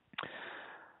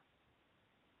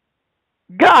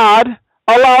 God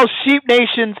allows sheep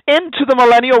nations into the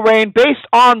millennial reign based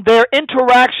on their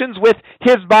interactions with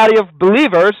his body of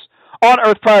believers on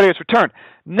earth prior to his return.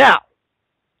 Now,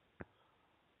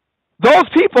 those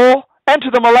people enter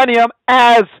the millennium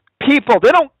as people.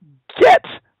 They don't get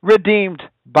redeemed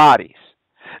bodies.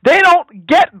 They don't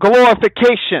get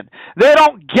glorification. They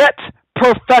don't get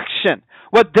perfection.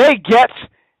 What they get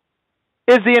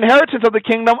is the inheritance of the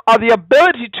kingdom, of the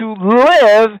ability to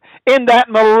live in that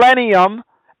millennium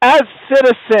as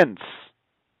citizens.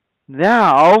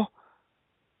 Now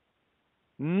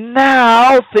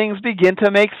things begin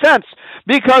to make sense.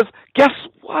 Because guess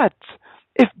what?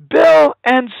 If Bill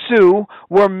and Sue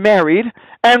were married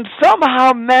and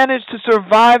somehow managed to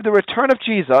survive the return of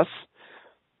Jesus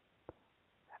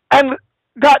and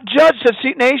got judged as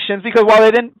sheep nations because while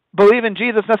they didn't believe in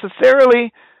Jesus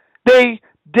necessarily, they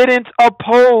didn't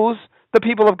oppose the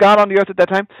people of God on the earth at that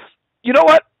time, you know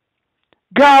what?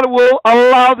 God will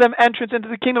allow them entrance into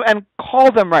the kingdom and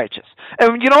call them righteous.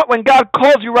 And you know what? When God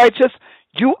calls you righteous,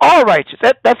 you are righteous.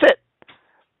 That's it.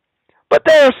 But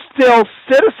they're still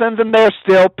citizens and they're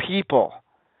still people.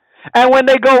 And when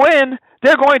they go in,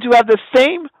 they're going to have the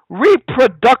same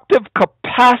reproductive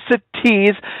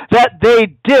capacities that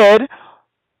they did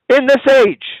in this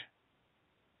age.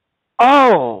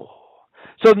 Oh.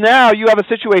 So now you have a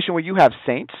situation where you have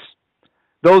saints,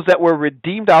 those that were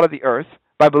redeemed out of the earth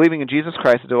by believing in Jesus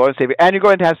Christ as the Lord and Savior, and you're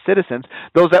going to have citizens,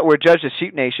 those that were judged as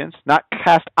sheep nations, not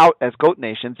cast out as goat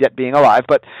nations, yet being alive,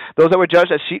 but those that were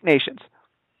judged as sheep nations,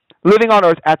 living on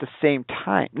earth at the same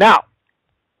time. Now,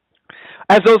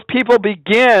 as those people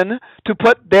begin to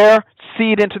put their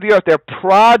seed into the earth, their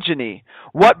progeny,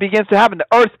 what begins to happen? The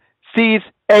earth sees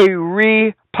a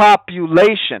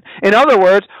repopulation. In other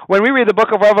words, when we read the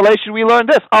book of Revelation, we learn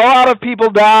this. A lot of people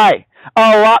die.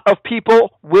 A lot of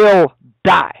people will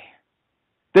die.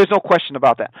 There's no question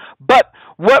about that. But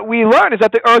what we learn is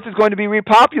that the earth is going to be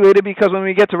repopulated because when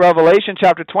we get to Revelation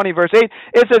chapter 20, verse 8,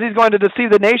 it says he's going to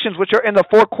deceive the nations which are in the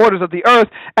four quarters of the earth,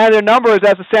 and their number is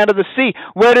as the sand of the sea.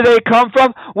 Where do they come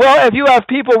from? Well, if you have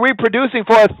people reproducing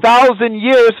for 1,000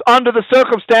 years under the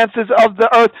circumstances of the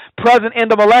earth present in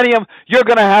the millennium, you're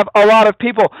going to have a lot of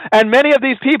people. And many of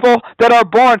these people that are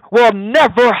born will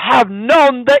never have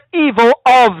known the evil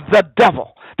of the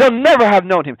devil. They'll never have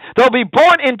known him. They'll be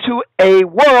born into a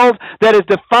world that is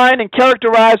defined and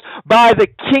characterized by the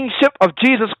kingship of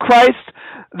Jesus Christ,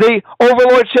 the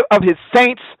overlordship of his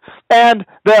saints, and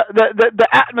the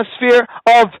atmosphere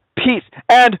of peace.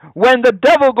 And when the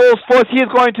devil goes forth, he is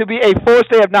going to be a force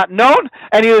they have not known,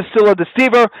 and he is still a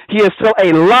deceiver, he is still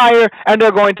a liar, and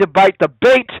they're going to bite the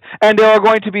bait, and there are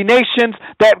going to be nations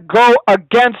that go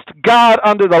against God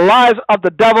under the lies of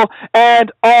the devil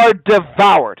and are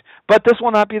devoured. But this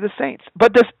will not be the saints.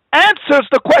 But this answers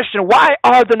the question, why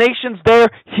are the nations there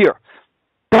here?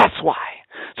 That's why.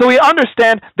 So we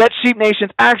understand that Sheep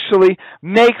Nations actually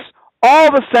makes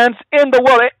all the sense in the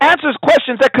world. It answers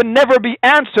questions that could never be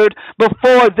answered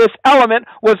before this element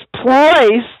was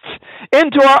placed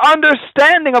into our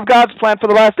understanding of God's plan for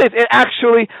the last days.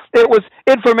 It was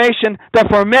information that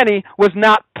for many was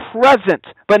not present.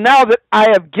 But now that I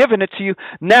have given it to you,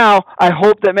 now I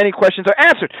hope that many questions are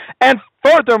answered. And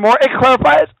furthermore, it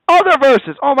clarifies other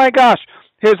verses. Oh my gosh.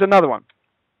 Here's another one.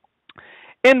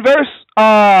 In verse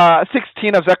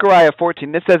 16 of Zechariah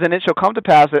 14, it says, "And it shall come to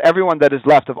pass that everyone that is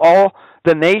left of all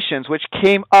the nations which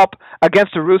came up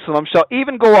against Jerusalem shall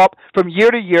even go up from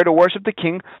year to year to worship the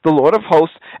King, the Lord of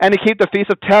hosts, and to keep the Feast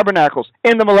of Tabernacles."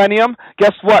 In the millennium,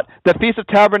 guess what? The Feast of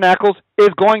Tabernacles is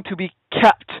going to be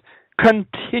kept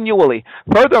continually.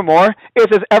 Furthermore, it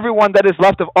says everyone that is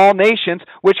left of all nations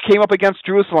which came up against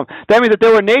Jerusalem. That means that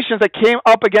there were nations that came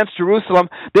up against Jerusalem.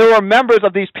 There were members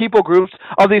of these people groups,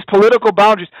 of these political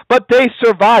boundaries, but they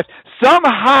survived.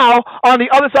 Somehow, on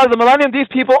the other side of the millennium, these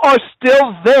people are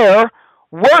still there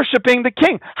worshiping the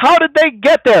King. How did they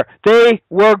get there? They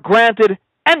were granted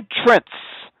entrance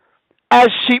as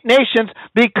sheep nations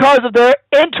because of their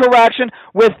interaction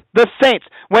with the saints.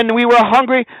 When we were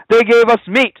hungry, they gave us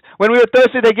meat. When we were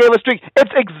thirsty, they gave us drink.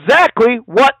 It's exactly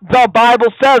what the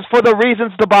Bible says for the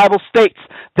reasons the Bible states.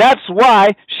 That's why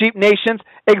sheep nations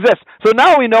exist. So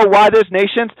now we know why there's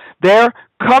nations there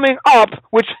coming up,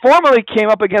 which formerly came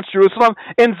up against Jerusalem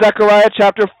in Zechariah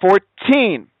chapter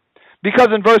 14. Because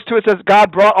in verse 2 it says,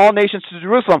 God brought all nations to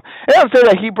Jerusalem. It doesn't say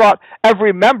that he brought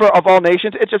every member of all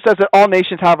nations. It just says that all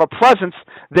nations have a presence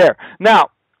there. Now,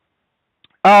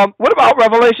 what about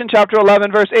Revelation chapter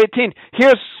 11, verse 18?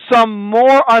 Here's some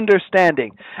more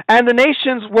understanding. "And the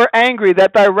nations were angry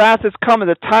that thy wrath is come in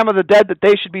the time of the dead, that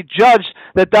they should be judged,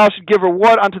 that thou should give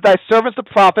reward unto thy servants the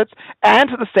prophets, and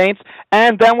to the saints,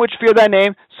 and them which fear thy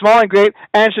name, small and great,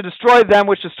 and should destroy them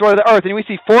which destroy the earth." And we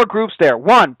see four groups there.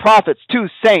 1, prophets. 2,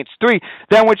 saints. 3,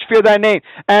 them which fear thy name.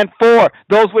 And 4,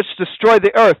 those which destroy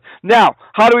the earth. Now,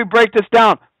 how do we break this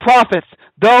down? Prophets,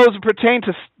 those pertain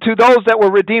to those that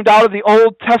were redeemed out of the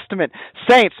Old Testament.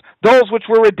 Saints, those which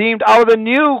were redeemed out of the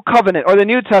New Covenant or the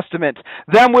New Testament.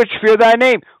 Them which fear thy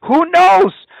name. Who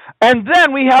knows? And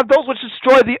then we have those which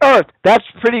destroy the earth. That's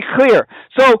pretty clear.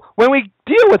 So when we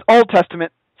deal with Old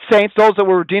Testament saints, those that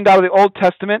were redeemed out of the Old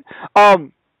Testament,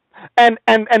 and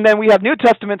then we have New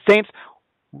Testament saints,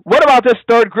 what about this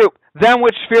third group? Them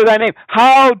which fear thy name.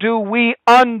 How do we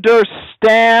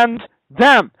understand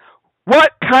them?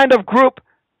 What kind of group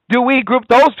do we group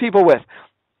those people with?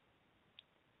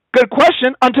 Good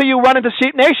question until you run into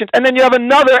sheep nations. And then you have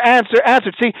another answer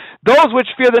answered. See, those which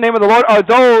fear the name of the Lord are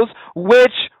those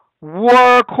which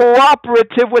were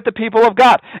cooperative with the people of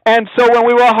God. And so when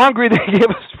we were hungry, they gave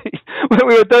us meat. When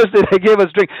we were thirsty, they gave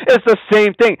us drink. It's the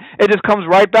same thing. It just comes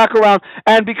right back around.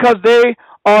 And because they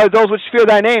are those which fear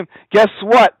thy name, guess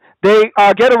what? They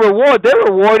get a reward. Their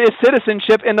reward is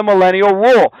citizenship in the millennial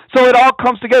rule. So it all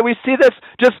comes together. We see this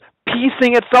just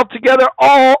piecing itself together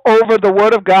all over the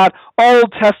Word of God,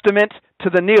 Old Testament to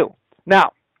the New.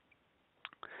 Now,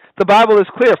 the Bible is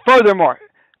clear. Furthermore,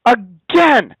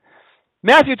 again,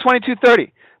 Matthew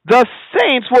 22:30, the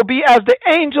saints will be as the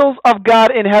angels of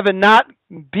God in heaven, not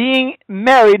being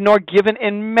married nor given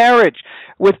in marriage.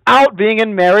 Without being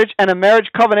in marriage and a marriage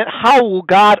covenant, how will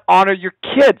God honor your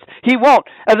kids? He won't.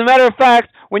 As a matter of fact,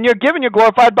 when you're given your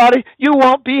glorified body, you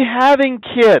won't be having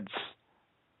kids.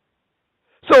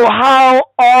 So how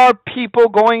are people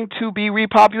going to be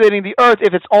repopulating the earth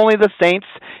if it's only the saints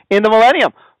in the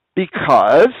millennium?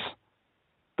 Because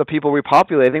the people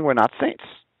repopulating were not saints.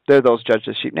 They're those judged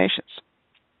as sheep nations.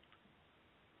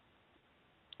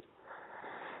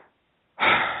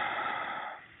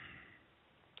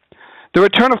 The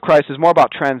return of Christ is more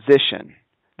about transition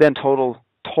than total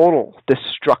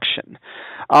destruction.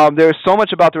 There is so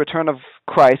much about the return of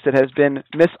Christ that has been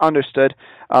misunderstood,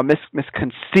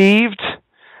 misconceived.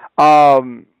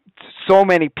 So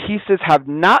many pieces have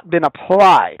not been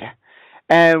applied.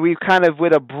 And we've kind of,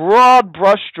 with a broad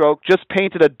brushstroke, just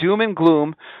painted a doom and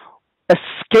gloom,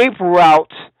 escape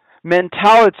route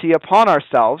mentality upon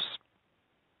ourselves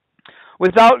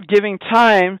without giving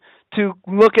time to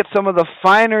look at some of the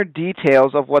finer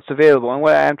details of what's available. And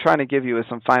what I'm trying to give you is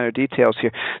some finer details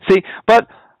here. See, but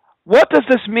what does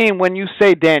this mean when you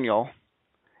say Daniel?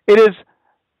 It is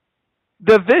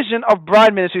the vision of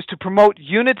Bride Ministries to promote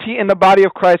unity in the body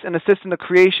of Christ and assist in the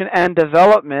creation and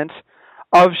development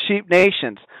of sheep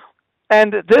nations.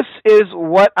 And this is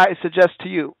what I suggest to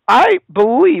you. I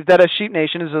believe that a sheep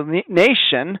nation is a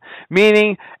nation,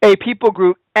 meaning a people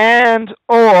group and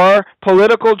or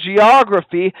political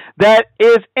geography that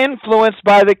is influenced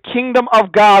by the kingdom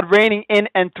of God reigning in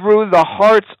and through the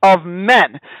hearts of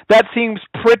men. That seems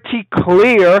pretty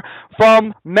clear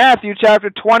from Matthew chapter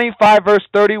 25, verse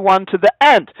 31 to the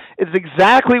end. It's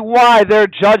exactly why they're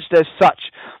judged as such.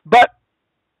 But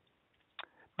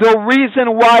the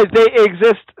reason why they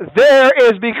exist there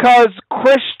is because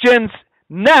Christians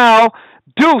now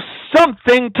do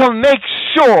something to make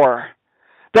sure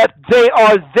that they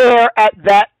are there at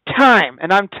that time.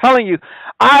 And I'm telling you,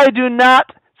 I do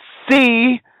not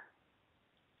see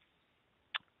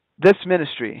this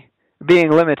ministry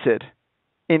being limited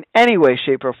in any way,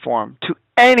 shape, or form to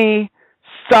any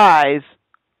size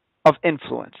of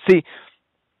influence. See,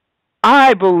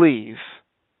 I believe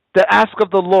that ask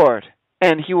of the Lord,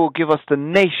 and He will give us the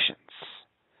nations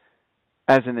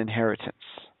as an inheritance.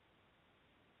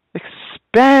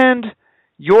 Expand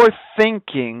your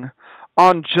thinking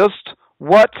on just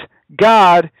what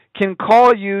God can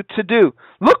call you to do.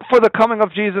 Look for the coming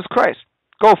of Jesus Christ.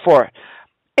 Go for it.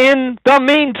 In the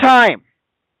meantime,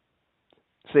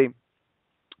 see,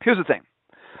 here's the thing.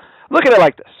 Look at it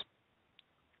like this.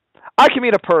 I can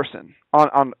meet a person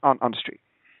on the street.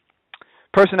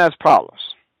 Person has problems.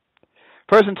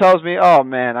 Person tells me, oh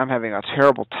man, I'm having a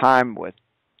terrible time with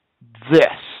this.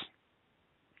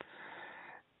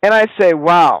 And I say,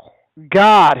 wow,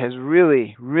 God has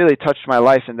really, really touched my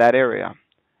life in that area.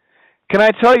 Can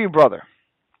I tell you, brother,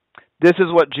 this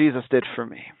is what Jesus did for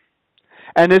me.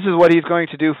 And this is what He's going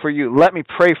to do for you. Let me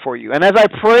pray for you. And as I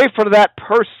pray for that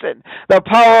person, the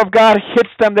power of God hits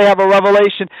them. They have a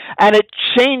revelation, and it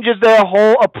changes their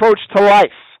whole approach to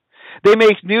life. They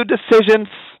make new decisions.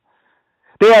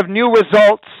 They have new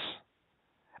results,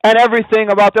 and everything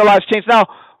about their lives change. Now,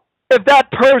 if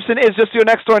that person is just your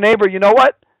next door neighbor, you know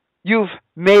what? You've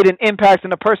made an impact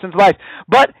in a person's life.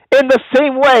 But in the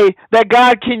same way that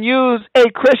God can use a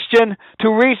Christian to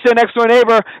reach their next door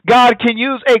neighbor, God can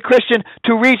use a Christian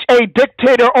to reach a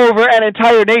dictator over an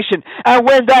entire nation. And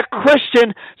when that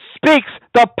Christian speaks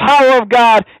the power of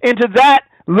God into that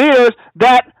leader's,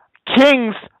 that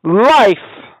king's life,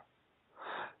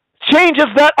 changes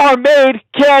that are made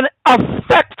can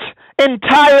affect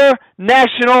entire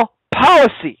national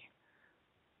policy.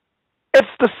 It's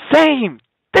the same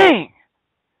thing.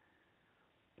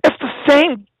 It's the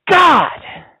same God.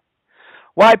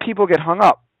 Why people get hung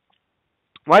up?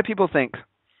 Why people think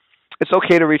it's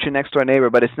okay to reach your next door neighbor,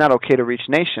 but it's not okay to reach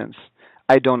nations?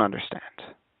 I don't understand.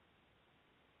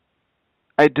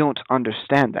 I don't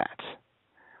understand that.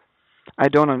 I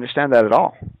don't understand that at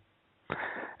all.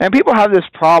 And people have this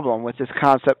problem with this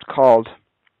concept called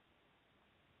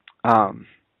the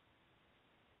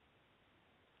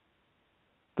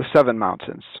Seven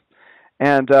Mountains.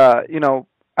 And,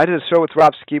 I did a show with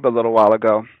Rob Skiba a little while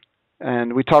ago,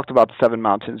 and we talked about the Seven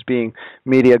Mountains being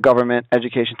media, government,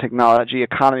 education, technology,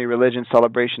 economy, religion,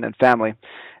 celebration, and family,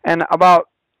 and about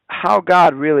how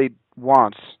God really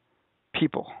wants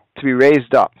people to be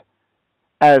raised up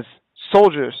as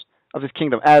soldiers of His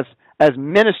kingdom, as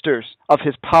ministers of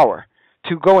His power,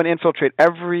 to go and infiltrate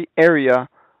every area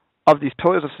of these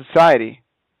pillars of society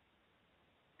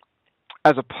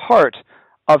as a part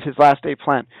of His last day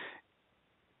plan.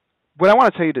 What I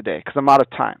want to tell you today, because I'm out of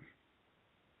time,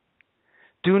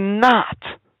 do not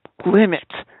limit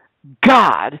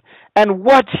God and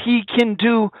what He can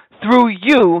do through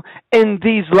you in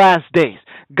these last days.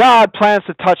 God plans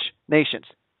to touch nations,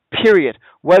 period.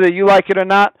 Whether you like it or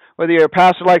not, whether your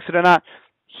pastor likes it or not,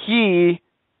 He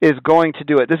is going to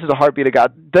do it. This is the heartbeat of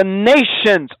God. The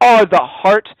nations are the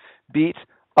heartbeat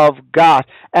of God.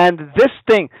 And this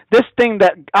thing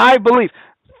that I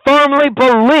firmly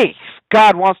believe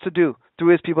God wants to do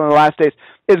through His people in the last days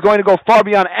is going to go far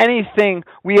beyond anything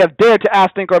we have dared to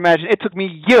ask, think, or imagine. It took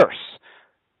me years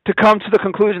to come to the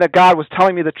conclusion that God was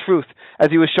telling me the truth as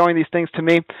He was showing these things to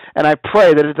me, and I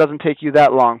pray that it doesn't take you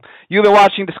that long. You've been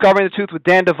watching Discovering the Truth with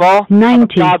Dan Duvall.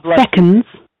 90 seconds.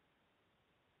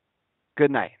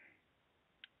 Good night.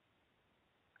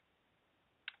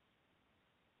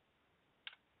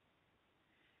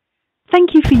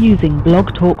 Thank you for using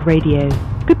Blog Talk Radio.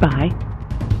 Goodbye.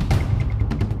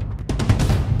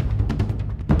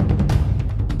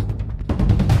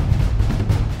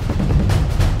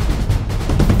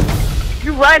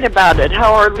 You write about it,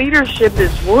 how our leadership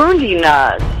is wounding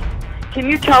us. Can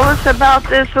you tell us about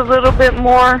this a little bit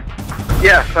more?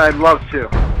 Yes, I'd love to.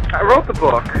 I wrote the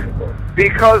book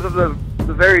because of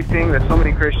the very thing that so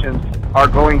many Christians are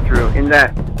going through, in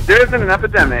that there has been an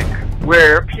epidemic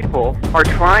where people are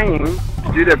trying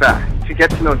to do their best to get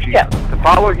to know Jesus, to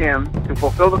follow Him, to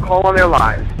fulfill the call on their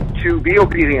lives, to be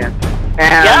obedient,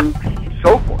 and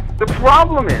so forth. The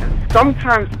problem is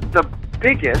sometimes the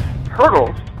biggest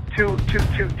hurdles to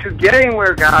getting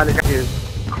where God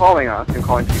is calling us and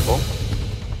calling people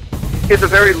is the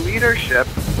very leadership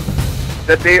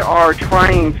that they are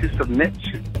trying to submit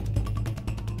to.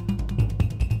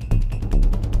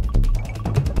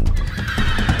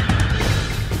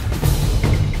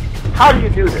 How do you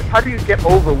do this? How do you get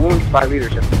over wounds by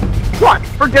leadership? One,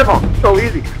 forgive them. So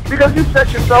easy. Because you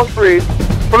set yourself free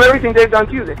from everything they've done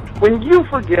to you. When you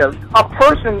forgive, a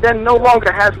person then no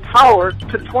longer has power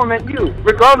to torment you,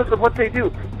 regardless of what they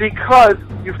do, because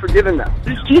you've forgiven them.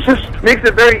 Jesus makes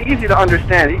it very easy to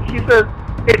understand. He says,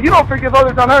 if you don't forgive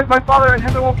others on earth, my Father in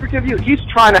heaven won't forgive you. He's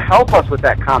trying to help us with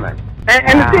that comment.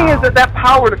 And the thing is that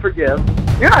power to forgive,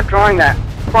 you're not drawing that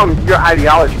from your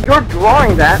ideology. You're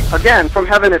drawing that, again, from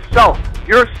heaven itself.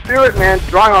 Your spirit man's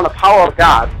drawing on the power of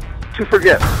God to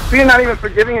forgive. So you're not even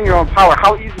forgiving in your own power.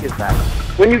 How easy is that?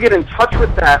 When you get in touch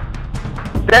with that,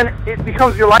 then it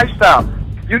becomes your lifestyle.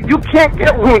 You can't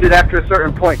get wounded after a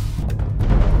certain point.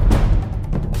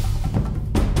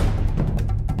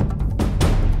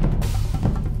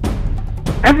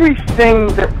 Everything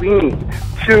that we need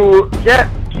to get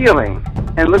healing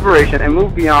and liberation and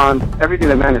move beyond everything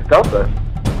that man has dealt with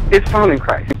is found in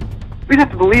Christ. We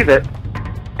have to believe it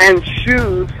and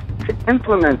choose to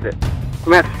implement it.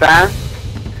 We might have to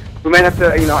fast. We might have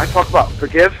to, I talk about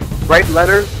forgive, write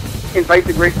letters, invite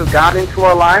the grace of God into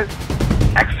our lives,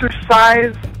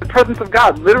 exercise the presence of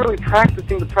God, literally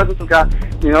practicing the presence of God.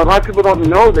 A lot of people don't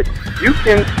know that you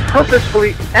can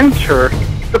purposefully enter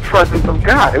the presence of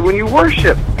God. And when you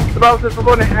worship, the Bible says the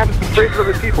Lord inhabits the praises of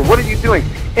His people. What are you doing?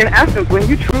 In essence, when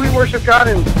you truly worship God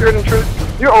in spirit and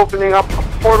truth, you're opening up a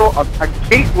portal, a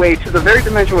gateway to the very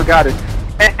dimension where God is.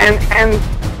 And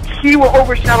He will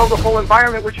overshadow the whole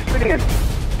environment which you're sitting in.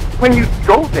 When you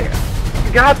go there,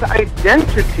 God's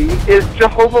identity is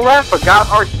Jehovah Rapha, God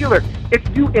our healer. If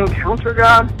you encounter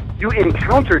God, you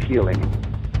encounter healing.